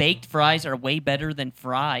saying, baked fries are way better than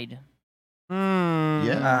fried.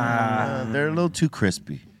 Yeah, they're a little too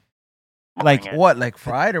crispy. Like what? Like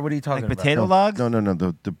fried, or what are you talking about? logs? No,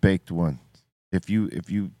 the baked ones. If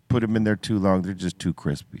you put them in there too long, they're just too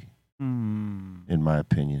crispy. In my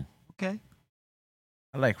opinion. Okay.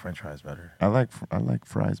 I like French fries better. I like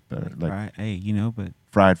fries better. Like but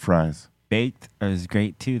fried fries. Baked is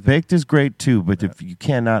great too. Baked is great too, but if you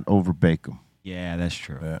cannot overbake them. Yeah, that's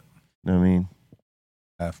true. Yeah. You know what I mean?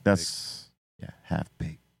 Half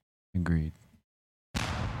baked. Agreed.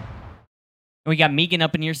 We got Megan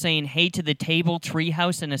up in here saying, hey to the table,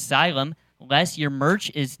 Treehouse, and Asylum. Les, your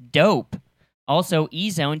merch is dope. Also,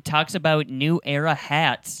 Ezone talks about new era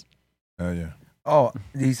hats. Oh, yeah. Oh,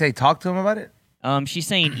 did he say talk to him about it? She's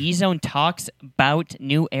saying Ezone talks about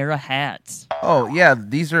new era hats. Oh, yeah.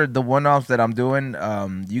 These are the one-offs that I'm doing.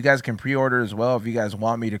 You guys can pre-order as well. If you guys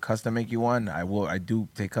want me to custom make you one, I will. I do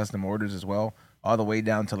take custom orders as well, all the way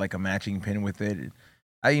down to like a matching pin with it.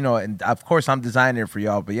 And of course I'm designing it for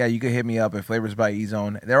y'all, but yeah, you can hit me up at Flavors by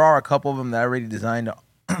Ezone. There are a couple of them that I already designed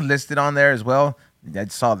listed on there as well. I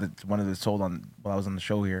saw that one of them sold on while I was on the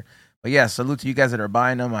show here. But yeah, salute to you guys that are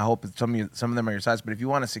buying them. I hope some of them are your size. But if you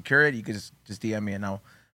want to secure it, you can just DM me and I'll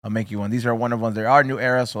make you one. These are one of ones. There are new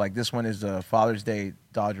era, so like this one is the Father's Day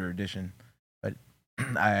Dodger edition. But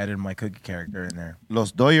I added my cookie character in there.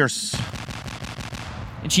 Los Dodgers.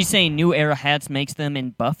 And she's saying new era hats makes them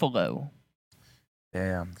in Buffalo.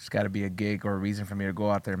 Damn, there's got to be a gig or a reason for me to go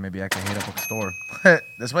out there. Maybe I can hit up a store.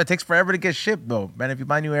 That's why it takes forever to get shipped, though. Man, if you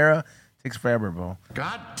buy new era, it takes forever, bro.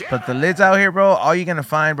 God damn. But the lids out here, bro, all you're going to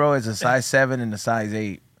find, bro, is a size 7 and a size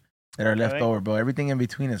 8 that are left over, bro. Everything in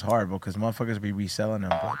between is hard, bro, because motherfuckers be reselling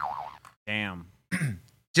them, bro. Damn.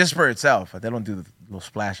 Just for itself. They don't do the little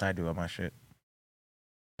splash I do on my shit.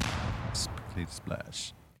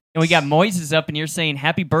 Splash. And we got Moises up in here saying,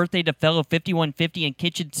 happy birthday to fellow 5150 and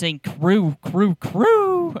Kitchen saying crew.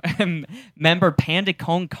 Member Panda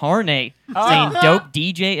Con Carne saying dope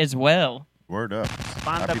DJ as well. Word up.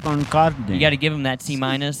 Panda Con Carne. You got to give him that C-.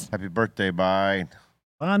 Happy birthday, bye.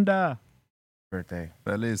 Panda. Birthday.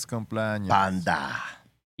 Feliz cumpleaños. Panda.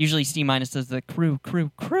 Usually C- does the crew.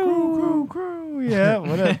 Yeah,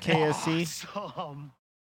 what up, KSC? Awesome.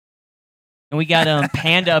 And we got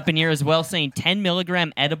Panda up in here as well saying 10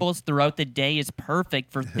 milligram edibles throughout the day is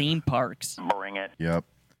perfect for theme parks. Bring it. Yep.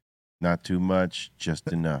 Not too much,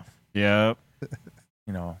 just enough. Yep.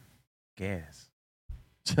 Guess.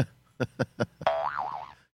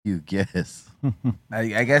 You guess.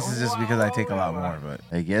 I guess it's just because I take a lot more, but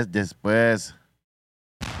I guess después.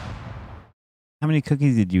 How many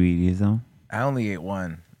cookies did you eat, Ezone? I only ate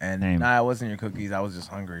one. And Same. it wasn't your cookies. I was just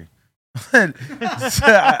hungry.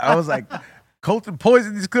 I was like, Colton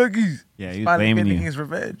poisoned these cookies. Yeah, he was finally blaming getting you. his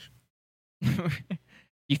revenge.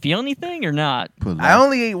 You feel anything or not? I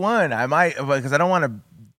only ate one. I might, because I don't want to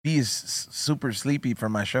be super sleepy for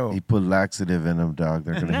my show. He put laxative in them, dog.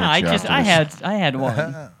 They're gonna No, hit you I after had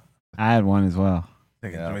one. I had one as well.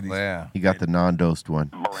 Yeah. He got the non-dosed one.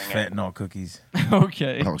 Fentanyl cookies.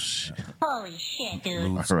 Okay. Oh shit. Holy shit,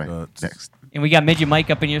 dude. All right, next. And we got Midget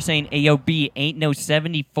Mike up in here saying AOB ain't no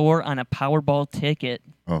 74 on a Powerball ticket.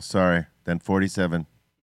 Oh, sorry. Then 47.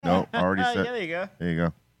 No, already said. There you go. There you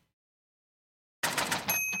go.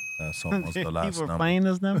 That's almost the last People number. playing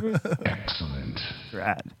those numbers. Excellent.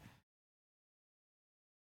 Rad.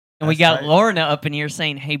 And we got Lorna up in here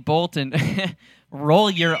saying, hey, Bolton,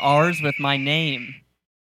 roll your R's with my name.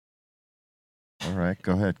 All right,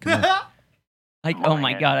 go ahead. Come on. Like, oh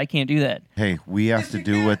my God, I can't do that. Hey, we have to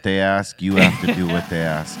do what they ask. You have to do what they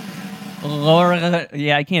ask. Lorna,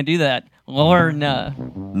 yeah, I can't do that. Lorna.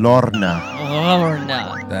 Lorna.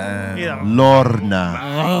 Lorna. Damn. Lorna.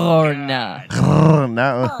 Lorna.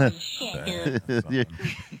 Now,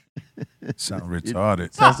 Sound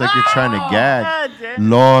retarded. sounds like you're trying to gag.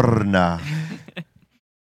 Lorna.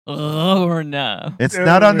 Lorna. It's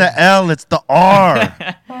not on the L, it's the R.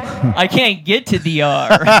 I can't get to the R.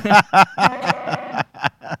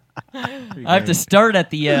 I have to start at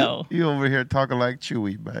the L. You over here talking like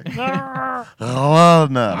Chewy, man.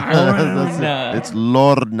 Lorna. Lorna. It's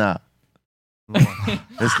Lorna.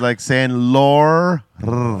 It's like saying Lorna.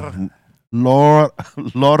 Lorna.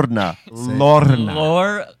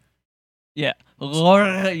 Yeah.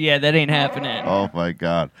 Lord, yeah, that ain't happening. Oh my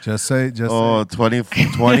God. Just say.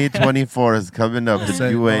 2024 is coming up,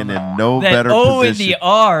 and you ain't in no That better O and position. the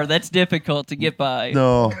R, that's difficult to get by.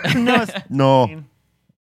 No. No.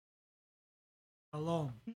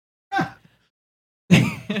 Alone.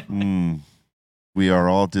 We are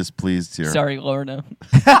all displeased here. Sorry, Lorna.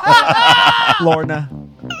 Lorna.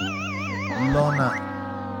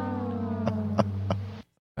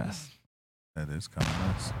 Best. That is kind of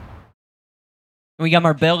nice. We got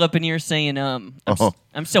Marbell up in here saying, I'm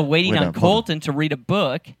still waiting Wait on up, hold Colton to read a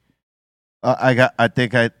book. I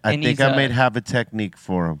think I And he's, may have a technique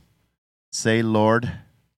for him. Say Lord.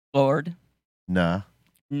 Lord. Nah.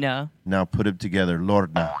 No. Now put them together.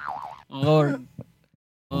 Lord nah. Lord.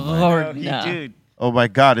 Lord, no. Dude. Oh my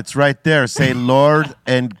God, it's right there. Say Lord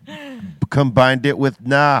and combined it with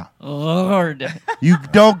nah. Lord. You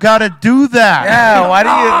don't gotta do that. Yeah,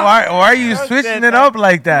 why are you switching it up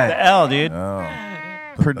like that? The L, dude.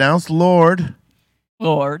 Pronounce Lord.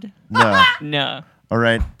 Lord. Nah. No. All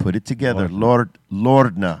right, put it together. Lord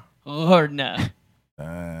nah. Lord, no.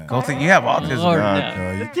 Colton, you have autism. Lord, God.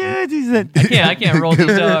 no. Dude, he said. I can't roll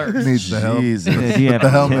these R's. Needs the help. Jesus. Put the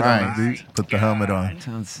helmet on, dude. Put the helmet on.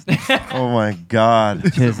 Oh my God.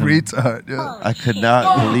 Retard. Yeah. I could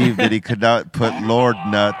not believe that he could not put Lord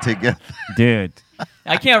nut together. Dude.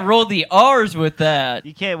 I can't roll the R's with that.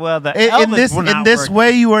 You can't, well, the L In this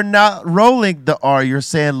way, you are not rolling the R. You're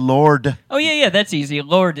saying Lord. Oh, yeah, that's easy.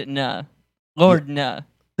 Lord, no. Lord, no.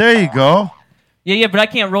 There you go. Yeah, but I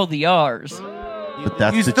can't roll the R's. But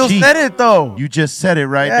that's You the still cheat. said it, though. You just said it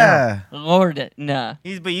right Yeah. Lord, no.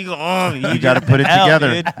 But you go, oh, now. You got to put it L,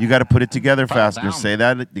 together. dude. You got to put it together faster. Say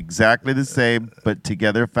that exactly the same, but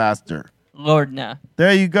together faster. Lord, no.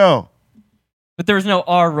 There you go. But there was no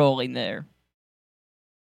R rolling there.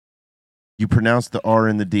 You pronounce the R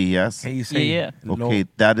and the D, yes? Hey, you say Yeah. Okay,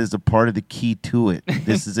 that is a part of the key to it.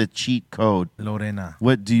 This is a cheat code. Lorena.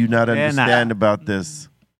 What do you not Lorena. understand about this?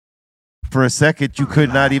 For a second, you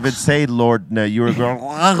could not even say Lord. No, you were going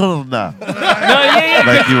No, yeah.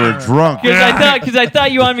 like you were drunk. Because I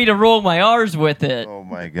thought you wanted me to roll my R's with it. Oh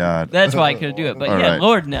my God. That's why I couldn't do it. But All yeah, right.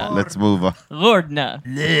 Lord, no. Let's move on. Lord, no.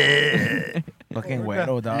 Fucking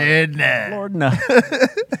weirdo, dog. Lord, no.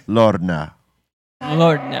 Lorna.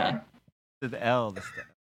 Lord, no. The L. The stuff.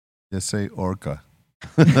 Just say orca.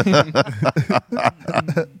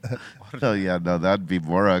 Oh yeah, no, that'd be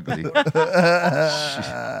more ugly.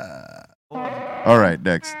 All right,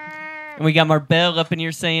 next. And we got Marbell up in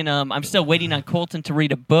here saying, I'm still waiting on Colton to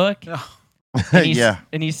read a book. And he's, Yeah.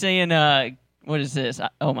 And he's saying, what is this?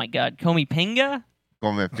 Oh my God. Komi Pinga?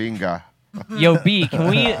 Come finga. Yo, B,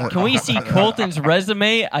 can we see Colton's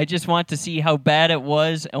resume? I just want to see how bad it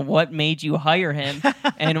was and what made you hire him.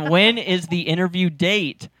 And when is the interview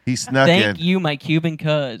date? He snuck in. Thank you, my Cuban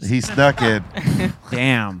cuz. He snuck in.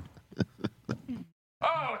 Damn.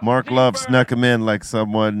 Mark Love snuck him in like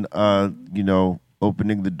someone,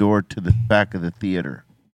 opening the door to the back of the theater.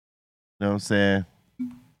 You know what I'm saying?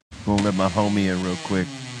 Gonna let my homie in real quick.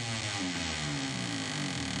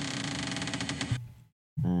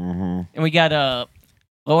 Mm-hmm. And we got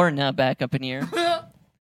Lorna back up in here.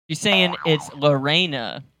 She's saying it's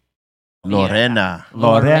Lorena. Lorena.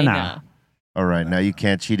 Lorena. All right, now you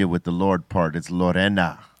can't cheat it with the Lord part. It's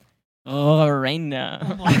Lorena.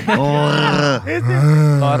 Lorena. Lorena.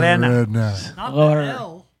 Not the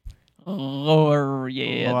L.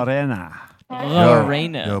 Lorena.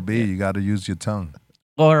 Lorena. Yo, B, you got to use your tongue.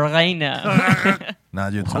 Lorena.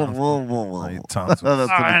 Not your tongue. Not your tongue. That's what it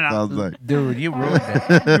sounds like. Dude, you ruined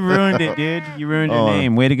it. You ruined it, dude. You ruined your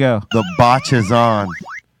name. Way to go. The botch is on.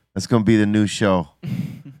 That's going to be the new show.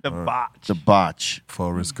 The botch. The botch.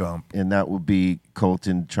 Forrest Gump. And that would be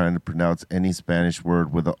Colton trying to pronounce any Spanish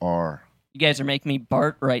word with an R. You guys are making me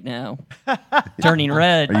Bart right now. Turning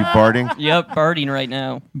red. Are you barting? Yep, Barting right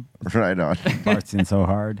now. Right on. Barting so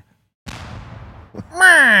hard.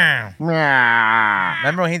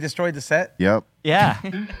 Remember when he destroyed the set? Yep. Yeah.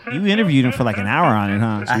 You interviewed him for like an hour on it,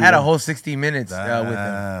 huh? I had a whole 60 minutes with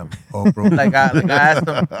him.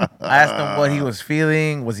 Oprah. I asked him what he was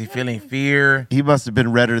feeling. Was he feeling fear? He must have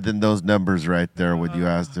been redder than those numbers right there when you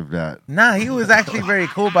asked him that. Nah, he was actually very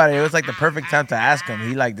cool about it. It was like the perfect time to ask him.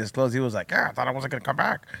 He disclosed. He was like, I thought I wasn't going to come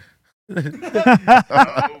back.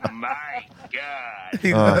 Oh my God.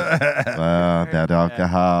 Wow, that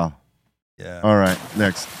alcohol. Yeah. All right,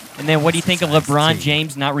 next. And then what do you think of LeBron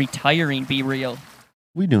James not retiring, Be Real?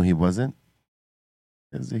 We knew he wasn't.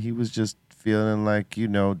 He was just feeling like,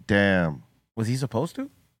 damn. Was he supposed to?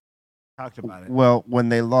 Talked about it. Well, when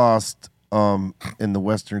they lost in the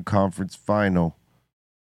Western Conference Final,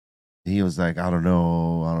 he was like, I don't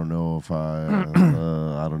know if I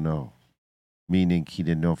don't know. meaning he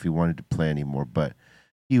didn't know if he wanted to play anymore, but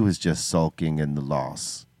he was just sulking in the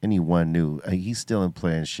loss. Anyone knew he's still in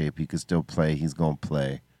playing shape. He could still play. He's going to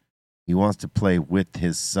play. He wants to play with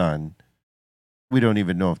his son. We don't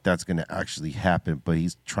even know if that's going to actually happen, but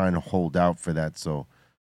he's trying to hold out for that. So,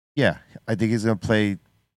 yeah, I think he's going to play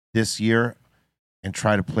this year and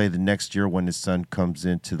try to play the next year when his son comes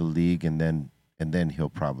into the league, and then he'll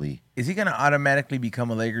probably. Is he going to automatically become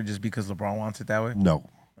a Laker just because LeBron wants it that way? No.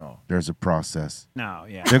 Oh. There's a process. No,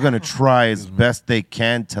 yeah. They're going to try as best they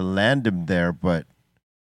can to land him there, but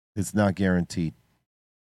it's not guaranteed.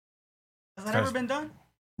 Has that ever been done?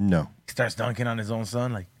 No. He starts dunking on his own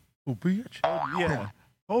son, like, oh, bitch. Yeah.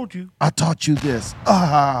 Told you. I taught you this.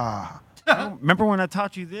 Ah. Remember when I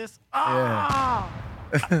taught you this? Ah.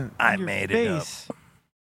 Yeah. I made it up.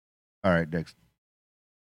 All right, next.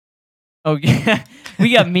 Oh, yeah.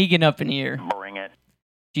 We got Megan up in here. Bring it.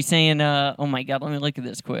 She's saying, oh my God, let me look at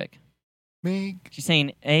this quick. She's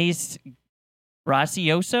saying, Es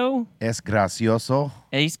gracioso? Es gracioso.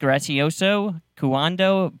 Es gracioso.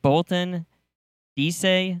 Cuando Bolton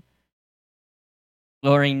dice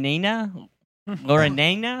Lorenena?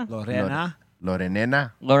 Lorenena? Lorena.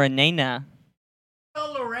 Lorenena. Lorenena.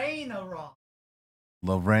 Oh, Lorena wrong.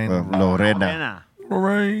 Lorena.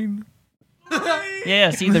 Lorena.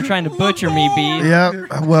 Yeah, see, they're trying to butcher me, B.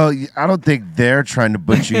 Yeah, well, I don't think they're trying to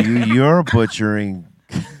butcher you. You're butchering.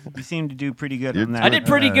 You seem to do pretty good on that. I did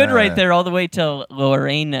pretty good right there all the way till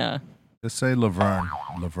Lorena. Just say Laverne.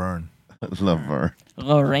 Laverne.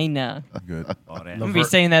 Lorena. Good. I'm going to be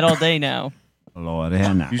saying that all day now.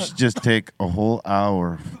 Lorena. You should just take a whole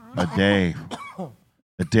hour a day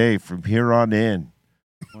from here on in.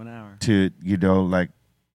 1 hour. To, to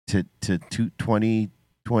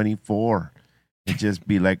 2024. And just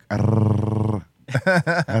be like,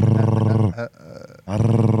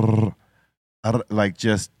 like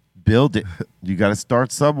just build it. You got to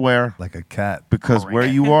start somewhere. Like a cat. Because where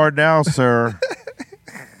you are now, sir,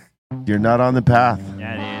 you're not on the path.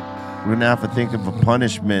 Yeah, dude. We're going to have to think of a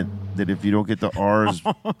punishment that if you don't get the R's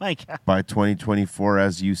Oh my God. by 2024,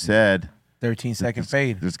 as you said. 13-second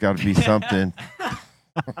fade. There's got to be something.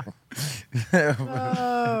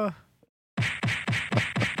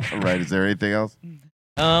 All right. Is there anything else?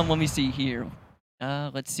 Let me see here.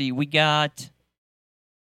 Let's see. We got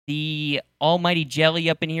the Almighty Jelly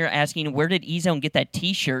up in here asking, where did Ezone get that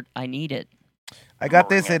T-shirt? I need it. I got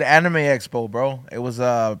this at Anime Expo, bro. It was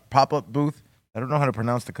a pop-up booth. I don't know how to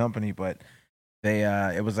pronounce the company, but they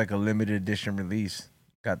it was like a limited edition release.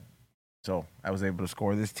 So I was able to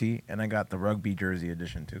score this tee, and I got the rugby jersey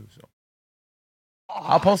edition too. So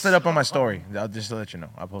I'll post it up on my story. I'll just let you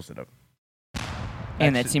know. I'll post it up.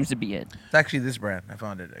 And that seems to be it. It's actually this brand. I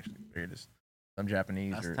found it actually. Here it is. Some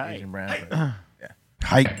Japanese or tight. Asian brand. But, yeah.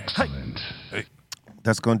 Hey.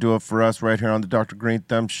 That's going to do it for us right here on the Dr.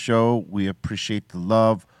 Greenthumb Show. We appreciate the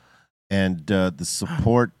love and the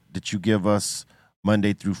support that you give us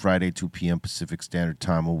Monday through Friday, 2 p.m. Pacific Standard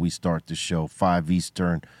Time when we start the show, 5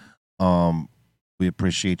 Eastern. We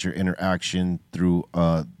appreciate your interaction through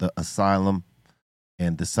the Asylum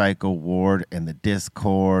and the Psycho Ward and the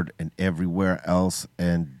Discord and everywhere else.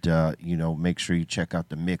 And, make sure you check out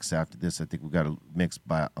the mix after this. I think we got a mix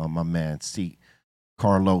by my man, C.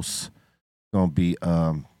 Carlos. Going to be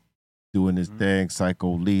doing his thing.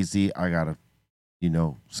 Psycho Leezy. I got to,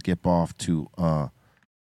 skip off to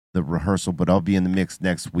the rehearsal, but I'll be in the mix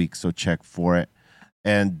next week, so check for it.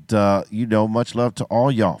 And, much love to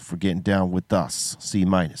all y'all for getting down with us. C-.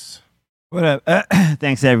 What up?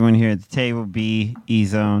 Thanks to everyone here at the table. B,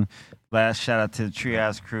 Ezone. Last shout out to the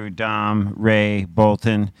Treehouse crew. Dom, Ray,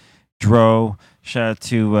 Bolton, Dro. Shout out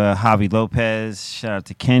to Javi Lopez. Shout out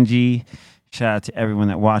to Kenji. Shout out to everyone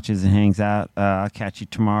that watches and hangs out. I'll catch you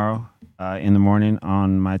tomorrow in the morning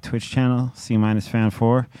on my Twitch channel, C- Fan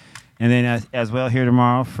 4. And then as well here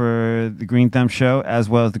tomorrow for the Greenthumb Show, as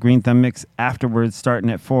well as the Greenthumb Mix afterwards, starting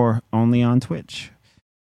at 4, only on Twitch.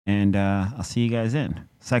 And I'll see you guys in.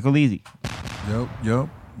 Psycho Leezy. Yep.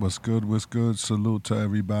 What's good? Salute to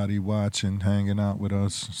everybody watching, hanging out with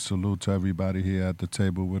us. Salute to everybody here at the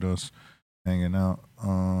table with us, hanging out.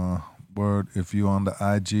 Word, if you're on the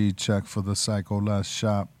IG, check for the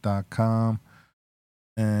psycholessshop.com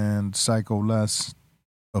and Psycholess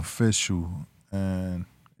Official. And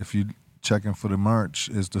if you're checking for the merch,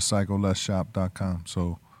 it's the psycholessshop.com.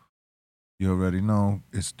 So you already know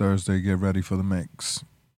it's Thursday. Get ready for the mix.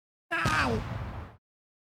 Ow.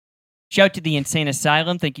 Shout to the Insane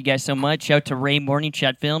Asylum. Thank you guys so much. Shout to Ray Morning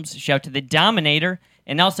Chat Films. Shout to the Dominator.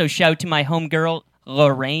 And also shout to my homegirl,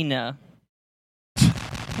 Lorena.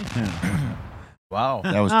 Wow.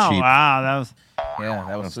 That was cheap. Wow,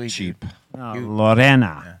 that was sweet. Cheap.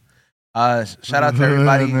 Lorena. Yeah. Shout out to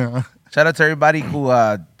everybody. Shout out to everybody who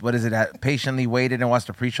patiently waited and watched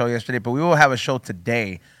the pre-show yesterday. But we will have a show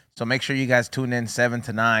today, so make sure you guys tune in 7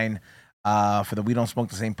 to 9 for the We Don't Smoke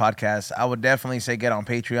the Same podcast. I would definitely say get on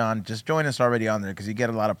Patreon. Just join us already on there because you get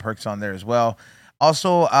a lot of perks on there as well.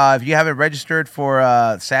 Also, if you haven't registered for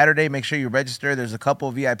Saturday, make sure you register. There's a couple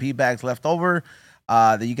of VIP bags left over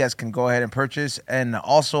that you guys can go ahead and purchase. And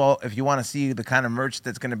also, if you want to see the kind of merch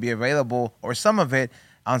that's going to be available or some of it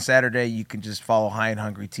on Saturday, you can just follow High and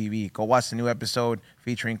Hungry TV. Go watch the new episode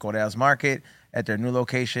featuring Cordell's Market at their new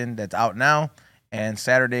location that's out now. And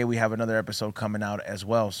Saturday, we have another episode coming out as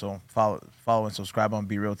well. So follow and subscribe on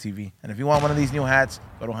Be Real TV. And if you want one of these new hats,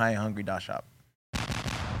 go to highandhungry.shop.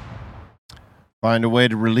 Find a way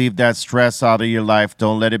to relieve that stress out of your life.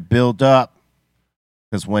 Don't let it build up.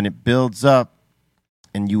 Because when it builds up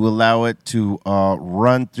and you allow it to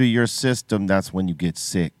run through your system, that's when you get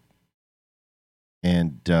sick.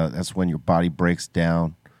 And that's when your body breaks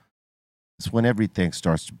down. It's when everything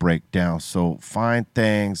starts to break down. So find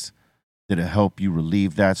things that'll help you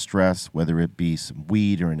relieve that stress, whether it be some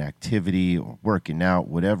weed or an activity or working out,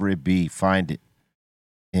 whatever it be, find it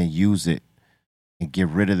and use it and get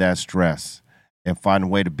rid of that stress and find a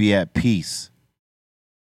way to be at peace.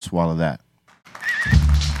 Swallow that.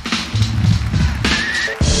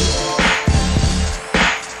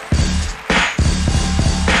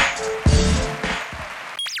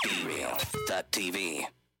 BeReal.tv